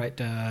 All right.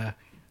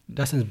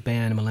 Dustin's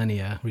band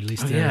Millennia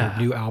released their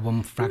new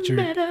album,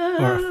 Fractured,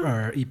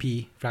 or EP,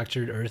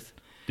 Fractured Earth.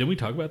 Didn't we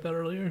talk about that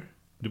earlier?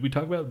 Did we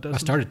talk about Dustin? I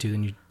started to,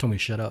 then you told me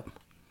to shut up.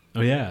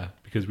 Oh, yeah.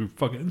 Because we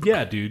fucking...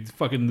 Yeah, dude.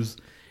 Fucking...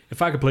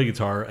 If I could play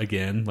guitar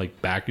again, like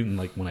back in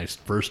like when I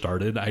first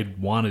started, I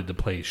wanted to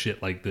play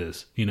shit like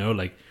this. You know,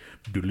 like...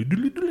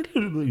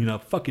 You know,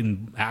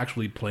 fucking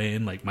actually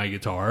playing like my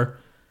guitar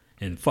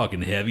and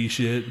fucking heavy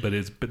shit, but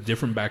it's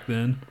different back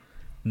then.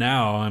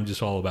 Now I'm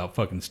just all about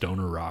fucking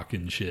stoner rock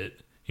and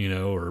shit, you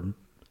know, or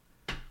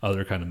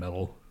other kind of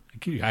metal.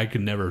 I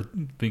could never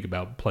think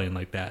about playing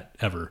like that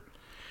ever.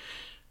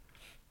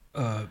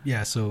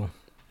 Yeah, so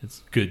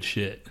it's good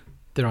shit.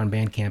 They're on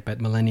Bandcamp at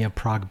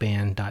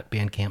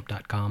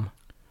millenniaprogband.bandcamp.com.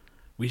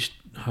 I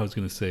was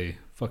gonna say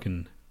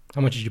fucking.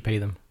 How much did you pay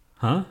them?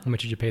 Huh? How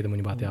much did you pay them when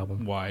you bought the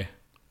album? Why?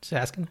 Just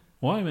asking.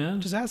 Why,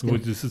 man? Just asking.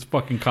 What, this is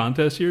fucking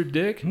contest here,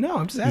 dick? No,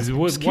 I'm just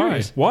asking. Just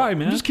curious. Why,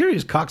 man? I'm just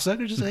curious,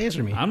 cocksucker. Just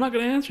answer me. I'm not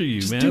going to answer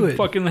you, just man. Do it.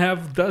 Fucking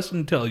have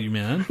Dustin tell you,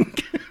 man.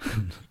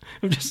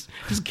 I'm just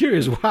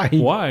curious why.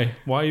 Why?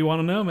 Why you want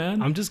to know,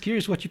 man? I'm just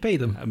curious what you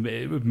paid them.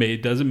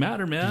 It doesn't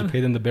matter, man. Did you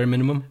pay them the bare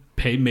minimum?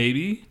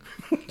 Maybe.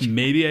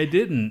 Maybe I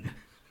didn't.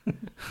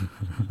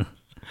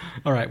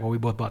 All right, well, we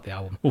both bought the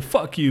album. Well,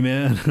 fuck you,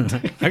 man.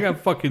 I got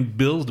fucking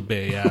bills to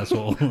pay,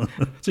 asshole.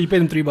 So you paid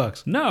them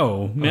 $3?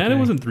 No, man, Okay. It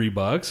wasn't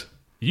 $3.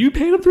 You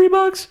paid them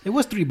 $3? It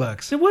was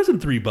 $3. It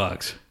wasn't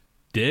 $3,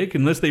 dick,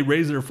 unless they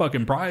raise their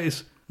fucking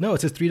price. No,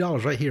 it says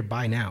 $3 right here.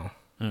 Buy now.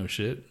 Oh,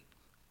 shit.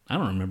 I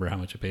don't remember how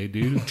much I paid,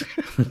 dude.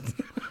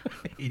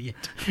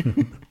 Idiot.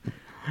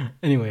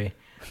 Anyway,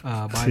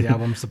 buy the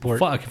album, support.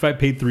 Fuck, if I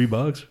paid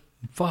 $3,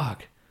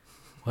 fuck.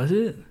 Was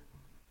it?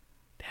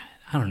 Damn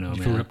it. I don't know, You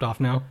man. feel ripped off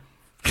now?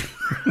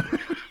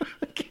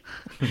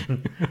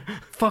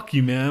 Fuck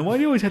you, man. Why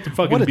do you always have to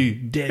fucking What a be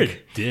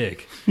dick.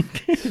 Dick.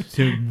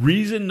 So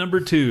reason number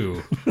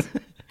 2.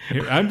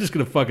 Here, I'm just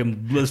gonna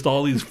fucking list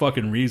all these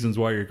fucking reasons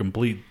why you're a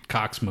complete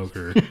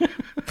cocksmoker.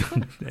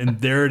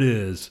 And there it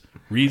is.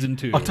 Reason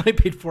 2. I thought I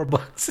paid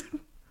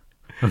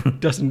 $4.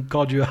 Dustin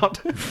called you out.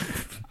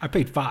 I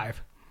paid $5.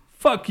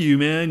 Fuck you,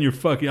 man. You're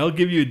fucking. I'll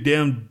give you a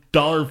damn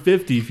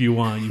 $1.50 if you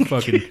want. You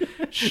fucking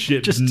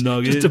shit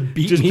nugget. Just to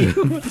beat me.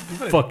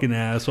 Fucking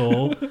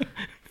asshole.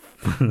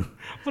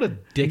 What a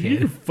dickhead.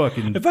 You're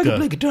fucking. If I could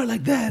play guitar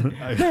like that,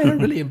 man, I'm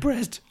really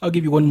impressed. I'll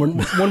give you one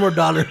more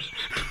dollar.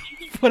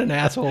 What an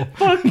asshole.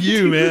 Fuck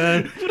you,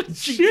 man.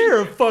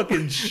 You're a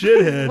fucking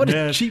shithead, What a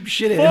man. cheap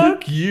shithead.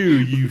 Fuck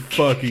you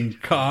fucking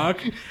cock.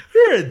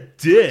 You're a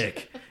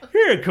dick.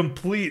 You're a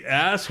complete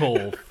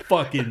asshole.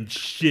 Fucking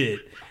shit.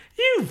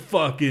 You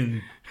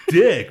fucking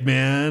dick,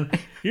 man.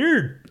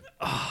 You're...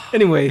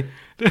 Anyway,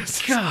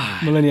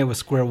 God. Millennia was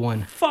square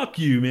one. Fuck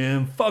you,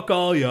 man. Fuck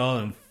all y'all,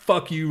 and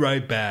fuck you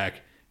right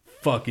back.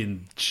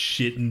 Fucking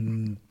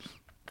shitting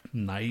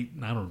night.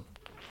 I don't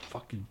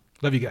fucking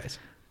love you guys.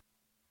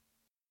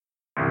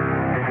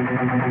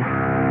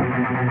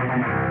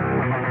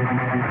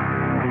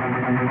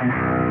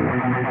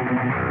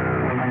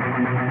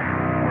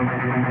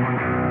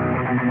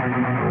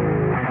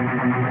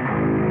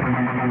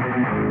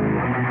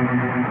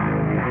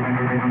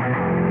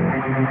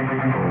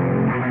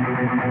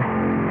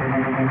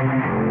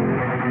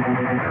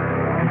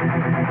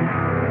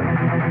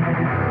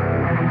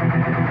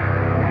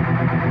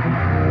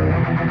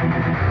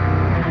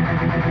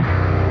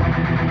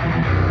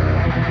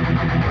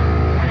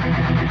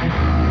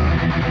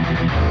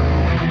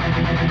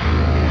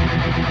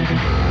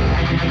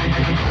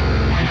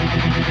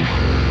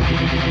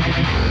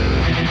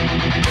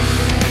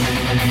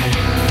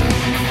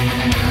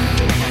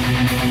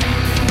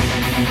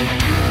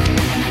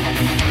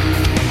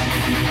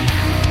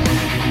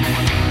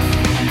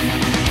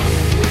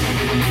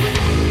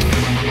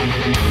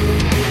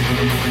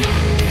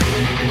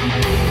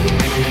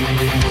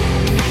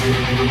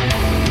 We'll be right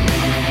back.